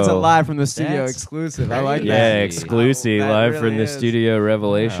 Whoa. That's a live from the studio That's exclusive. I like crazy. that. Yeah, exclusive That live really from the is. studio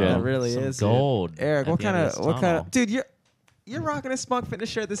revelation. That really Some is gold. Eric, at what the end kind of of this what kind tunnel. of dude? You're rocking a Spunk Fitness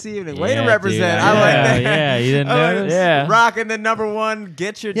shirt this evening. Way to Yeah, represent. dude, I like yeah, that. yeah, you didn't I like notice? Yeah. Rocking the #1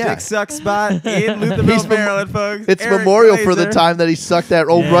 get your Yeah. dick sucked spot in He's Lutherville, mem- Maryland, folks. It's Eric memorial for the Glazer. time that he sucked that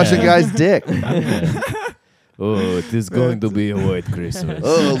old Yeah. Russian guy's dick. Oh, it is going to be a white Christmas.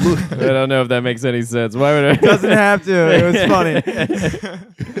 Oh, look. I don't know if that makes any sense. Why would I? Doesn't have to. It was funny.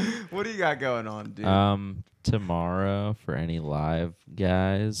 What do you got going on, dude? Tomorrow for any live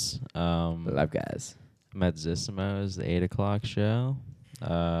guys. Live guys. I'm at Zissimo's, the 8:00 show.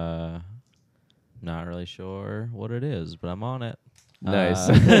 Not really sure what it is, but I'm on it. Nice.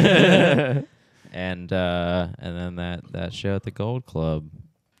 And then that show at the Gold Club.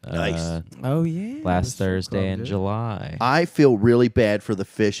 Nice. Oh yeah. Last That's Thursday cool, in dude. July. I feel really bad for the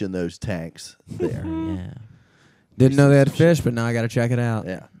fish in those tanks there. Yeah. Didn't know they had fish, but now I got to check it out.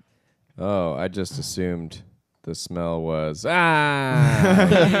 Yeah. Oh, I just assumed the smell was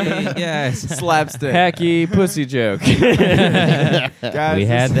Yes. Slapstick. hacky pussy joke. Guys, We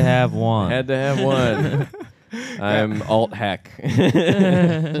had to have one. Had to have one. I'm alt hack.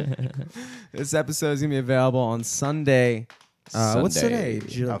 this episode is gonna be available on Sunday. What's Sunday.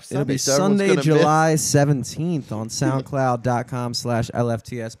 today? Oh, It'll be Sunday, so everyone's Sunday, gonna July 17th on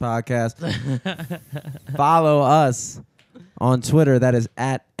SoundCloud.com/LFTS podcast. Follow us on Twitter. That is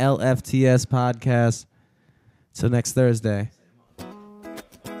at LFTS podcast. Till next Thursday.